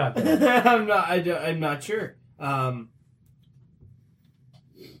 If you're not there. I'm not sure.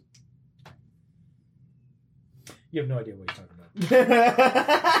 You have no idea what you're talking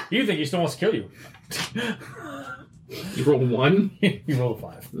about. You think he still wants to kill you. You roll 1? You roll a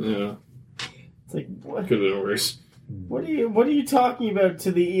 5. Yeah. It's like, what? Could have been worse. What are you talking about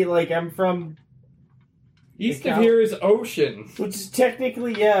to the east? Like, I'm from... East of here is ocean. Which is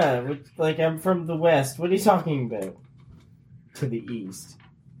technically, yeah. Like, I'm from the west. What are you talking about? To the east.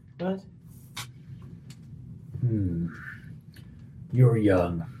 What? You're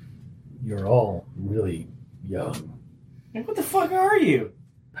young. You're all really young. Like, what the fuck are you?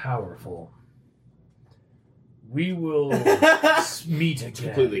 Powerful. We will meet again.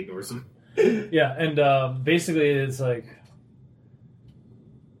 Completely ignores him. Yeah, and basically it's like,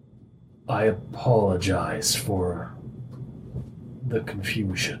 I apologize for the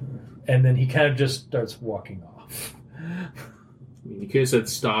confusion. And then he kind of just starts walking off. I mean, you could have said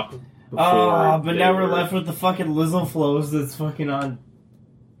stop. But now we're left with the fucking Lizzle Flows that's fucking on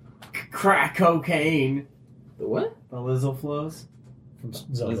crack cocaine. The what? The Lizzle Flows? From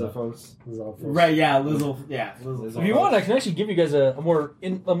Zelda. Lizzle Lizzle. Right, yeah, Lizzle. Yeah, Lizzle. If you want, I can actually give you guys a more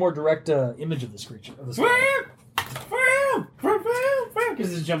direct image of this creature. Of this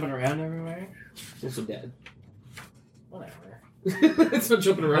Because it's jumping around everywhere. It's also dead. Whatever. It's not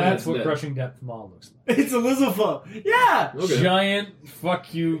jumping around. That's what dead. Crushing Depth Maw looks like. It's a Lizzle Flow. Yeah! Okay. Giant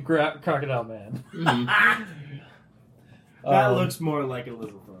fuck you crocodile man. Mhm. That looks more like a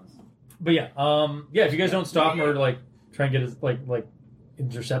Lizzle Flow. But yeah, if you guys don't stop him or like try and get his like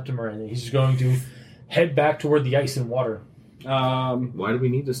intercept him or anything, he's just going to head back toward the ice and water. Why do we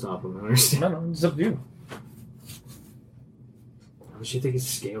need to stop him? I don't understand. No, it's up to you. How much do you think his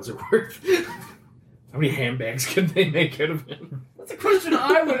scales are worth? How many handbags could they make out of him? That's a question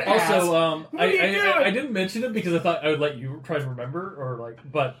I would ask. Also, What are you doing? I didn't mention it because I thought I would let you try and remember or like,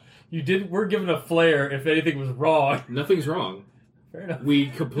 but you did. We're given a flare if anything was wrong. Nothing's wrong. Fair enough. We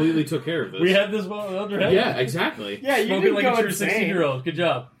completely took care of this. We had this one under head. Yeah, exactly. Yeah, you Spoken didn't like go a true insane. 16-year-old. Good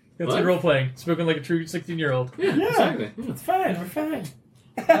job. That's What? good role playing. Spoken like a true 16-year-old. Yeah, Yeah. exactly. It's fine, we're fine.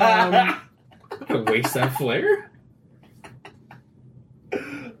 I'm not gonna waste that flare.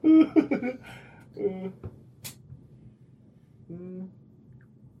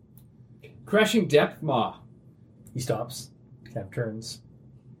 Crushing Depth Maw. He stops. Kind of turns.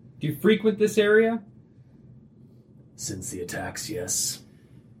 Do you frequent this area? Since the attacks, yes.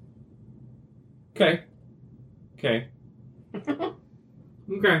 Okay. Okay.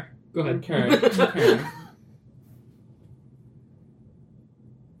 Okay, go ahead. Okay.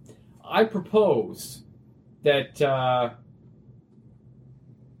 I propose that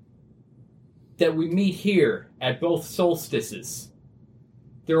that we meet here at both solstices.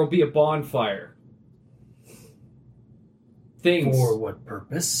 There will be a bonfire. Things. For what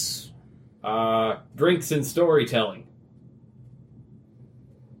purpose? Drinks and storytelling.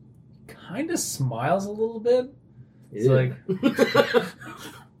 Kind of smiles a little bit. It's Yeah.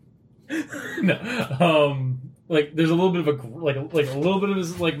 no, like there's a little bit of a like a little bit of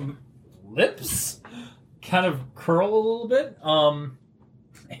his like lips kind of curl a little bit.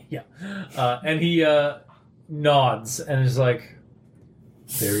 Yeah, and he nods and is like,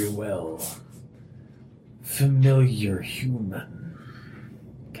 "Very well, familiar human."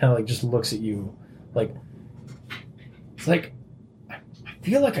 Kind of like just looks at you, like it's like I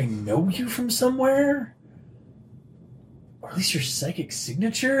feel like I know you from somewhere. Or at least your psychic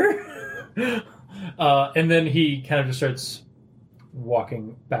signature. And then he kind of just starts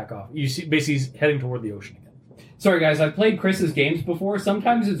walking back off. You see, basically, he's heading toward the ocean again. Sorry, guys. I've played Chris's games before.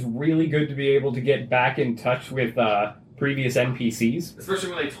 Sometimes it's really good to be able to get back in touch with previous NPCs.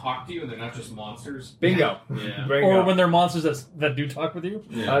 Especially when they talk to you and they're not just monsters. Bingo. Yeah. Bingo. Or when they're monsters that do talk with you.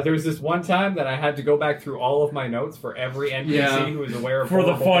 There was this one time that I had to go back through all of my notes for every NPC who was aware of For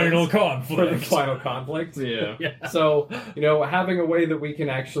the horrible final things. conflict. For the final conflict. Yeah. Yeah. So, having a way that we can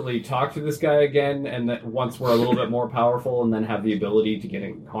actually talk to this guy again, and that once we're a little bit more powerful, and then have the ability to get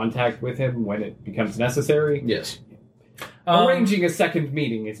in contact with him when it becomes necessary. Yes. Arranging a second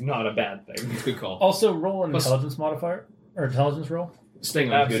meeting is not a bad thing. Good call. Also, roll an Plus- intelligence modifier. Or intelligence roll.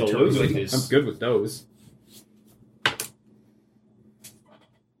 Staying on good terms with Absolutely. his... I'm good with those.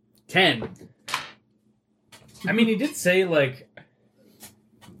 10. I mean, he did say, like,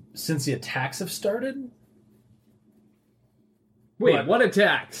 since the attacks have started. Wait, What? what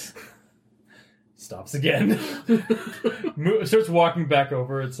attacks? Stops again. Starts walking back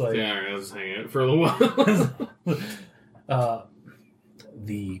over. It's like... Yeah, alright, let's hang out for a little while.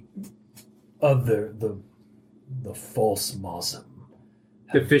 The other... The false Mosum.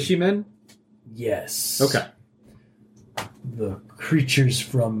 The fishymen? Yes. Okay. The creatures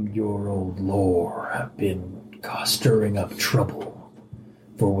from your old lore have been stirring up trouble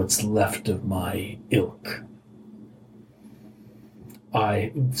for what's left of my ilk.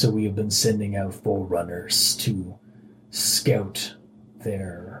 So we have been sending out forerunners to scout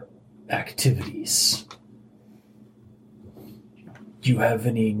their activities. Do you have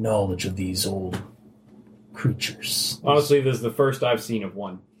any knowledge of these old creatures? Honestly, this is the first I've seen of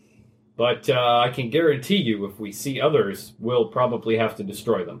one. But I can guarantee you, if we see others, we'll probably have to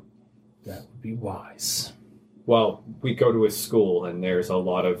destroy them. That would be wise. Well, we go to a school, and there's a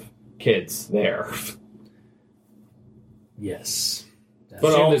lot of kids there. Yes.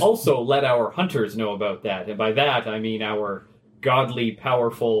 But I'll also let our hunters know about that. And by that, I mean our godly,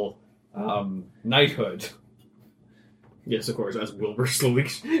 powerful knighthood. Yes, of course. As Wilbur slowly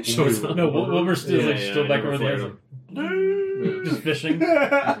shows up. No, Wilbur's still, still back over there. Like, Just fishing.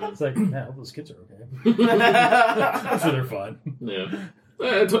 It's like, man, all those kids are okay. I'm sure they're fine. Yeah.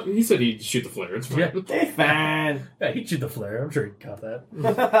 He said he'd shoot the flare. It's fine. Yeah. They're fine. Yeah, he'd shoot the flare. I'm sure he caught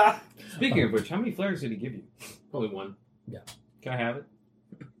that. Speaking of which, how many flares did he give you? Only one. Can I have it?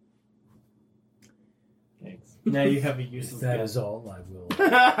 Thanks. Now you have a useless That gun. is all I will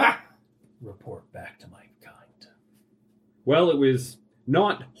report back to my kind. Well, it was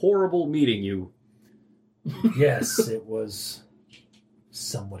not horrible meeting you. Yes, it was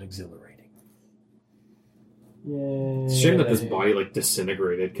somewhat exhilarating. Yay. It's a shame that this body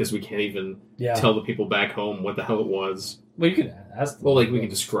disintegrated because we can't even Yeah. tell the people back home what the hell it was. Well, you could ask them. Well, we can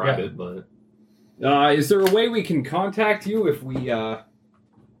describe Yeah. it, but Is there a way we can contact you if we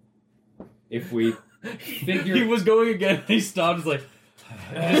figure? He was going again. And he stopped. He's like,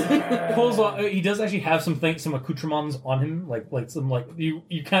 just pulls off. He does actually have some accoutrements on him, you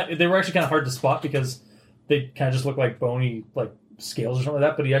can't. They were actually kind of hard to spot because they kind of just look like bony scales or something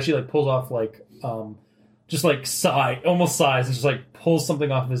like that. But he actually pulls off almost sighs, and just pulls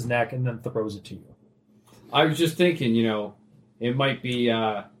something off of his neck and then throws it to you. I was just thinking, it might be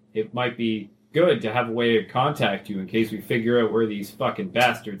good to have a way to contact you in case we figure out where these fucking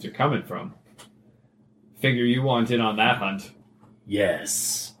bastards are coming from. Figure you want in on that hunt.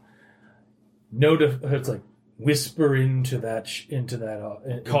 Yes. It's like whisper into that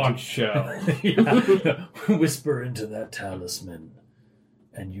Conch shell. Yeah. Whisper into that talisman,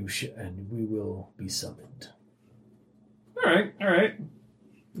 and we will be summoned. All right.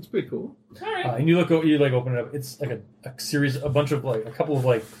 it's pretty cool. And you open it up. It's like a couple of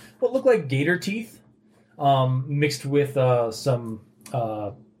what look like gator teeth, mixed with some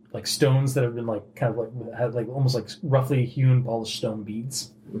stones that have been almost roughly hewn polished stone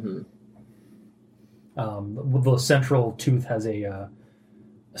beads. Mm-hmm. The central tooth has a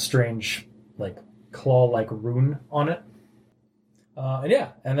strange claw-like rune on it.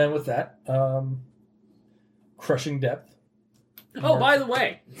 And then with that, crushing depth. Oh, by the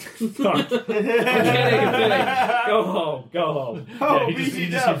way. I'm kidding. Go home. Oh, he just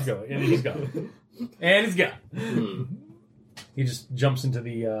keeps going, and he's gone. And he's gone. Hmm. He just jumps into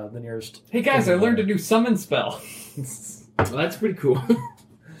the nearest. Hey guys, I learned a new summon spell. Well, that's pretty cool.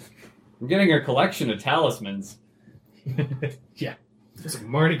 I'm getting a collection of talismans. Yeah. There's a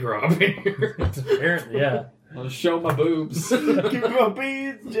Mardi Gras up here. Apparently, yeah. I'll show my boobs. Give me my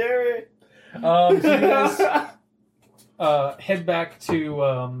beads, Jerry. So you guys head back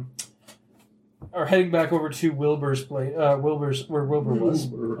to, or heading back over to Wilbur's place. Wilbur's where Wilbur was.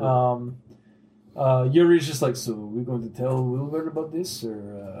 Yuri's just so are we going to tell Wilbur about this,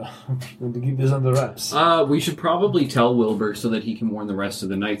 or going to keep this under wraps? We should probably tell Wilbur so that he can warn the rest of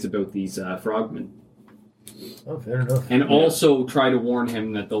the knights about these frogmen. Oh, fair enough. And also try to warn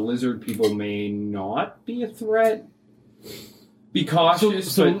him that the lizard people may not be a threat. Be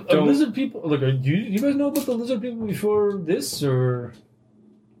cautious, but don't... lizard people... do you guys know about the lizard people before this, or...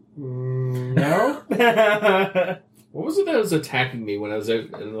 No? What was it that was attacking me when I was out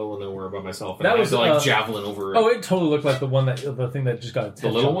in the middle of nowhere by myself? And That I was, had to javelin over. Oh, it totally looked like the thing that just got its The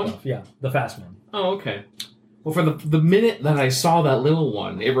head little chopped one? off. Yeah, the fast one. Oh, okay. Well, for the minute that I saw that little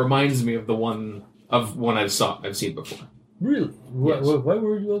one, it reminds me of the one I've seen before. Really? Yes. Why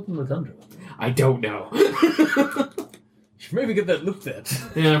were you out in the tundra? I don't know. You should maybe get that looked at.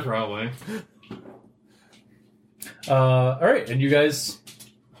 Yeah, probably. All right, and you guys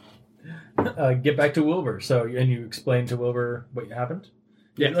get back to Wilbur. And you explain to Wilbur what happened.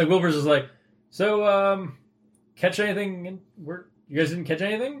 Yeah, Wilbur's is catch anything? You guys didn't catch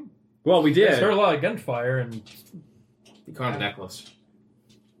anything? Well, we I did. heard a lot of gunfire and. You caught a necklace.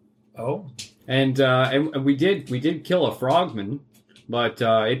 Oh. And we did kill a frogman, but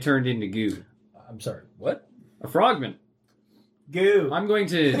it turned into goo. I'm sorry. What? A frogman. Goo. I'm going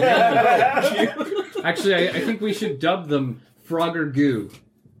to... Actually, I think we should dub them Frogger Goo.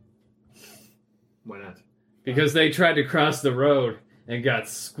 Why not? Because they tried to cross the road and got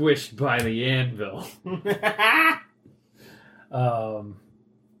squished by the anvil.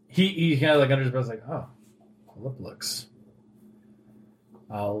 He kind of under his breath oh, well, that looks...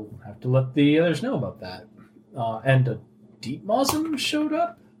 I'll have to let the others know about that. And a Deep Mosm showed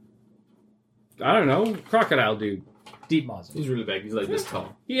up? I don't know. Crocodile dude. Deep Mosm. He's really big. He's like this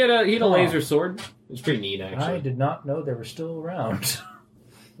tall. He had a laser sword. It's pretty neat, actually. I did not know they were still around.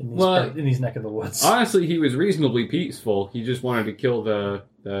 in these neck of the woods. Honestly, he was reasonably peaceful. He just wanted to kill the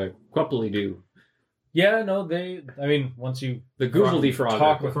Quapply-Doo. Yeah, no, once you The Googledy frog.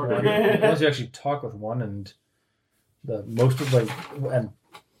 talk with one, once you actually talk with one, and they're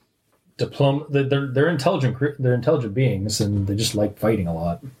intelligent. They're intelligent beings, and they just like fighting a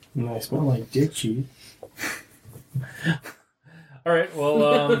lot. I smell like dick cheese. All right,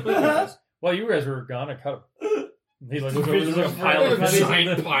 well, while you guys were gone, I cut. He like looked over. There's like a pile of fish.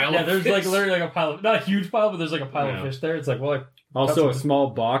 Giant pile. Yeah, there's like literally like a pile of, not a huge pile, but there's like a pile of fish there. It's like, well, Also, a small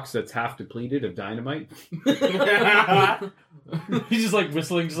box that's half depleted of dynamite. he's just like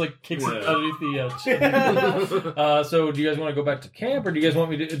whistling, just like kicks it underneath the. So, do you guys want to go back to camp, or do you guys want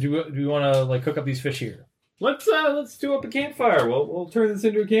me to do you want to like cook up these fish here? Let's do up a campfire. We'll turn this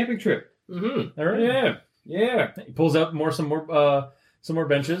into a camping trip. Mm-hmm. All right. Yeah. He pulls out some more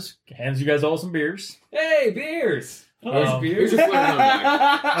benches. Hands you guys all some beers. Hey, beers. Here's your flare gun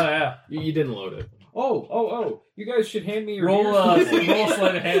back. Oh yeah. You didn't load it. Oh! You guys should hand me your Roll beers. roll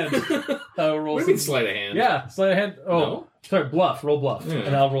sleight of hand. Roll What do you mean sleight of hand? Yeah, sleight of hand. Oh, No? sorry, bluff. Roll bluff, Yeah.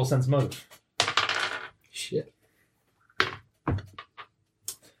 and I'll roll sense motive. Shit.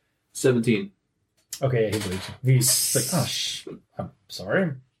 17. Okay, he believes you. He's like, oh, I'm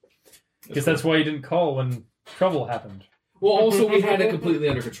sorry. Guess that's why you didn't call when trouble happened. Well, also, we had it completely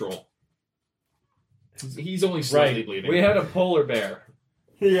under control. He's only slightly bleeding. We had a polar bear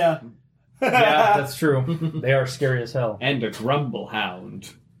Yeah. Yeah, that's true. They are scary as hell. and a grumble hound.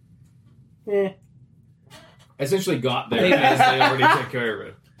 I essentially got there as they already took care of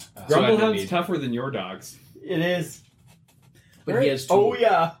it. Grumble I hound's need- tougher than your dogs. It is. But he has two. Oh,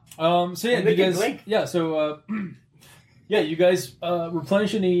 yeah. So yeah, And they you can guys. blink. Yeah, so yeah, you guys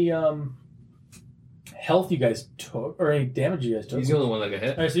replenish any health you guys took or any damage you guys took. He's the only one that got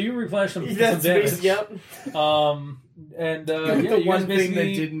hit. All right, so you replenish some That's damage. basically, yep. And The yeah, you one guys thing that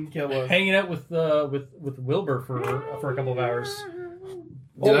basically didn't kill us. hanging out with Wilbur for a couple of hours.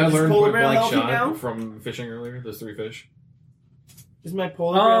 Did I is learn polar point bear blank healthy shot now? from fishing earlier? Those 3 fish? Is my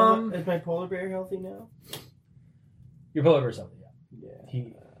polar bear healthy now? Your polar bear's healthy, yeah.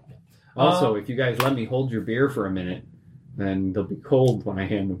 Yeah. Also, if you guys let me hold your beer for a minute, then they'll be cold when I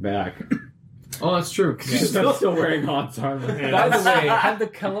hand them back. Oh, that's true. I'm still wearing Hans's armor. By the way, had the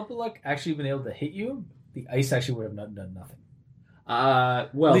Kalipaluk actually been able to hit you, the ice actually would have not done nothing.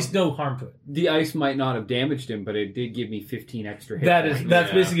 Well, At least no harm to it. the ice might not have damaged him, but it did give me 15 extra hit points.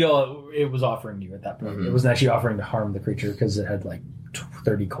 That's basically all it was offering you at that point. Mhm. It wasn't actually offering to harm the creature because it had like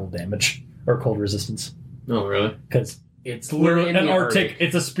 30 cold damage or cold resistance. Oh, really? Because it's We're literally in an the Arctic. Arctic.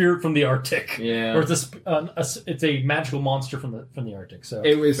 It's a spirit from the Arctic, Yeah. or it's a magical monster from the Arctic. So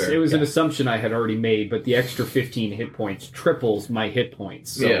It was Fair. an Yeah. assumption I had already made, but the extra 15 hit points triples my hit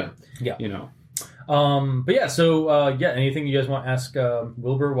points. So, Yeah. you know. But yeah, so yeah, anything you guys want to ask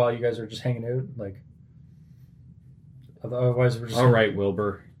Wilbur while you guys are just hanging out? Like, otherwise we're just All right,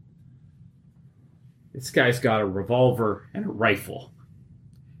 Wilbur. This guy's got a revolver and a rifle.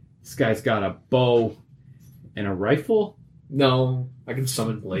 This guy's got a bow and a rifle? No, I can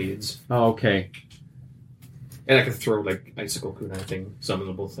summon blades. Oh, okay. And I can throw, like, icicle kunai thing,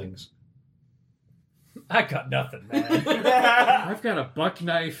 summonable things. I got nothing, man. I've got a buck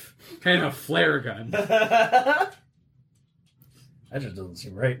knife and a flare gun. That just doesn't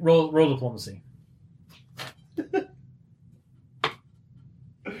seem right. Roll diplomacy.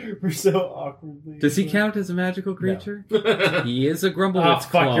 We're so awkwardly. Does he count as a magical creature? He is a Oh, Grumblewitz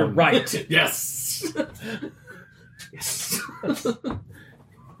fuck, clone. you're right. Yes! Yes!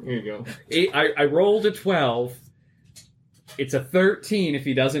 There you go. I rolled a 12. It's a 13 if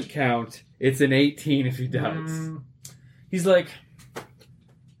he doesn't count. It's an 18 if he does. He's like,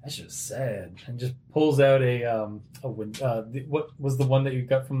 that's just sad, and just pulls out what was the one that you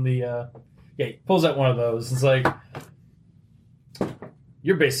got from the? Yeah, he pulls out one of those. It's like,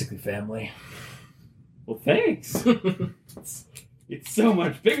 you're basically family. Well, thanks. It's so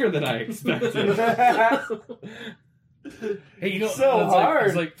much bigger than I expected. Hey, you know, So it's hard.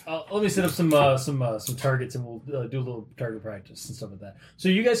 It's like, let me set up some targets, and we'll do a little target practice and stuff like that. So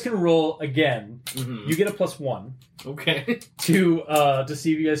you guys can roll again. Mhm. You get a +1 Okay. to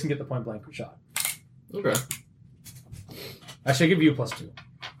see if you guys can get the point blank shot. Okay. Actually, I give you a +2.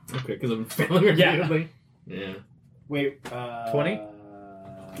 Okay, because I'm failing Yeah. repeatedly. Yeah. Wait, 20?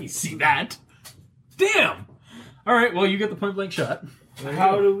 You see that? Damn. All right. Well, you get the point blank shot.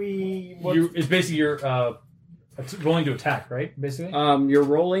 How do we? It's basically your rolling to attack, right? Basically. You're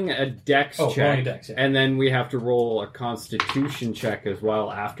rolling a dex Oh, check, rolling a dex, yeah. and then we have to roll a constitution check as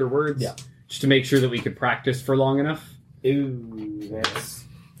well afterwards. Yeah. Just to make sure that we could practice for long enough. Ooh, that's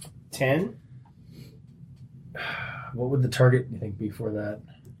 10. What would the target you think be for that?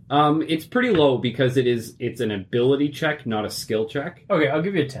 It's pretty low because it's an ability check, not a skill check. Okay, I'll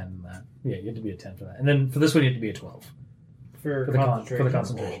give you a 10 on that. Yeah, you have to be a 10 for that. And then for this one, you have to be a 12. For For the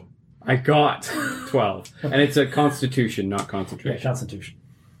concentration. I got 12. And it's a constitution, not Yeah, concentration. constitution.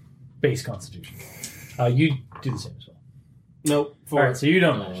 Base constitution. You do the same as well. Nope. Alright, so you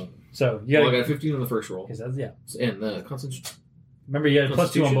don't know. So you Well, I gotta... got 15 on the first roll. Okay, so that's, yeah. And the concentration. Remember, you had +2 on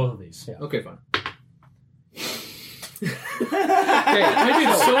Constitution? both of these. Yeah. Okay, fine. Okay, I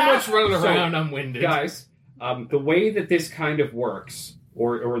did so much running around, I'm winded. guys, the way that this kind of works,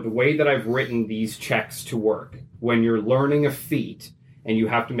 or the way that I've written these checks to work, when you're learning a feat and you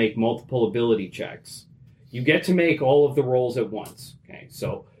have to make multiple ability checks, you get to make all of the rolls at once. Okay,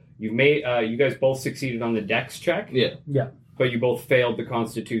 so you've made you guys both succeeded on the Dex check, Yeah. but you both failed the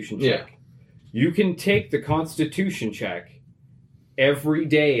Constitution check. You can take the Constitution check every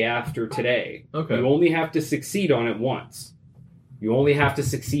day after today. Okay. You only have to succeed on it once. You only have to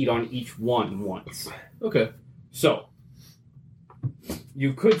succeed on each one once. Okay. So,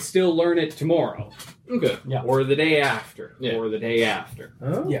 you could still learn it tomorrow. Okay. Yeah. Or the day after. Yeah. Or the day after.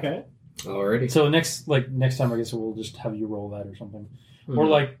 Oh, Yeah. okay. Alrighty. So next time, I guess we'll just have you roll that or something. Mhm. Or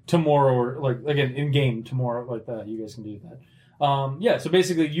like tomorrow, or like again in game tomorrow, like that. You guys can do that. Yeah. So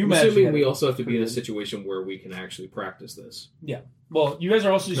basically, you I'm managed. assuming to we get- also have to be in a situation where we can actually practice this. Well, you guys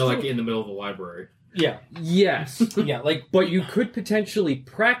are also Not like in the middle of the library. yeah, Yes. yeah. Like But you could potentially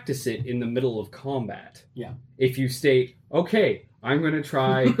practice it in the middle of combat. Yeah. If you state, okay, I'm going to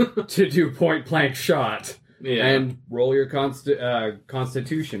try to do point blank shot. Yeah. And roll your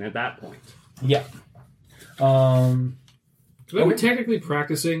constitution at that point. yeah. So we're technically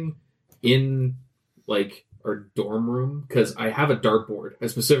practicing in like our dorm room because I have a dartboard. I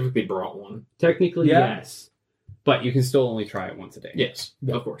specifically brought one. Technically, Yeah. yes. But you can still only try it once a day. Yes,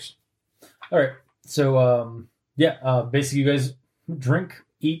 Yeah. of course. All right. So basically, you guys drink,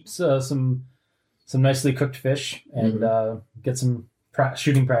 eat some nicely cooked fish, and get some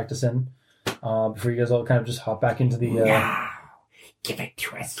shooting practice in before you guys all kind of just hop back into the. Give it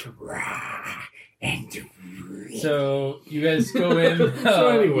to us raw and So you guys go in.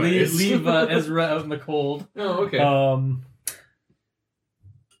 So anyways. leave Ezra out in the cold. Oh, okay.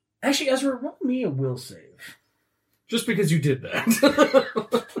 Actually, Ezra, roll me a will save. Just because you did that.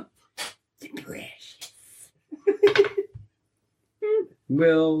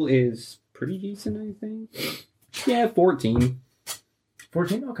 Will is pretty decent, I think. Yeah, 14.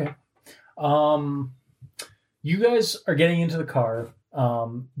 14? Okay. You guys are getting into the car.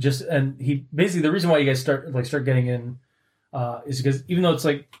 He basically, the reason why you guys start getting in is because even though it's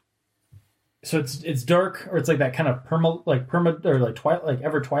like, so it's dark, or it's like that kind of perma or like twilight, like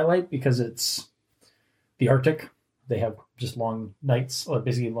ever twilight, because it's the Arctic. They have just long nights, or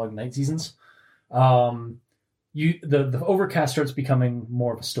basically long night seasons. The overcast starts becoming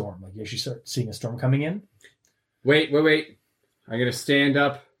more of a storm. Like you actually start seeing a storm coming in. Wait. I'm going to stand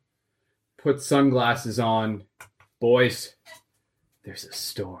up, put sunglasses on. Boys, there's a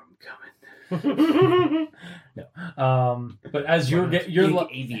storm coming. No. But as you're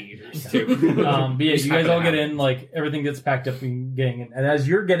aviators too. but yeah, you guys all get in, like everything gets packed up and getting in. And as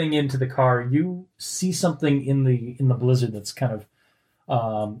you're getting into the car, you see something in the blizzard that's kind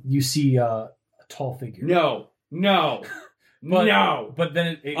of you see a tall figure. No. But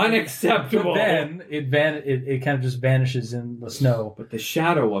then it Unacceptable. But then it kind of just vanishes in the snow. But the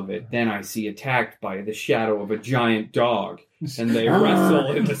shadow of it, then I see attacked by the shadow of a giant dog, and they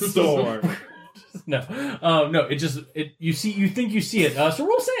wrestle in the storm. No. You think you see it. So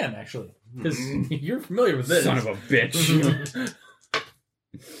roll sand actually, because you're familiar with this. Son of a bitch.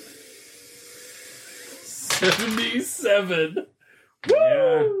 77.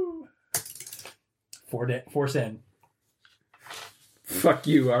 Yeah. Woo! Four sand. Fuck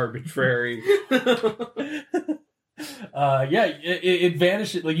you, arbitrary. It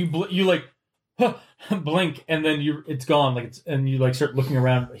vanishes. Like you like blink, and then it's gone. Like and you like start looking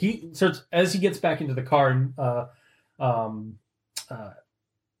around. He starts as he gets back into the car, and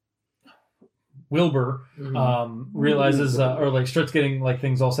Wilbur realizes or like starts getting like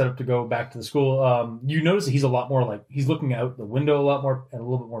things all set up to go back to the school. You notice that he's a lot more like he's looking out the window a lot more and a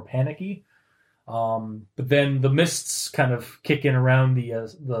little bit more panicky. But then the mists kind of kick in around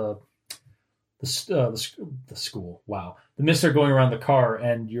the school. Wow, the mists are going around the car,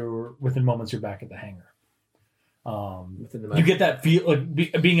 and you're within moments you're back at the hangar. You get that feel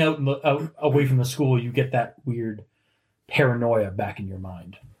like being out away from the school. You get that weird paranoia back in your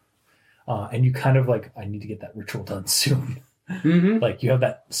mind, and you kind of like I need to get that ritual done soon. Mm-hmm. Like you have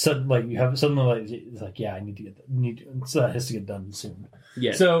that sudden like you have suddenly like it's like yeah I need to get that so that has to get done soon.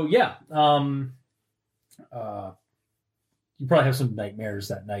 Yeah. So yeah, you probably have some nightmares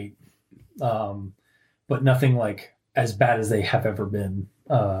that night, but nothing like as bad as they have ever been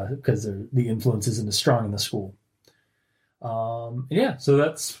because the influence isn't as strong in the school. Yeah, so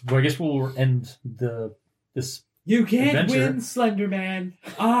that's. Well, I guess we'll end this. You can't adventure. win, Slenderman.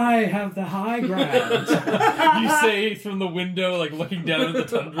 I have the high ground. You say from the window, like looking down at the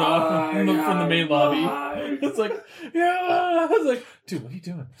tundra from the main lobby. It's like, yeah. I was like, dude, what are you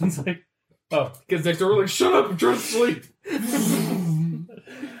doing? It's like, oh, Kids next door are like, shut up, I'm trying to sleep.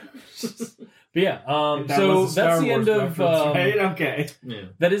 but yeah. That So was a Star that's the Wars end of. reference, right? Okay. Yeah.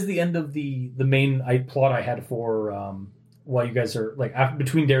 That is the end of the main plot I had for while you guys are like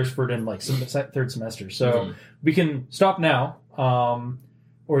between Daresford and like third semester. So we can stop now,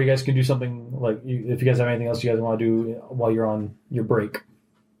 or you guys can do something like if you guys have anything else you guys want to do while you're on your break,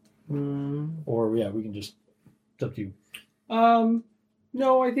 or yeah, we can just. It's up to you.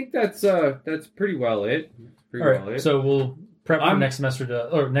 No, I think that's pretty well it. All right, so we'll prep for next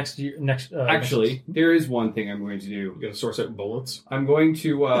semester next year. Actually, there is one thing I'm going to do. You gotta source out bullets. I'm going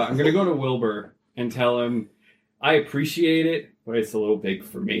to go to Wilbur and tell him I appreciate it, but it's a little big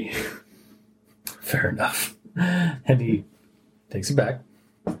for me. Fair enough. And he takes it back.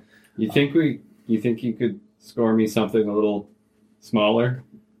 You think you could score me something a little smaller?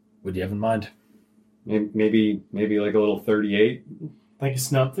 What do you have in mind? Maybe like a little 38. Like a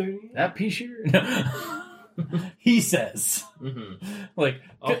snub 30? That pea shooter? He says. Mm-hmm. Like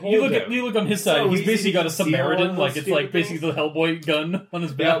I'll you hold look on his side. So He's easy basically to got a conceal Samaritan. all Like those it's like stupid basically the Hellboy gun on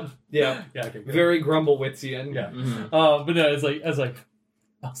his back. Yeah. Yeah. Okay. Good. Very Grumblewitzian. Yeah. Mm-hmm. But no, I was like,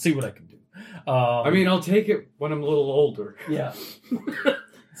 I'll see what I can do. I mean, I'll take it when I'm a little older. Yeah.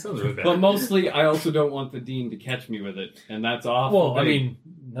 Sounds really bad. But mostly, I also don't want the dean to catch me with it, and that's awful. Well, I mean,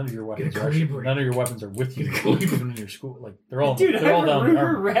 none of your weapons Get a are Calibri. none of your weapons are with you, Get a Calibri. even in your school. Like they're all Dude, they're all down the River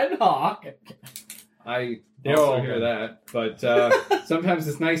armor. Red Hawk. I They're also all hear good. that, but sometimes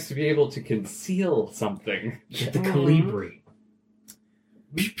it's nice to be able to conceal something. Get the Calibri.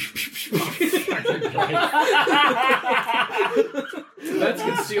 That's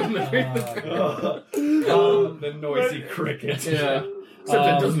concealment. The noisy cricket. Yeah. Except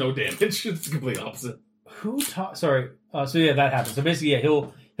it does no damage. It's the complete opposite. Who taught? Sorry. So yeah, that happens. So basically, yeah,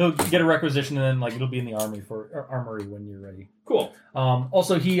 he'll get a requisition and then like it'll be in the armory when you're ready. Cool.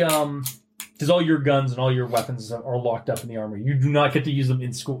 Also, he because all your guns and all your weapons are locked up in the armory. You do not get to use them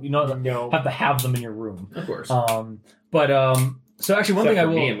in school. You don't have to have them in your room. Of course. So actually, one Except thing I for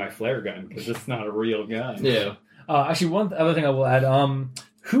will me and my flare gun, because it's not a real gun. Yeah. actually one other thing I will add.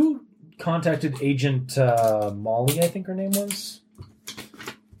 Who contacted Agent Molly? I think her name was.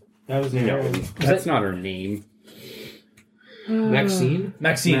 That was No, that's not her name. Maxine?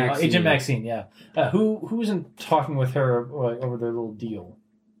 Maxine. Maxine. Agent Maxine. Yeah. Who was in talking with her over their little deal?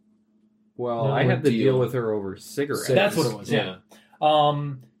 Well, No, I had the deal. deal with her over cigarettes. That's what it was. Yeah.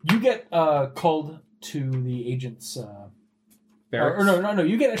 You get called to the agent's. Barracks? No.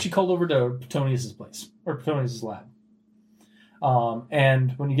 You get actually called over to Petonius's place or Petonius's lab.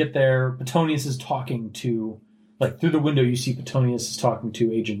 And when you get there, Petonius is talking to, like through the window, you see Petonius is talking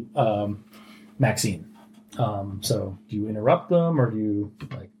to Agent Maxine. So do you interrupt them or do you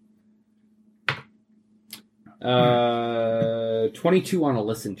like? 22 on a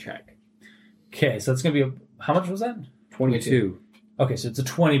listen check. Okay, so that's gonna be how much was that? 22. Okay, so it's a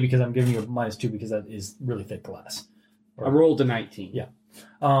 20 because I'm giving you a -2 because that is really thick glass. I rolled a 19. Yeah.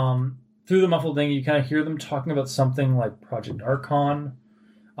 Through the muffled thing, you kind of hear them talking about something like Project Archon,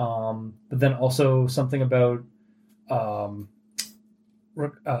 but then also something about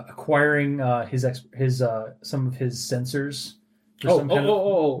acquiring his some of his sensors. for some kind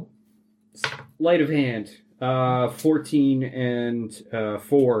of- Light of hand. 14 and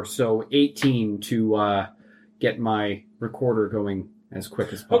 4, so 18 to get my recorder going as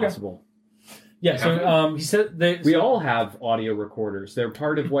quick as Okay. possible. Yeah, so he said We all have audio recorders. They're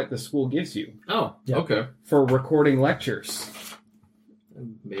part of what the school gives you Oh, Yeah. okay. for recording lectures. I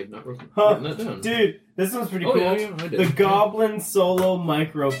may have not written Huh, that down. dude, this one's pretty Oh, cool. yeah, I did. The Goblin Solo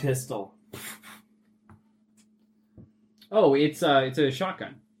Micro Pistol. Oh, it's a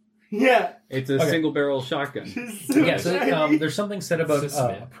shotgun. Yeah. It's a Okay. single barrel shotgun. Yeah, so there's something said about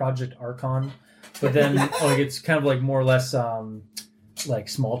Sysmith. Project Archon, but then like it's kind of like more or less like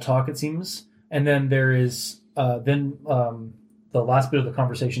small talk it seems, and then there is the last bit of the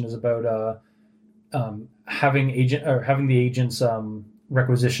conversation is about having the agents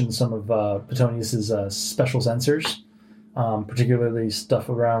requisition some of Petonius's special sensors, particularly stuff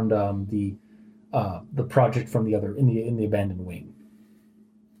around the project from the other in the abandoned wing.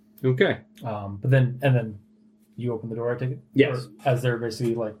 Okay. But then you open the door, I take it? Yes. Or as they're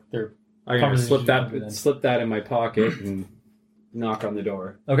basically like they're I'm gonna conversation slip that in my pocket and knock on the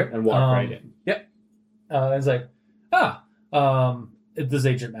door. Okay. And walk right in. Yep. It's like, this is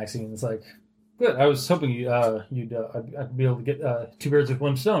Agent Maxine. It's like, good. I was hoping I'd be able to get 2 birds with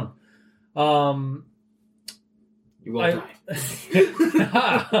 1 stone. You will die.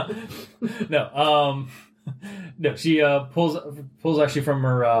 No. No. She pulls actually from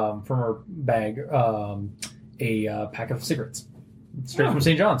her bag a pack of cigarettes straight from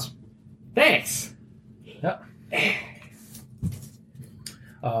St. John's. Thanks. Yeah.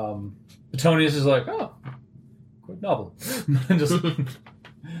 Petonius is like, oh, quite novel. Just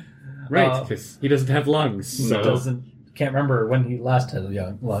right, because he doesn't have lungs. So. Can't remember when he last had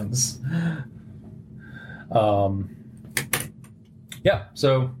lungs. Yeah,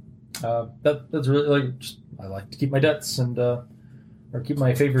 so that's really like I like to keep my debts and or keep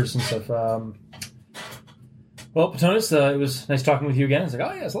my favors and stuff. Well, Petonius, it was nice talking with you again. It's like,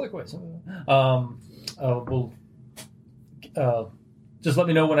 oh yes, likewise. We'll just let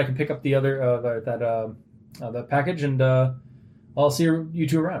me know when I can pick up the other that package, and I'll see you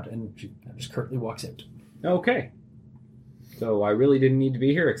two around. And she just curtly walks out. Okay. So I really didn't need to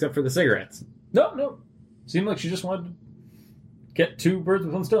be here except for the cigarettes. No. Seemed like she just wanted to get 2 birds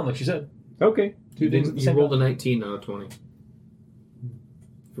with 1 stone, like she said. Okay. 2 things at the You same rolled time. a 19, not a 20. If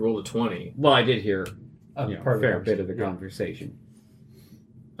you rolled a 20. Well, I did hear a part fair of bit of the conversation.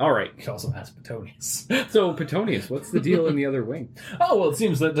 All right. You also asked Petonius. So, Petonius, what's the deal in the other wing? Oh, well, it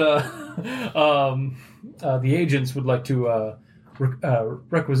seems that the agents would like to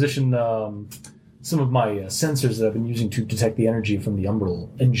requisition some of my sensors that I've been using to detect the energy from the Umbral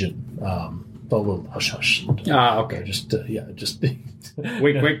engine. A little hush-hush. Okay. Just.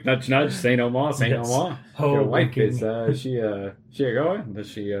 Wink, nudge, nudge. Say no more. Say no more. Your wife winking. is she going? Does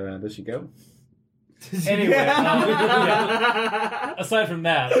she go? Anyway, aside from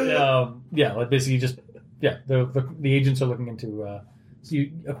that, like basically just the agents are looking into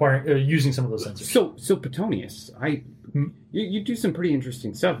acquiring using some of those sensors. So Petonius, you do some pretty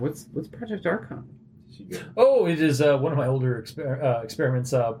interesting stuff. What's Project Archon? Oh, it is one of my older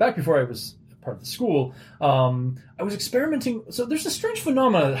experiments. Back before I was part of the school, I was experimenting. So there's a strange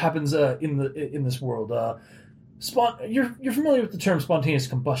phenomenon that happens in this world. You're familiar with the term spontaneous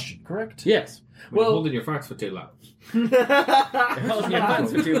combustion, correct? Yes. Well, you're holding your farts for too long. You're holding your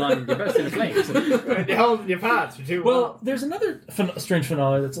farts for too long. You're busting the flames. You're holding your farts for too long. Well, there's another strange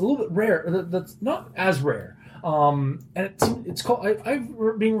phenomenon that's a little bit rare. That's not as rare. And it's called. I've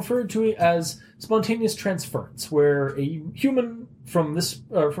been referred to it as spontaneous transference, where a human from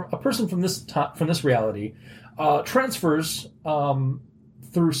a person from this reality transfers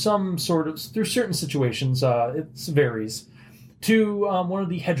through certain situations. It varies to one of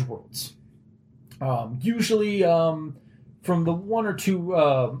the hedge worlds. Usually, from the 1 or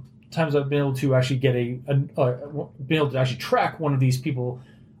 2 times I've been able to actually been able to actually track one of these people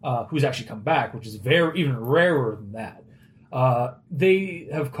who's actually come back, which is even rarer than that. They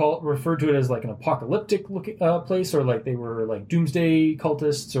have referred to it as like an apocalyptic place, or like they were like doomsday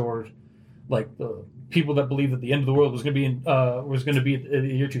cultists, or like the people that believe that the end of the world was going to be at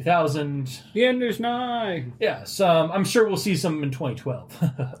the year 2000. The end is nigh. Yes, I'm sure we'll see some in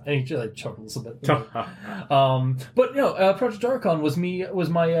 2012. And he like chuckles a bit. But no, Project Archon was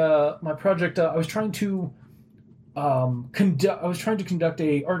my project. I was trying to conduct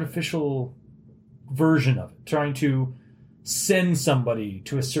a artificial version of it, trying to send somebody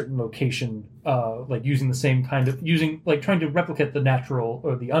to a certain location, like using the same kind of trying to replicate the natural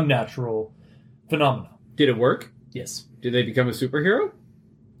or the unnatural phenomena. Did it work? Yes. Did they become a superhero?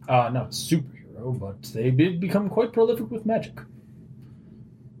 Not a superhero, but they did become quite prolific with magic.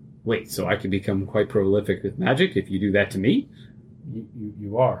 Wait, so I can become quite prolific with magic if you do that to me?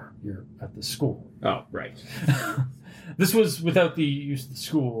 You are. You're at the school. Oh, right. This was without the use of the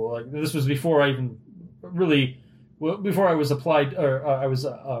school. Like, this was before I even really... Well, before I was applied, or I was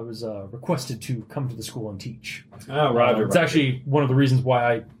requested to come to the school and teach. Oh, Roger. It's actually one of the reasons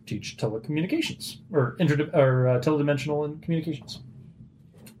why I teach telecommunications or teledimensional and communications.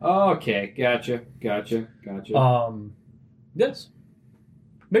 Okay, gotcha. Yes,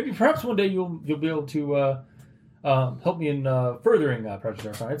 maybe perhaps one day you'll be able to help me in furthering Project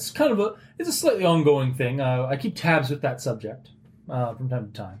Archon. It's kind of it's a slightly ongoing thing. I keep tabs with that subject from time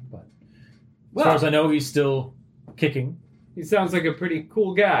to time, but as far as I know, he's still kicking. He sounds like a pretty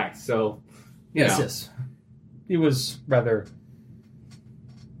cool guy, so... Yes. He was rather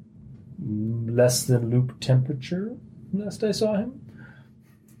less than loop temperature last I saw him.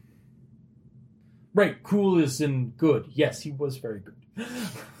 Right, cool is in good. Yes, he was very good.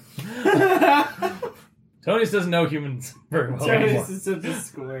 Tony's doesn't know humans very well anymore. Tony's is such a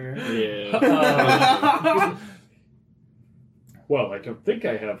square. Yeah. Well, I don't think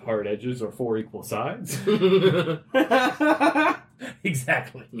I have hard edges or 4 equal sides.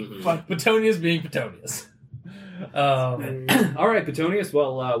 Exactly. Mhm. Petonius being Petonius. All right, Petonius.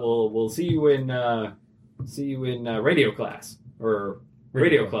 Well, we'll see you in radio class or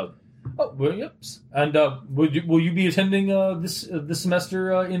radio club. Oh, well, yep. And will you be attending this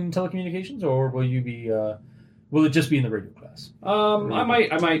semester in telecommunications, or will you be? Will it just be in the radio class?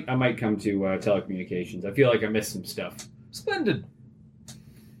 I might come to telecommunications. I feel like I missed some stuff. Splendid.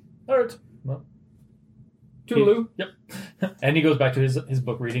 All right. Well, Toodaloo. Yep. And he goes back to his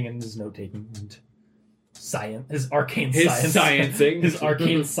book reading and his note taking and his arcane sciencing. his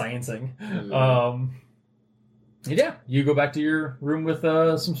arcane sciencing. Yeah, you go back to your room with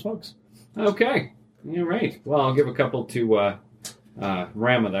some smokes. Okay. All right. Well, I'll give a couple to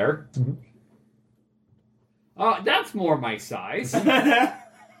Rama there. Mhm. That's more my size.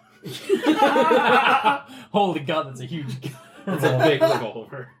 Holy God, that's a huge. It's a big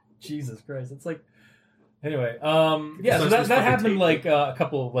revolver. Jesus Christ, it's like. Anyway, yeah, so that happened like a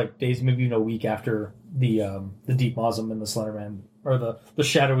couple of like days, maybe even a week after the Deep Mosm and the Slenderman, or the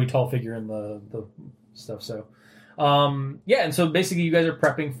shadowy tall figure and the stuff. So, yeah, and so basically you guys are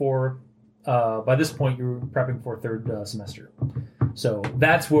prepping for. By this point, you're prepping for third semester. So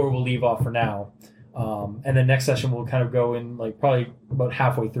that's where we'll leave off for now. And then next session we'll kind of go in like probably about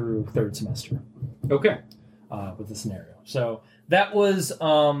halfway through third semester. Okay. With the scenario. So that was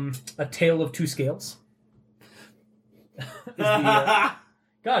A Tale of Two Scales.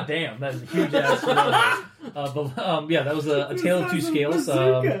 God damn, that is a huge ass. Yeah, that was a Tale of Two Scales.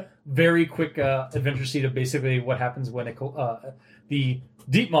 Very quick adventure seed of basically what happens when the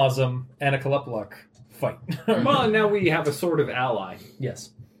Deep Mosm and a Kalepaluk fight. Well, now we have a sort of ally.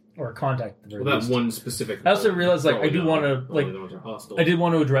 Yes, or a contact. At the very Well, that least. one specific. I also realized like I do want to like the ones are hostile. I did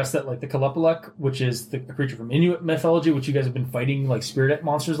want to address that like the Kalepaluk, which is the creature from Inuit mythology, which you guys have been fighting like spirit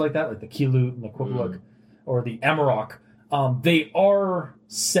monsters like that, like the Kilut and the Kwapaluk or the Amarok. They are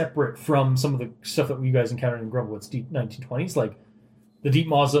separate from some of the stuff that you guys encountered in Grumblewood's deep 1920s, like the Deep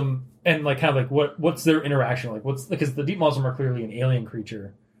Mosm, and like kind of like what's their interaction like? What's because the Deep Mosm are clearly an alien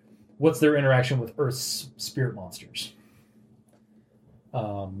creature. What's their interaction with Earth's spirit monsters?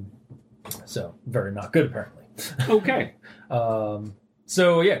 So very not good apparently. Okay.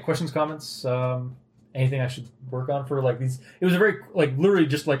 So yeah, questions, comments, anything I should work on for like these? It was a very like literally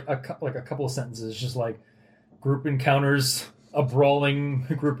just like a couple of sentences, just like. Group encounters a brawling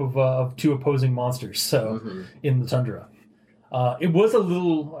group of two opposing monsters. So in the tundra, it was a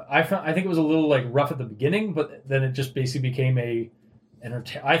little. I think it was a little like rough at the beginning, but then it just basically became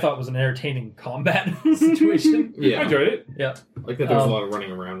I thought it was an entertaining combat situation. Yeah, I enjoyed it. Yeah, like that. There was a lot of running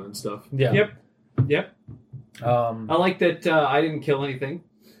around and stuff. Yeah. Yep. I like that I didn't kill anything.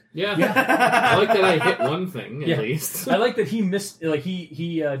 Yeah. I like that I hit one thing at least. I like that he missed. Like he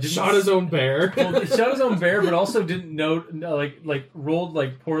didn't shot his own bear. Well, he shot his own bear, but also didn't know like rolled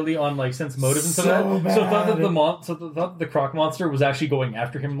like poorly on like sense motive and stuff. So thought that the croc monster was actually going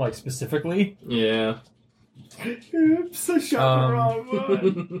after him like specifically. Yeah. Oops, I shot the wrong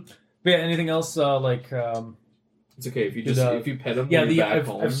one. But yeah, anything else like? It's okay if you just if you pet him. Yeah, when you're back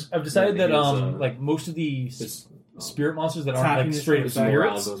home, I've decided that is, like most of the spirit monsters that aren't Tapping like his straight up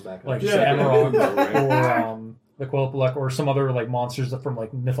spirits. spirits, like Amarok or the Kwapaluk or some other like monsters from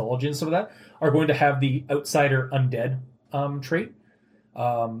like mythology and stuff like that, are going to have the outsider undead trait.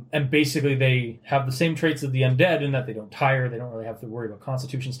 And basically they have the same traits of the undead in that they don't tire, they don't really have to worry about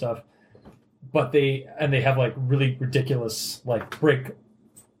constitution stuff, but they have like really ridiculous like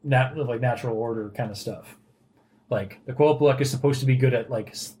natural order kind of stuff. Like, the Kwapaluk is supposed to be good at,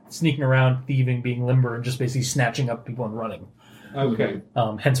 like, sneaking around, thieving, being limber, and just basically snatching up people and running. Okay.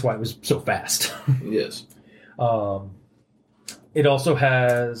 Hence why it was so fast. Yes. It also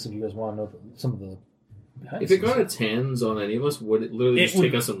has, if you guys want to know some of the... If it got its hands on any of us, would it literally just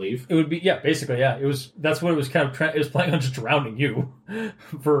take us and leave? It would be, yeah, basically, yeah. That's what it was kind of... it was planning on just drowning you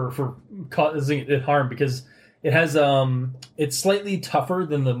for causing it harm, because it has... it's slightly tougher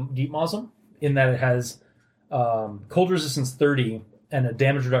than the Deep Mosm, in that it has... cold resistance 30 and a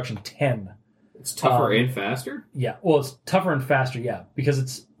damage reduction 10. It's tougher and faster? Yeah. Well, it's tougher and faster, yeah. Because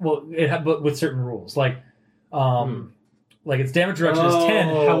it's but with certain rules. Like like its damage reduction is 10,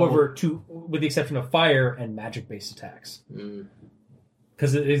 however, with the exception of fire and magic based attacks.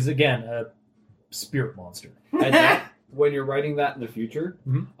 Because it is again a spirit monster. And that, when you're writing that in the future,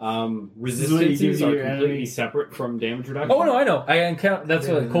 resistances are completely separate from damage reduction. Oh no, I know. That's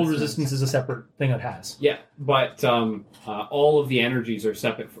what cold resistance is a separate thing it has. Yeah, but all of the energies are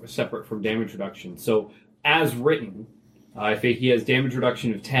separate from damage reduction. So, as written, if he has damage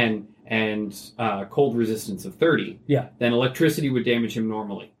reduction of 10 and cold resistance of 30, Yeah. then electricity would damage him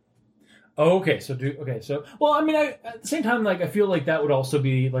normally. Oh, okay. So well, I mean, at the same time, like I feel like that would also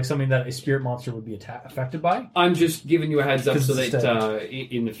be like something that a spirit monster would be affected by. I'm just giving you a heads up 'Cause so it's that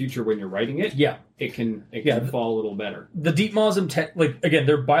in the future when you're writing it, Yeah. it can Yeah. fall a little better. The deep maws, like again,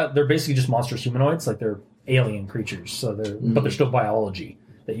 they're basically just monstrous humanoids, like they're alien creatures. So but they're still biology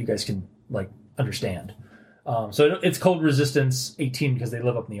that you guys can like understand. So it's cold resistance 18 because they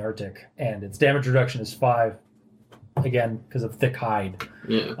live up in the Arctic, and its damage reduction is 5, again because of thick hide.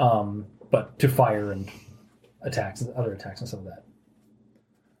 Yeah. But to fire and attacks, other attacks and some of that.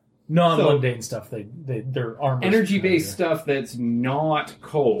 Non-mundane stuff. Their armor. Energy based stuff that's not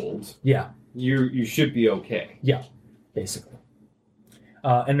cold. Yeah. You should be okay. Yeah. Basically.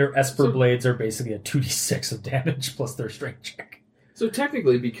 And their Esper blades are basically a 2d6 of damage plus their strength check. So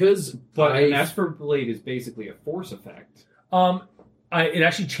technically, because an Esper blade is basically a force effect. It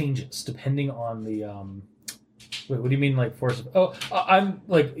actually changes depending on the. Wait, what do you mean, like force? I'm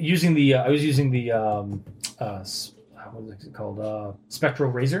like using the. I was using the. What is it called?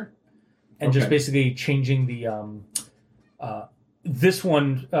 Spectral Razor, and just basically changing the. This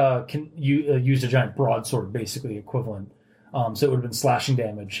one can use a giant broadsword, basically equivalent. So it would have been slashing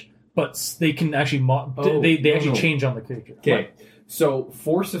damage, but they can actually they actually change on the creature. Okay, so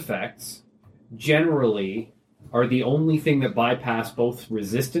force effects generally are the only thing that bypass both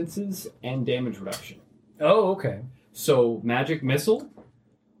resistances and damage reduction. Oh, okay. So magic missile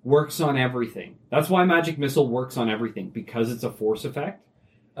works on everything. That's why magic missile works on everything, because it's a force effect,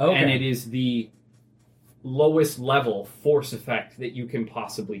 and it is the lowest level force effect that you can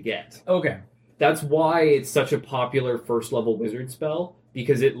possibly get. Okay. That's why it's such a popular first level wizard spell,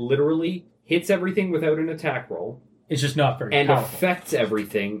 because it literally hits everything without an attack roll. It's just not very and powerful. Affects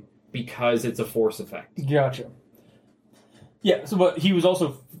everything because it's a force effect. Gotcha. Yeah, so but he was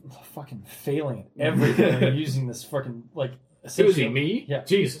also fucking failing at everything using this fucking like. Was he me? Yeah,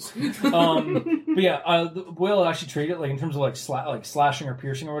 Jesus. But yeah, the will actually treat it like in terms of like slashing or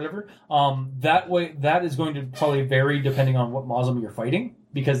piercing or whatever. That way, that is going to probably vary depending on what Muslim you're fighting,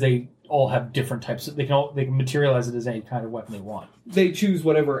 because they all have different types. They can materialize it as any kind of weapon they want. They choose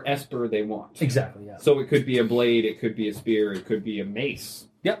whatever Esper they want. Exactly. Yeah. So it could be a blade, it could be a spear, it could be a mace.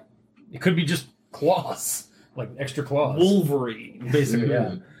 Yep. It could be just claws, like extra claws. Wolverine, basically.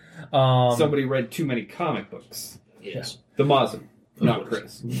 Yeah. Somebody read too many comic books. Yes. The Muslim, not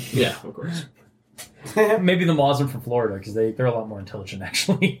Chris. Yeah, of course. Maybe the Muslim from Florida, because they're a lot more intelligent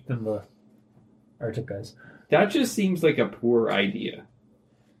actually than the Arctic guys. That just seems like a poor idea.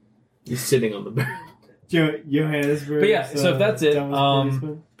 He's sitting on the bed. Johannesburg. But yeah, so if that's it,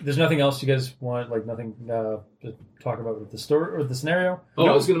 there's nothing else you guys want, like nothing to talk about with the story or the scenario? Oh,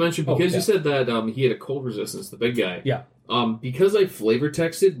 no. I was going to mention, because you said that he had a cold resistance, the big guy. Yeah. Because I flavor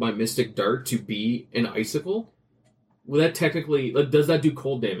texted my Mystic Dart to be an icicle, will that technically, does that do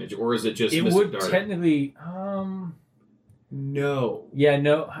cold damage, or is it just it Mystic would Dart? technically, No. Yeah,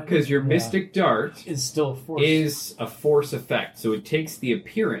 no. Because your Mystic Dart is still a force effect, so it takes the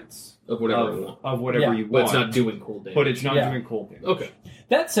appearance of whatever you want. Of whatever you want. But it's not doing cold damage. But it's not doing cold damage. Okay.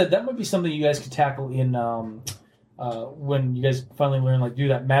 That said, that might be something you guys could tackle in when you guys finally learn, like, do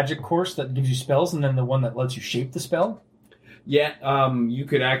that magic course that gives you spells, and then the one that lets you shape the spell. Yeah, you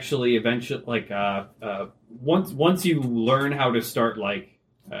could actually eventually, like, once you learn how to start, like,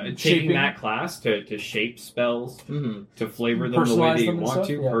 taking Shaping. that class to shape spells, to flavor them the way Personalize that you them and want stuff,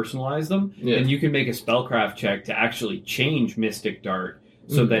 to, yeah. personalize them, Yeah. then you can make a spellcraft check to actually change Mystic Dart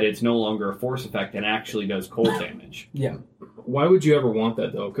so that it's no longer a force effect and actually does cold damage. Yeah. Why would you ever want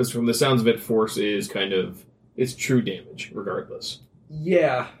that, though? Because from the sounds of it, force is kind of, it's true damage, regardless.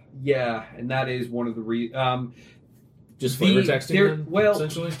 Yeah, and that is one of the just flavor texting, then,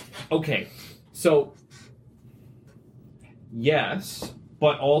 essentially? Okay, so yes,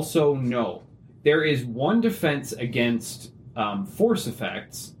 but also no. There is one defense against force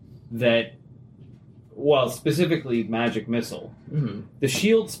effects that, well, specifically magic missile. Mm-hmm. The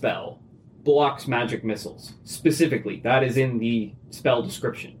shield spell blocks magic missiles. Specifically, that is in the spell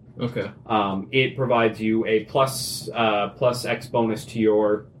description. Okay. It provides you a plus X bonus to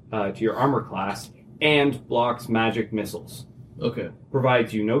your armor class and blocks magic missiles. Okay.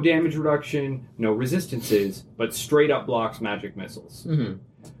 Provides you no damage reduction, no resistances, but straight up blocks magic missiles. Mm-hmm.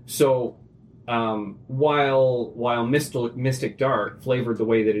 So, while Mystic Dart, flavored the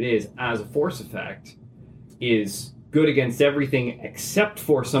way that it is as a force effect, is good against everything except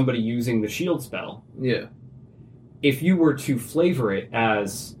for somebody using the shield spell. Yeah. If you were to flavor it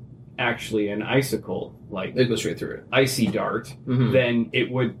as actually an icicle, like it goes straight through it, icy dart, then it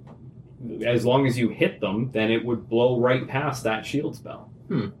would, as long as you hit them, then it would blow right past that shield spell.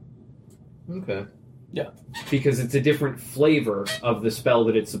 Okay. because it's a different flavor of the spell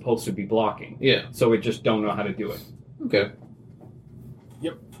that it's supposed to be blocking. Yeah. So it just don't know how to do it. Okay.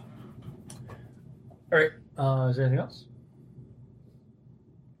 All right. Is there anything else?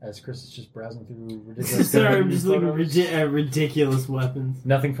 As Chris is just browsing through ridiculous. Sorry, I'm just looking photos. at ridiculous weapons.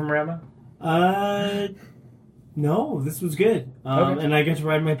 Nothing from Rama. No, this was good. Okay. And I got to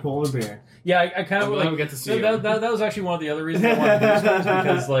ride my polar bear. Yeah, I kind of I'm glad like we got to see that, him. that was actually one of the other reasons I wanted to do this one is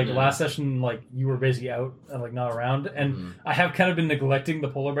because like Yeah. last session like you were basically out and like not around and I have kind of been neglecting the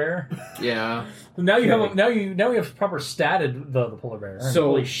polar bear. Yeah. Now you have now we have proper statted the polar bear. And So-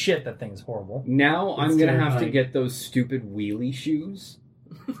 holy shit, that thing is horrible. Now I'm It's gonna have to terrifying. get those stupid wheelie shoes.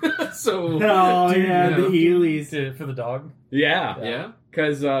 So. Oh, Dude, yeah, yeah. the Heelys. For the dog. Yeah, Yeah.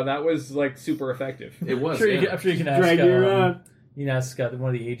 because that was like super effective. It was. I'm sure, yeah. I'm sure you can ask. Drag you around. You can ask one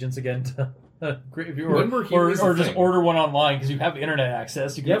of the agents again to. If you When were or Heelys a just thing? order one online because you have internet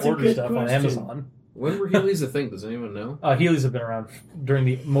access. You can That's a order good stuff on question. Amazon. When were Heelys a thing? Does anyone know? Heelys have been around during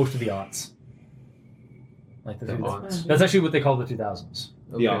the most of the aughts. Like the The 2000s. aughts. That's actually what they call the 2000s.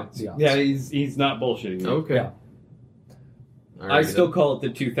 Okay. Yeah, The aughts. yeah, he's not bullshitting. Me. Okay. Yeah. All right, I still call it the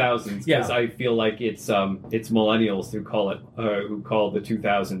 2000s because Yeah. I feel like it's millennials who call the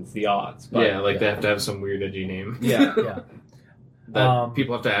 2000s the odds. But Yeah, like they have to have some weird edgy name. yeah, Yeah. That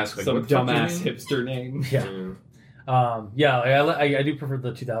people have to ask, like, some what the fuck dumbass is your hipster name. Yeah. Yeah, I do prefer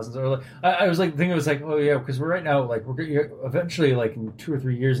the 2000s. Or like, I was like thinking, it was like, oh yeah, because we're right now like we're eventually like in 2 or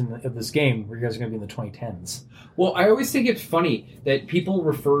 3 years of this game, where you guys are going to be in the 2010s. Well, I always think it's funny that people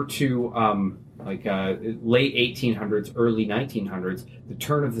refer to late 1800s, early 1900s, the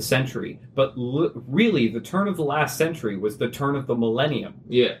turn of the century, but really the turn of the last century was the turn of the millennium.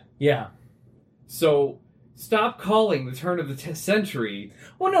 Yeah. Yeah. So stop calling the turn of the century.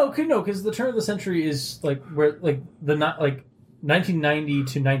 Well, no, because the turn of the century is like where like the not like 1990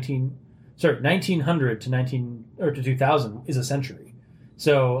 to 1900 to 2000 is a century.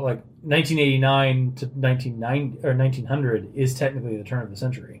 So like 1989 to 1990 or 1900 is technically the turn of the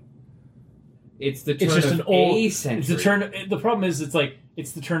century. It's the turn It's just of an old a century. It's the turn. The problem is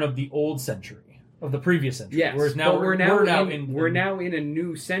it's the turn of the old century of the previous century. Yes, Whereas now but we're now in a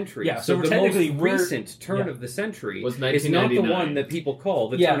new century. Yeah, so we're the technically- most we're- recent turn yeah. of the century Was is not the 1999. one that people call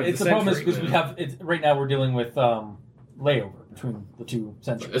the yeah. turn of It's the the problem is century. because we have it's right now we're dealing with layover between the two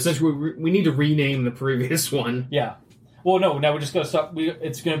centuries. Essentially, we need to rename the previous one. Yeah. Well, no. Now we're just going to stop.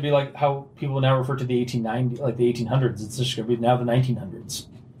 It's going to be like how people now refer to the 1890, like the 1800s. It's just going to be now the 1900s.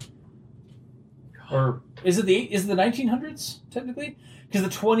 Or is it the 1900s technically? Because the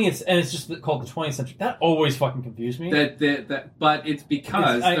 20th, and it's just called the 20th century. That always fucking confused me. But it's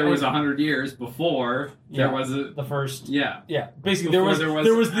because there was 100 years before there was the first. Yeah. Basically, Before there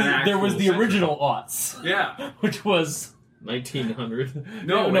was an the actual original aughts, Yeah. which was 1900.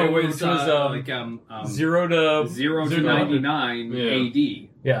 No, No, it which was, was, 0 to 0 to 0 to 99 Yeah. AD.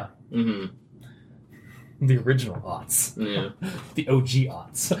 Yeah, Mm-hmm. the original aughts. Yeah. The OG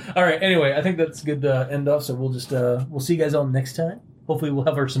aughts. All right. Anyway, I think that's good end off. So we'll just we'll see you guys all next time. Hopefully, we'll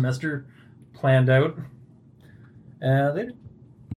have our semester planned out. Later.